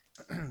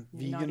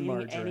you're not eating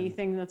margarine.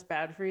 Anything that's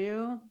bad for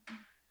you.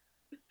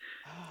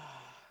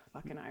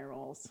 Fucking eye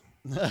rolls.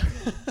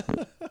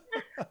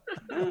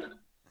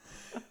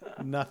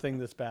 Nothing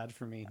that's bad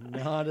for me.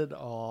 Not at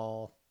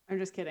all. I'm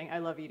just kidding. I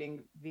love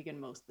eating vegan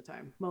most of the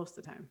time.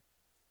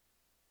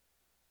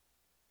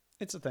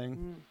 It's a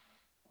thing.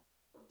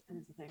 It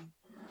is a thing.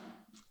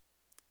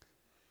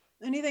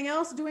 Anything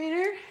else,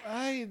 Dwayner?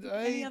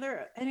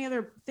 Any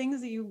other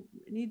things that you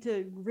need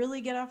to really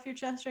get off your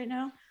chest right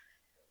now?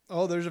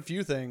 Oh, there's a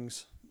few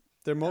things.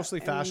 They're mostly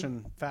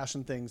fashion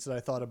things that I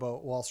thought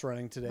about whilst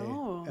running today,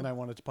 and I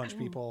wanted to punch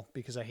people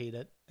because I hate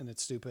it and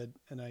it's stupid.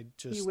 And I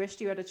just you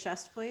wished you had a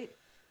chest plate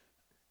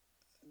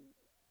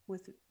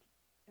with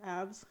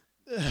abs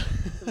to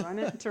run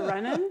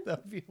in.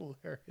 That'd be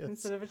hilarious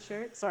instead of a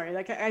shirt. Sorry,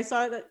 like I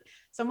saw that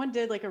someone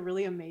did like a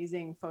really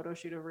amazing photo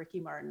shoot of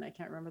Ricky Martin. I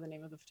can't remember the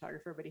name of the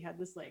photographer, but he had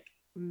this like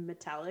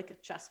metallic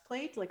chest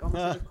plate, like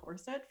almost like a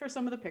corset for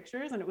some of the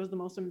pictures, and it was the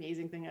most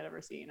amazing thing I'd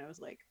ever seen. I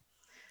was like,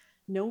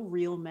 no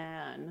real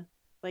man,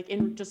 like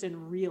in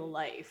real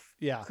life,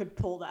 could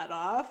pull that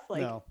off.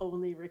 Like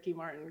only Ricky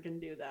Martin can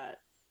do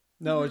that.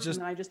 No, it's just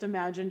and I just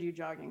imagined you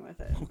jogging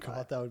with it. Oh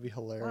god, that would be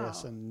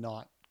hilarious and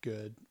not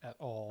good at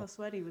all. How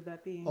sweaty would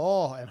that be?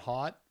 Oh, and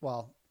hot.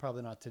 Well,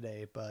 probably not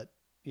today, but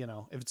you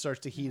know, if it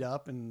starts to heat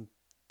up and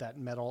that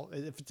metal,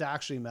 if it's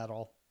actually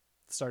metal,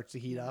 starts to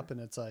heat up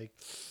and it's like,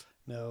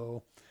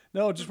 no,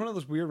 just one of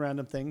those weird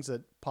random things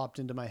that popped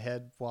into my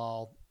head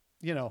while,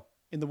 you know,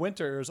 in the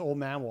winter it was old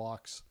man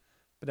walks,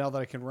 but now that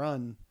I can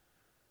run,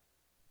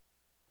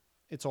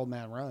 it's old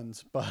man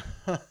runs. But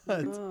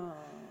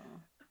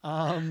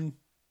how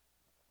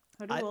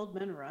do old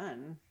men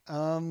run?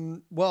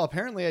 Well,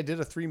 apparently I did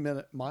a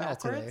 3-minute mile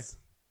backwards? Today.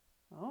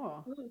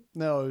 Oh.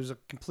 No, it was a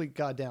complete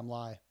goddamn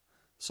lie.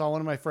 Saw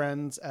one of my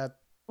friends at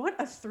what,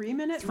 a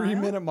 3-minute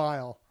 3-minute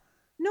mile?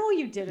 No,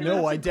 you didn't.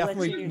 No, I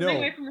definitely no.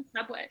 Away from the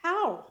subway.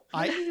 How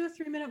did you do a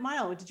 3-minute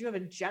mile? Did you have a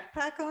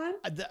jetpack on?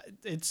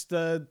 It's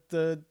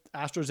the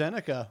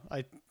AstraZeneca.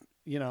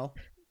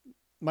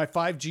 My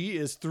 5G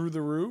is through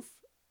the roof.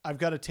 I've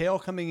got a tail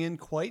coming in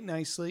quite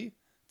nicely.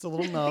 It's a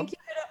little nub.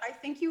 I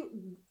think you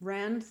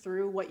ran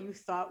through what you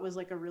thought was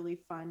like a really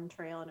fun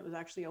trail, and it was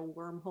actually a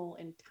wormhole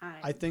in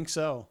time. I think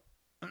so,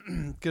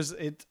 because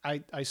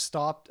I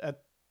stopped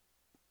at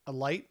a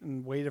light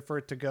and waited for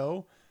it to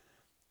go,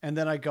 and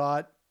then I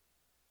got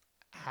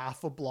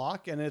half a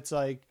block, and it's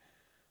like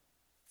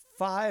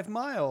 5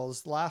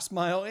 miles, last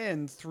mile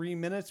in 3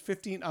 minutes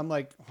 15. I'm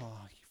like, oh,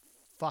 you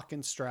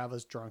fucking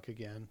Strava's drunk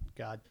again.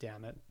 God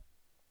damn it.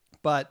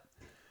 But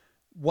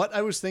what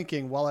I was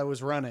thinking while I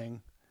was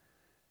running,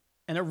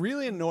 and it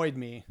really annoyed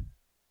me,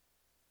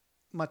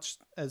 much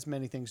as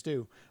many things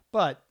do,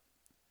 but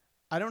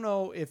I don't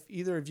know if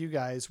either of you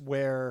guys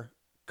wear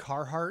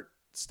Carhartt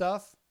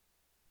stuff.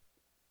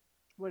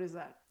 What is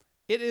that?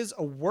 It is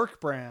a work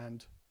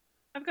brand.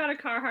 I've got a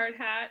Carhartt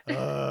hat.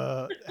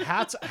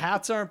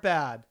 Hats aren't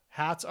bad.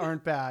 Hats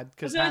aren't bad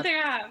because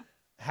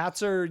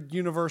hats are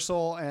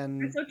universal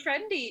and they're so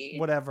trendy.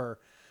 Whatever.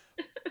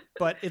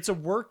 But it's a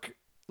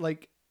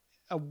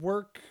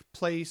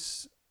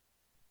workplace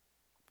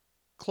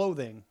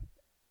clothing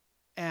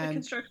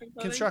and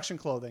construction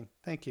clothing.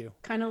 Thank you.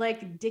 Kind of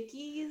like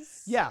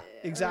Dickies. Yeah,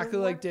 exactly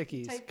like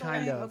Dickies.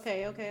 Kind of.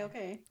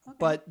 Okay.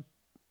 But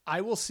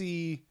I will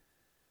see.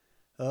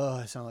 Oh,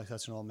 I sound like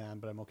such an old man,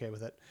 but I'm okay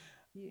with it.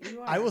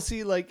 You are. I will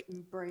see like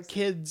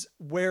kids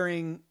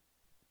wearing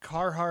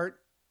Carhartt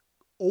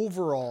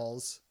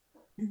overalls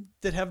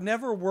that have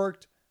never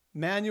worked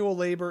manual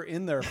labor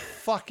in their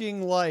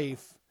fucking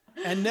life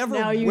and never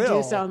will. Now you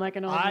do sound like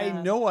an old man.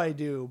 I know I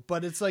do,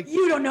 but it's like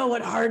you don't know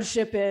what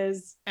hardship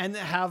is. And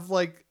have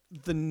like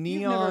the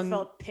neon, you've never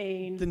felt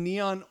pain. The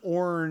neon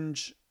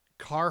orange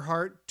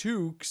Carhartt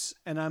toques,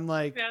 and I'm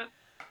like,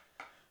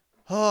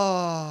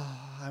 oh,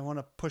 I want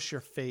to push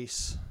your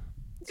face.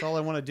 That's all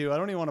I want to do. I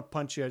don't even want to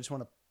punch you. I just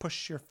want to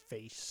push your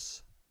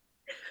face.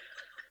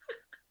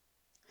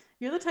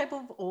 You're the type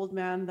of old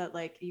man that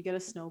like you get a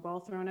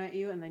snowball thrown at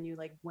you and then you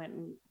like went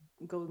and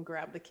go and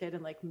grab the kid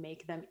and like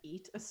make them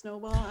eat a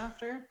snowball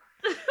after.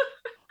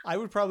 I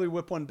would probably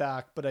whip one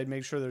back, but I'd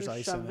make sure there's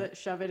ice in it.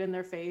 Shove it in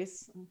their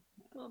face.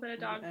 A little bit of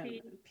dog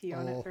pee. Pee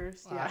on it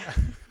first. Yeah.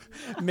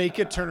 Make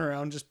it turn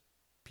around, just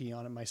pee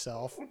on it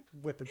myself.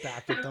 Whip it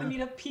back at them. You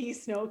need a pee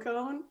snow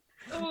cone.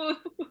 Oh.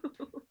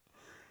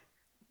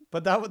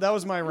 But that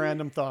was my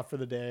random thought for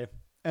the day.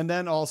 And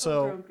then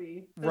also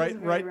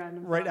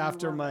right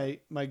after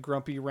my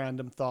grumpy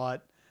random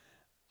thought,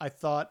 I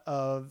thought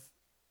of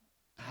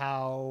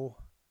how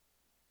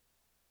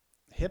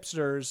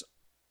hipsters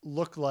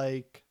look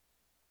like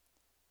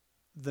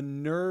the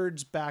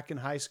nerds back in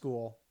high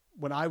school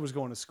when I was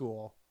going to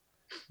school,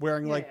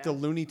 wearing the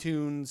Looney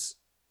Tunes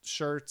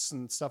shirts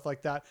and stuff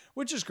like that,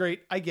 which is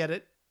great. I get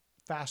it.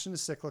 Fashion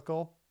is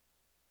cyclical.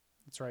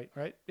 That's right?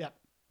 Yeah.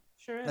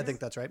 Sure is. I think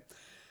that's right.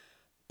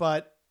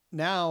 But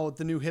now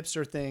the new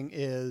hipster thing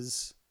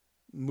is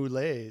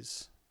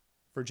mulets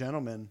for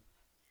gentlemen.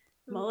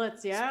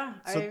 Mullets, yeah.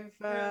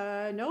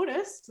 I've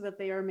noticed that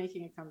they are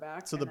making a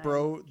comeback. So the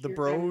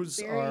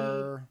bros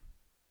are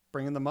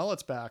bringing the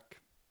mullets back.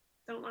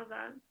 Don't love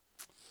that.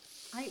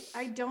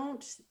 I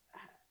don't.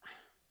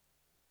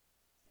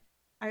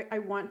 I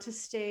want to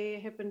stay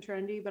hip and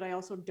trendy, but I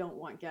also don't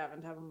want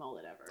Gavin to have a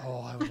mullet ever.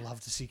 Oh, I would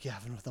love to see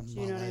Gavin with a mullet.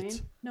 You know what I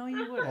mean? No,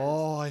 you would.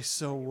 Oh, I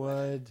so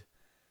would.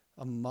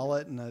 A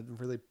mullet and a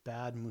really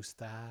bad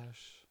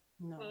mustache.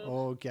 No.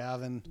 Oh,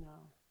 Gavin. No.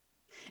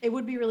 It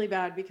would be really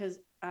bad because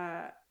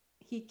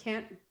he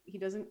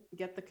doesn't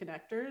get the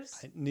connectors.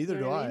 Neither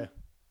do I.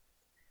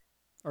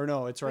 Or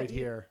no, it's right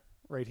here.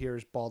 Right here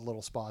is bald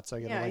little spots.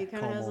 I gotta he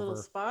kind of has over. Little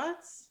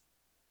spots.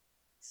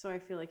 So I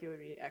feel like it would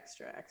be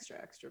extra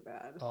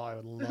bad. Oh, I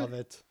would love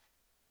it.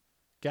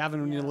 Gavin,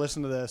 when you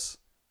listen to this,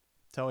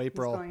 tell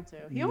April. He's going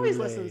to. He always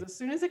listens. As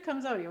soon as it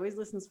comes out, he always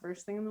listens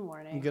first thing in the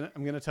morning.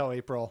 I'm gonna tell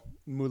April.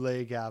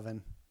 Mullet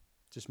Gavin.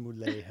 Just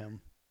mullet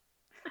him.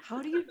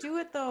 How do you do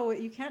it though?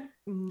 You can't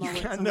mullet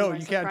you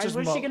surprise. can't just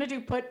What is she gonna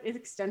do? Put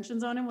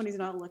extensions on him when he's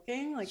not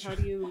looking? Like how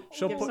do you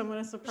give someone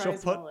a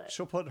surprise mullet?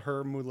 She'll put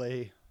her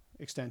mullet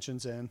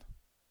extensions in.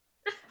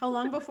 How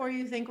long before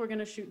you think we're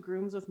gonna shoot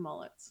grooms with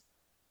mullets?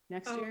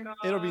 Next year? God.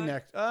 It'll be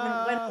next.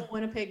 When will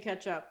Winnipeg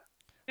catch up?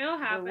 It'll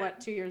happen. Or what?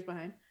 2 years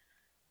behind?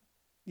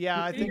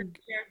 Yeah, I think.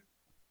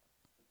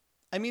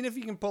 I mean, if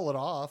you can pull it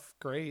off,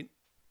 great.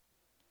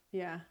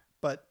 Yeah.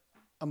 But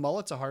a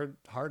mullet's a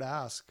hard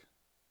ask.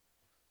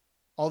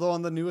 Although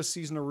on the newest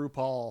season of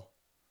RuPaul,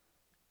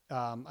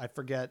 I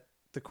forget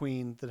the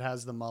queen that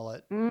has the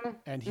mullet,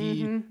 and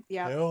he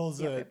kills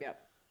it.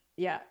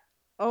 Yeah.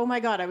 Oh my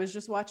God! I was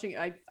just watching.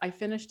 I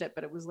finished it,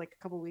 but it was like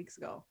a couple weeks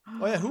ago.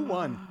 Oh yeah, who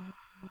won?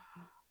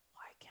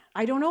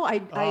 I don't know.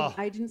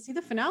 I didn't see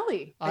the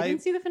finale. I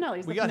didn't see the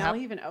finale. Is the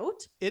finale even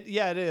out? It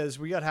is.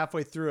 We got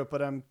halfway through it,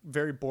 but I'm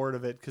very bored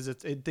of it because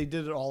they did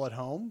it all at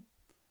home.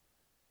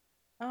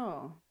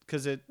 Oh.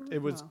 Because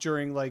it was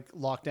during like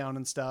lockdown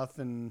and stuff,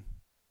 and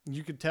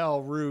you could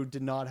tell Rue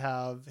did not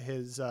have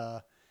his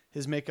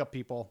makeup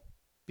people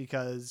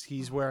because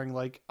he's wearing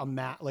like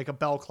a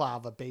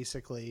balaclava,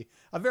 basically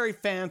a very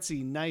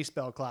fancy, nice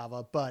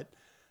balaclava, but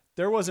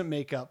there wasn't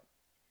makeup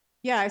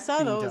Yeah, I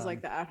saw those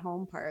like the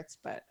at-home parts,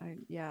 but I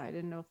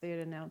didn't know if they had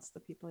announced the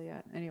people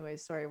yet. Anyway,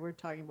 sorry, we're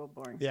talking about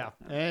boring stuff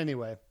now.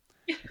 Anyway.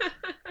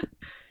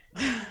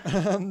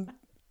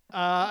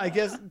 I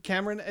guess,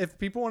 Cameron, if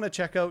people want to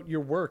check out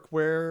your work,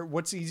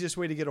 what's the easiest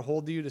way to get a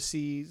hold of you to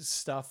see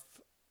stuff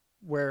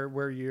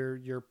where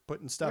you're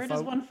putting stuff out? Where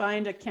does one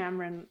find a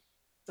Cameron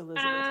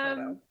Elizabeth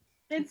photo?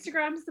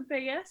 Instagram's the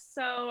biggest.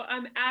 So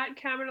I'm at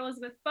Cameron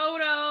Elizabeth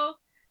Photo,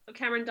 so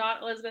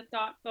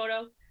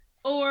Cameron.Elizabeth.photo,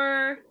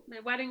 or my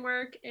wedding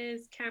work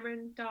is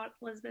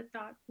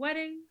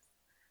Cameron.Elizabeth.weddings.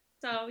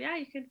 So yeah,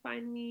 you can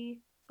find me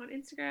on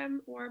Instagram,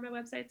 or my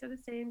websites are the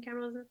same,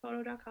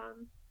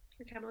 CameronElizabethPhoto.com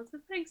or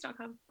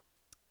CameronElizabethWeddings.com.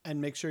 And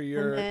make sure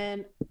you're,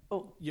 I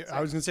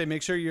was gonna say,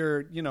 make sure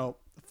you're,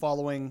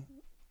 following,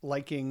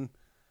 liking,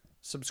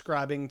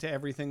 subscribing to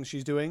everything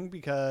she's doing,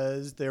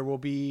 because there will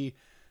be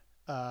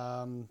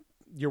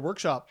your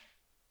workshop,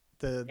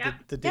 the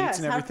dates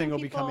and everything will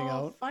be coming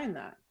out. Find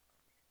that.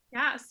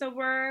 Yeah, so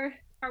our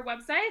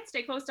website,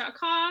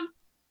 stayclose.com,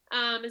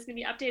 is going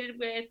to be updated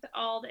with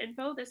all the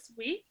info this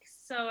week,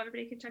 so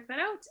everybody can check that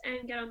out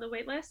and get on the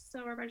wait list.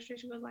 So our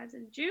registration goes live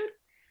in June.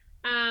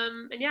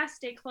 And yeah,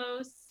 Stay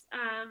Close.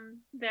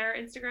 Their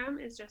Instagram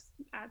is just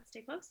at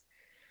Stay Close.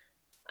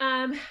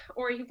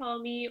 Or you can follow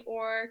me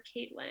or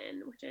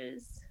Caitlin, which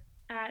is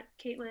at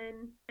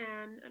Caitlin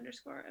and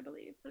 _ I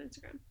believe, on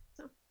Instagram.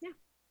 So yeah.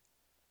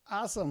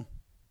 Awesome.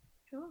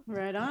 Cool.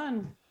 Right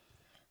on.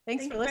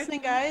 Thanks for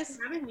listening, guys.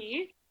 For having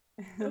me.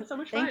 It was so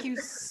much fun. Thank you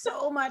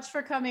so much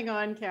for coming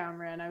on,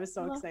 Cameron. I was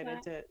so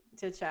excited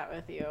to chat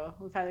with you.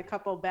 We've had a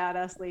couple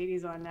badass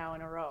ladies on now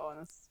in a row,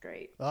 and this is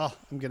great. Oh,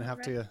 I'm gonna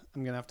have to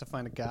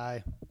find a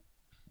guy.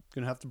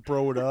 Gonna have to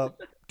bro it up,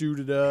 dude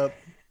it up.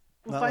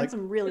 We'll find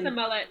some really with a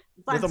mullet.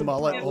 With a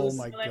mullet. Oh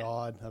my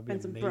god, that'd be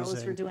amazing. Some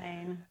bros for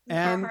Dwayne.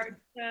 And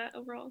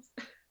overalls.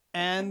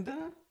 And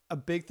a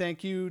big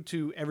thank you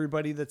to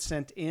everybody that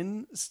sent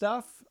in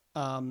stuff,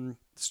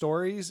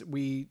 stories.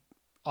 We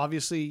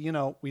obviously,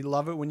 we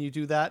love it when you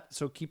do that.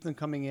 So keep them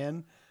coming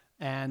in,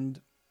 and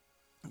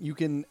you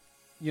can,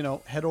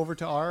 head over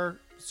to our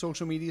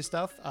social media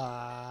stuff.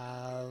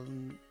 God,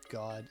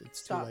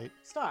 it's too late.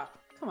 Stop.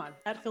 Come on.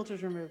 At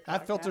Filters Removed.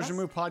 At Filters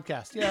Removed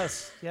podcast.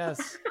 Yes.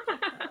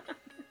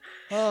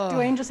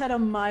 Dwayne just had a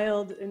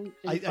mild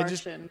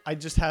infarction. I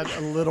just had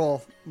a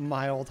little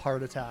mild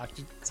heart attack.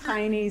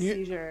 Tiny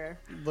seizure.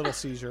 Little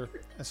seizure.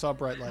 I saw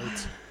bright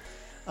lights.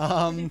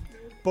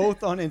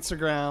 Both on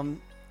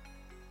Instagram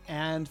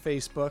and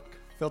Facebook,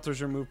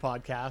 Filters Removed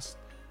Podcast.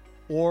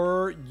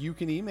 Or you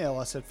can email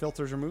us at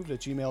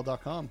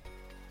filtersremoved@gmail.com.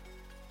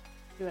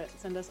 Do it.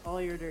 Send us all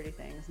your dirty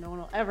things. No one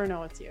will ever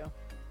know it's you.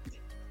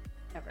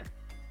 Ever.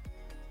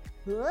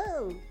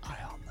 Whoa. I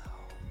don't know.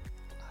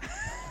 I know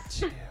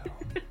it's you.